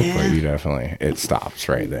a joke, Yeah. but you definitely, it stops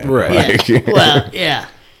right then. Right. Yeah. Well, yeah.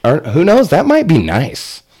 Or, who knows? That might be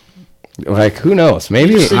nice. Like, who knows?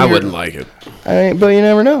 Maybe, I wouldn't like it. but you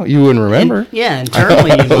never know. You wouldn't remember. Yeah,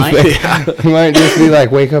 internally you might. You might just be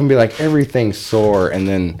like, wake up and be like, everything's sore, and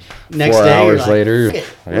then Next 4 day, you're hours like, later,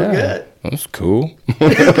 "Shit, we're good." That's cool.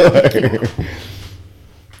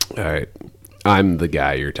 All right. I'm the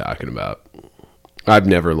guy you're talking about. I've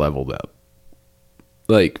never leveled up.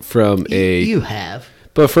 Like from You have.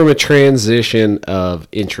 but from a transition of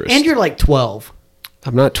interest. And you're like 12.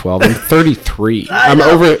 I'm not 12. I'm 33. I I'm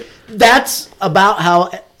know. over. That's about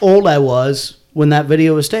how old I was when that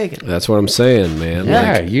video was taken. That's what I'm saying, man.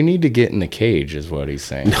 Yeah, Like, you need to get in the cage, is what he's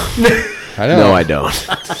saying. I know. no, I don't.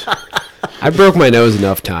 I broke my nose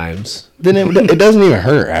enough times. Then it doesn't even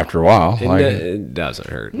hurt after a while. Like, It doesn't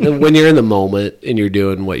hurt. When you're in the moment and you're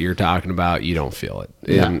doing what you're talking about, you don't feel it.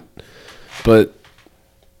 And, But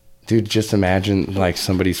Dude, just imagine like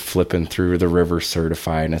somebody's flipping through the river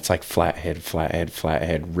certified and it's like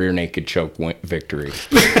flathead, rear naked choke victory.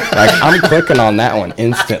 Like I'm clicking on that one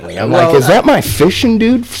instantly. I'm like, is that my fishing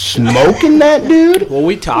dude smoking that dude? Well,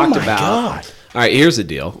 we talked about. God. All right, here's the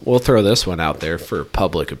deal. We'll throw this one out there for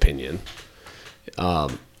public opinion.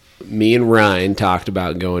 Me and Ryan talked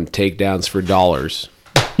about going takedowns for dollars,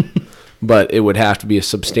 but it would have to be a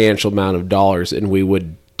substantial amount of dollars, and we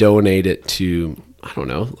would donate it to, I don't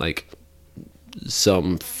know, like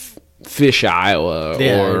some Fish Iowa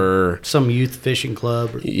or some youth fishing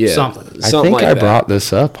club or something. I think I brought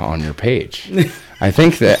this up on your page. I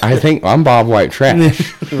think I'm Bob White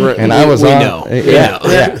Trash, and I was on.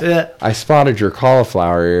 Yeah. I spotted your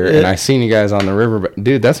cauliflower ear, and I seen you guys on the river. But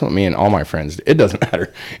dude, that's what me and all my friends do. It doesn't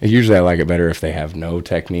matter. Usually, I like it better if they have no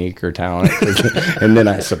technique or talent, and then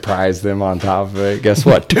I surprise them on top of it. Guess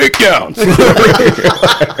what? Takedowns.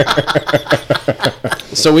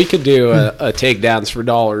 So we could do a takedowns for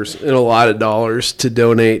dollars and a lot of dollars to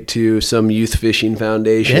donate to some youth fishing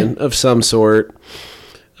foundation of some sort.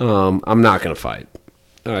 I'm not going to fight.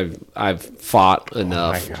 I've fought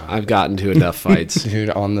enough. I've gotten to enough fights. Dude,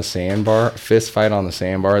 on the sandbar, fist fight on the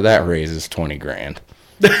sandbar, that raises $20,000.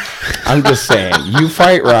 I'm just saying, you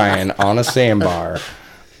fight Ryan on a sandbar,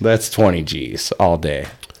 that's 20 G's all day.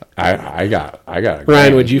 I got a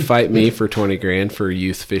Ryan, would you fight me for $20,000 for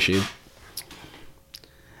youth fishing?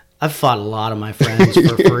 I've fought a lot of my friends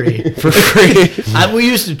for free. We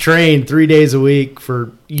used to train 3 days a week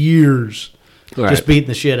for years. Right. Just beating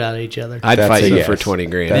the shit out of each other. I'd fight you for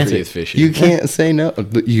 $20,000 for youth fishing. You can't say no.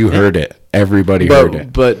 You heard it. Everybody heard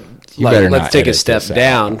it. But let's take a step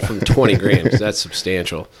down from $20,000. That's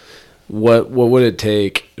substantial. What would it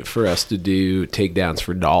take for us to do takedowns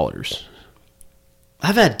for dollars?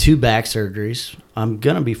 I've had 2 back surgeries. I'm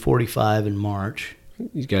gonna be 45 in March.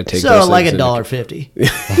 You gotta take so like $1.50.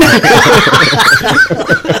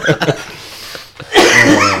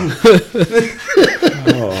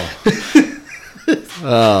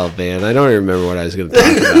 Oh man, I don't even remember what I was going to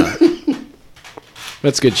talk about.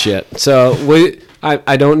 That's good shit. So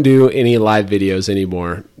I don't do any live videos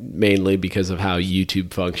anymore, mainly because of how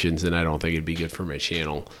YouTube functions, and I don't think it'd be good for my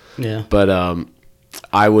channel. Yeah. But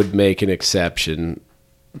I would make an exception.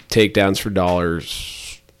 Takedowns for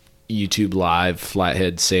dollars, YouTube live,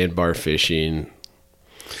 flathead sandbar fishing.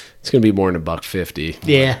 It's going to be more than $1.50.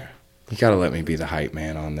 Yeah. You gotta let me be the hype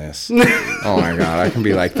man on this. Oh my god, I can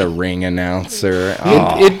be like the ring announcer.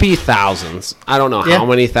 Oh. It'd be thousands. I don't know how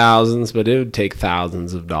many thousands, but it would take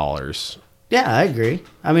thousands of dollars. Yeah, I agree.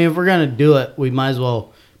 I mean, if we're gonna do it, we might as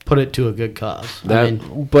well put it to a good cause.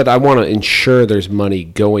 But I want to ensure there's money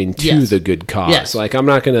going to the good cause. Yes. Like I'm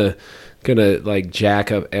not gonna like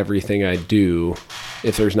jack up everything I do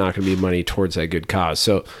if there's not gonna be money towards that good cause.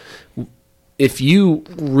 So if you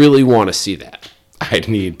really want to see that. I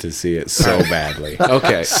need to see it so badly.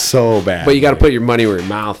 Okay. So bad. But you got to put your money where your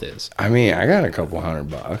mouth is. I mean, I got a couple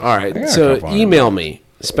 $100. All right. So email me,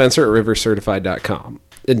 Spencer@rivercertified.com,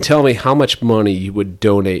 and tell me how much money you would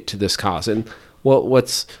donate to this cause. And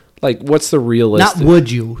what's the realistic? Not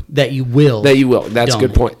would you, that you will. That you will. That's donate. A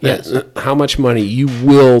good point. Yes. How much money you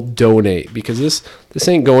will donate. Because this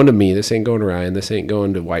ain't going to me. This ain't going to Ryan. This ain't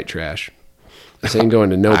going to White Trash. This ain't going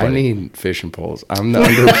to nobody. I need fishing poles. I'm the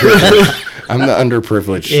underprivileged. I'm the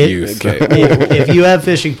underprivileged youth. Okay. If you have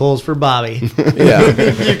fishing poles for Bobby, you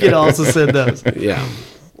can also send those. Yeah.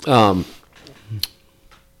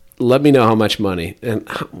 Let me know how much money and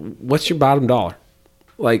what's your bottom dollar,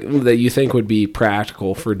 like that you think would be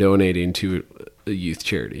practical for donating to a youth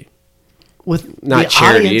charity. With not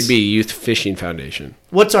charity, audience, it'd be a youth fishing foundation.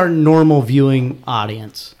 What's our normal viewing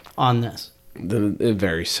audience on this? It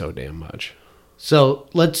varies so damn much. So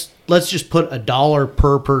let's just put $1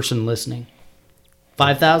 per person listening.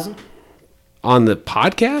 5,000 on the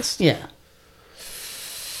podcast. Yeah,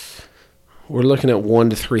 we're looking at 1,000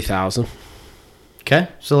 to 3,000. Okay,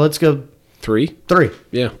 so let's go three.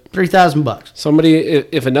 Yeah, $3,000. Somebody,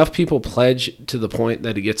 if enough people pledge to the point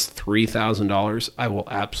that it gets $3,000, I will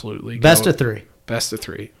absolutely go. Best of three. Best of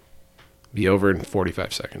three. Be over in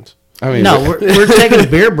 45 seconds. I mean, no, we're taking a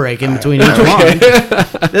beer break in between each one.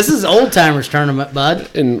 This is old timers tournament, bud.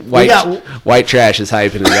 And White Trash is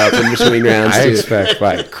hyping it up in between rounds. I expect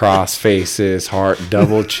like cross faces, heart,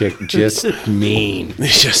 double chick, just mean.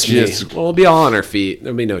 It's just mean. Well, we'll be all on our feet.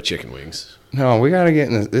 There'll be no chicken wings. No, we got to get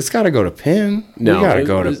in. It's got to go to pin. No, we got to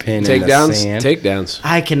go to pin. Takedowns.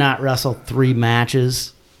 I cannot wrestle 3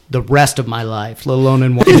 matches the rest of my life, let alone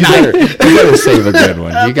in one night. You got to save a good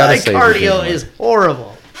one. You got to save a good one. My cardio is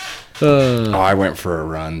horrible. I went for a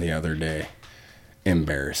run the other day,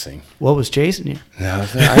 embarrassing. What was chasing you? No,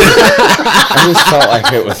 I just felt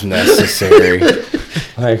like it was necessary.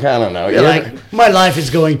 Like, I don't know. You're like, my life is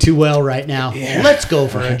going too well right now. Yeah. Let's go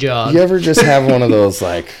for a jog. You ever just have one of those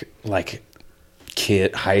like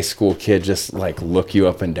high school kid just like look you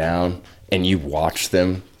up and down and you watch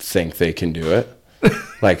them think they can do it?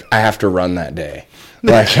 Like, I have to run that day.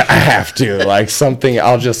 Like, I have to. Like, something,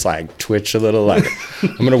 I'll just like twitch a little. Like,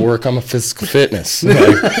 I'm going to work on my physical fitness.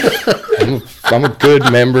 Like, I'm a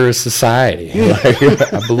good member of society. Like,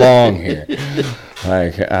 I belong here.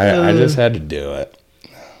 Like, I just had to do it.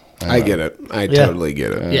 I get it. I totally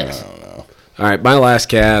get it. Yes. I don't know. All right, my last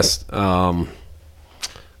cast. I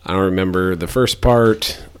don't remember the first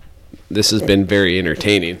part. This has been very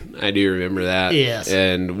entertaining. I do remember that. Yes.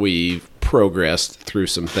 And we've progressed through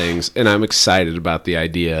some things, and I'm excited about the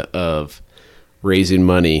idea of raising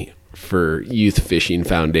money for youth fishing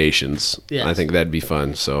foundations. Yes. I think that'd be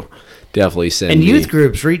fun. So definitely send And me. youth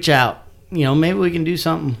groups, reach out. You know, maybe we can do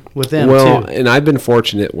something with them Well, too. and I've been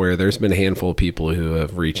fortunate where there's been a handful of people who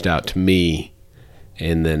have reached out to me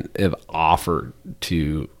and then have offered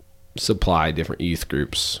to supply different youth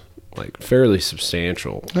groups, like fairly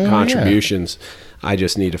substantial contributions. I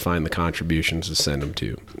just need to find the contributions to send them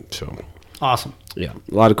to. So, Awesome. yeah,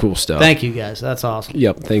 a lot of cool stuff. Thank you, guys. That's awesome.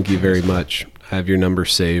 Yep, thank you very much. I have your number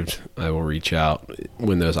saved. I will reach out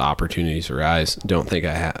when those opportunities arise. Don't think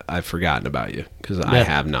I've forgotten about you, because I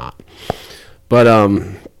have not. But I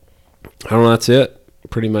don't know. That's it.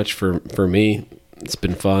 Pretty much for me. It's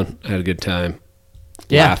been fun. I had a good time.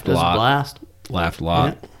 Yeah, Laughed it was a lot. a blast. Laughed a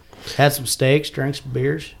lot. Yeah. Had some steaks, drank some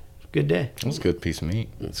beers. Good day. It was a good piece of meat.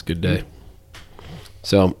 It's a good day.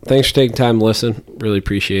 So thanks for taking time to listen. Really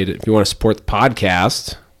appreciate it. If you want to support the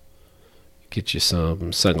podcast, get you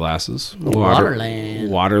some sunglasses.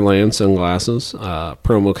 Waterland sunglasses.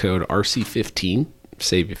 Promo code RC15.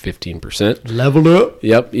 Save you 15%. Leveled up.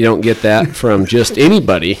 Yep, you don't get that from just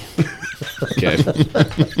anybody. Okay,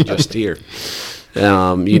 just here. You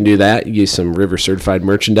can do that. You get some River Certified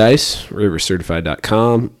merchandise,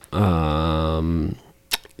 rivercertified.com.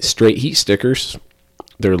 Straight heat stickers.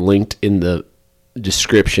 They're linked in the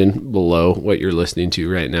description below what you're listening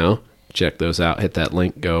to right now. Check those out. Hit that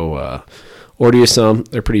link. Go order you some.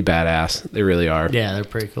 They're pretty badass. They really are. Yeah, they're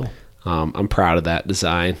pretty cool. I'm proud of that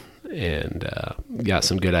design, and got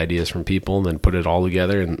some good ideas from people, and then put it all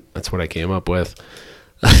together, and that's what I came up with.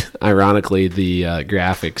 Ironically, the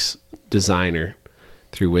graphics designer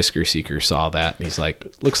through Whisker Seeker saw that, and he's like,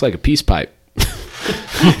 looks like a peace pipe.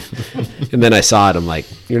 And then I saw it, I'm like,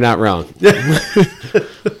 you're not wrong.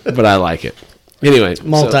 But I like it. Anyway.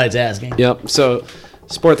 Multitasking. Yep. So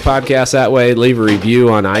support the podcast that way. Leave a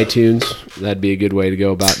review on iTunes. That'd be a good way to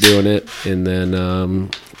go about doing it. And then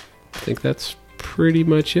I think that's pretty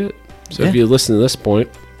much it. So if you listen to this point,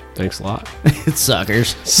 thanks a lot.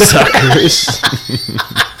 Suckers. Suckers.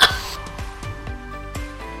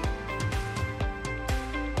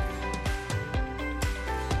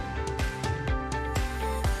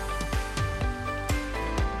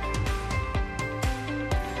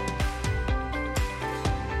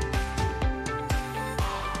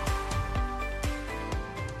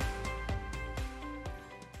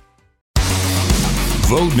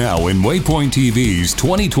 Vote now in Waypoint TV's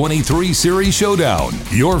 2023 Series Showdown.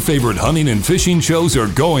 Your favorite hunting and fishing shows are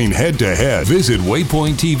going head-to-head. Visit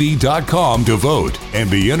waypointtv.com to vote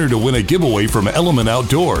and be entered to win a giveaway from Element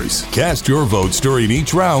Outdoors. Cast your votes during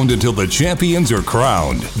each round until the champions are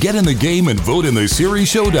crowned. Get in the game and vote in the Series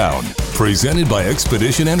Showdown. Presented by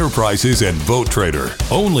Expedition Enterprises and Vote Trader.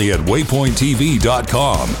 Only at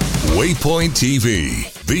waypointtv.com. Waypoint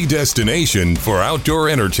TV, the destination for outdoor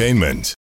entertainment.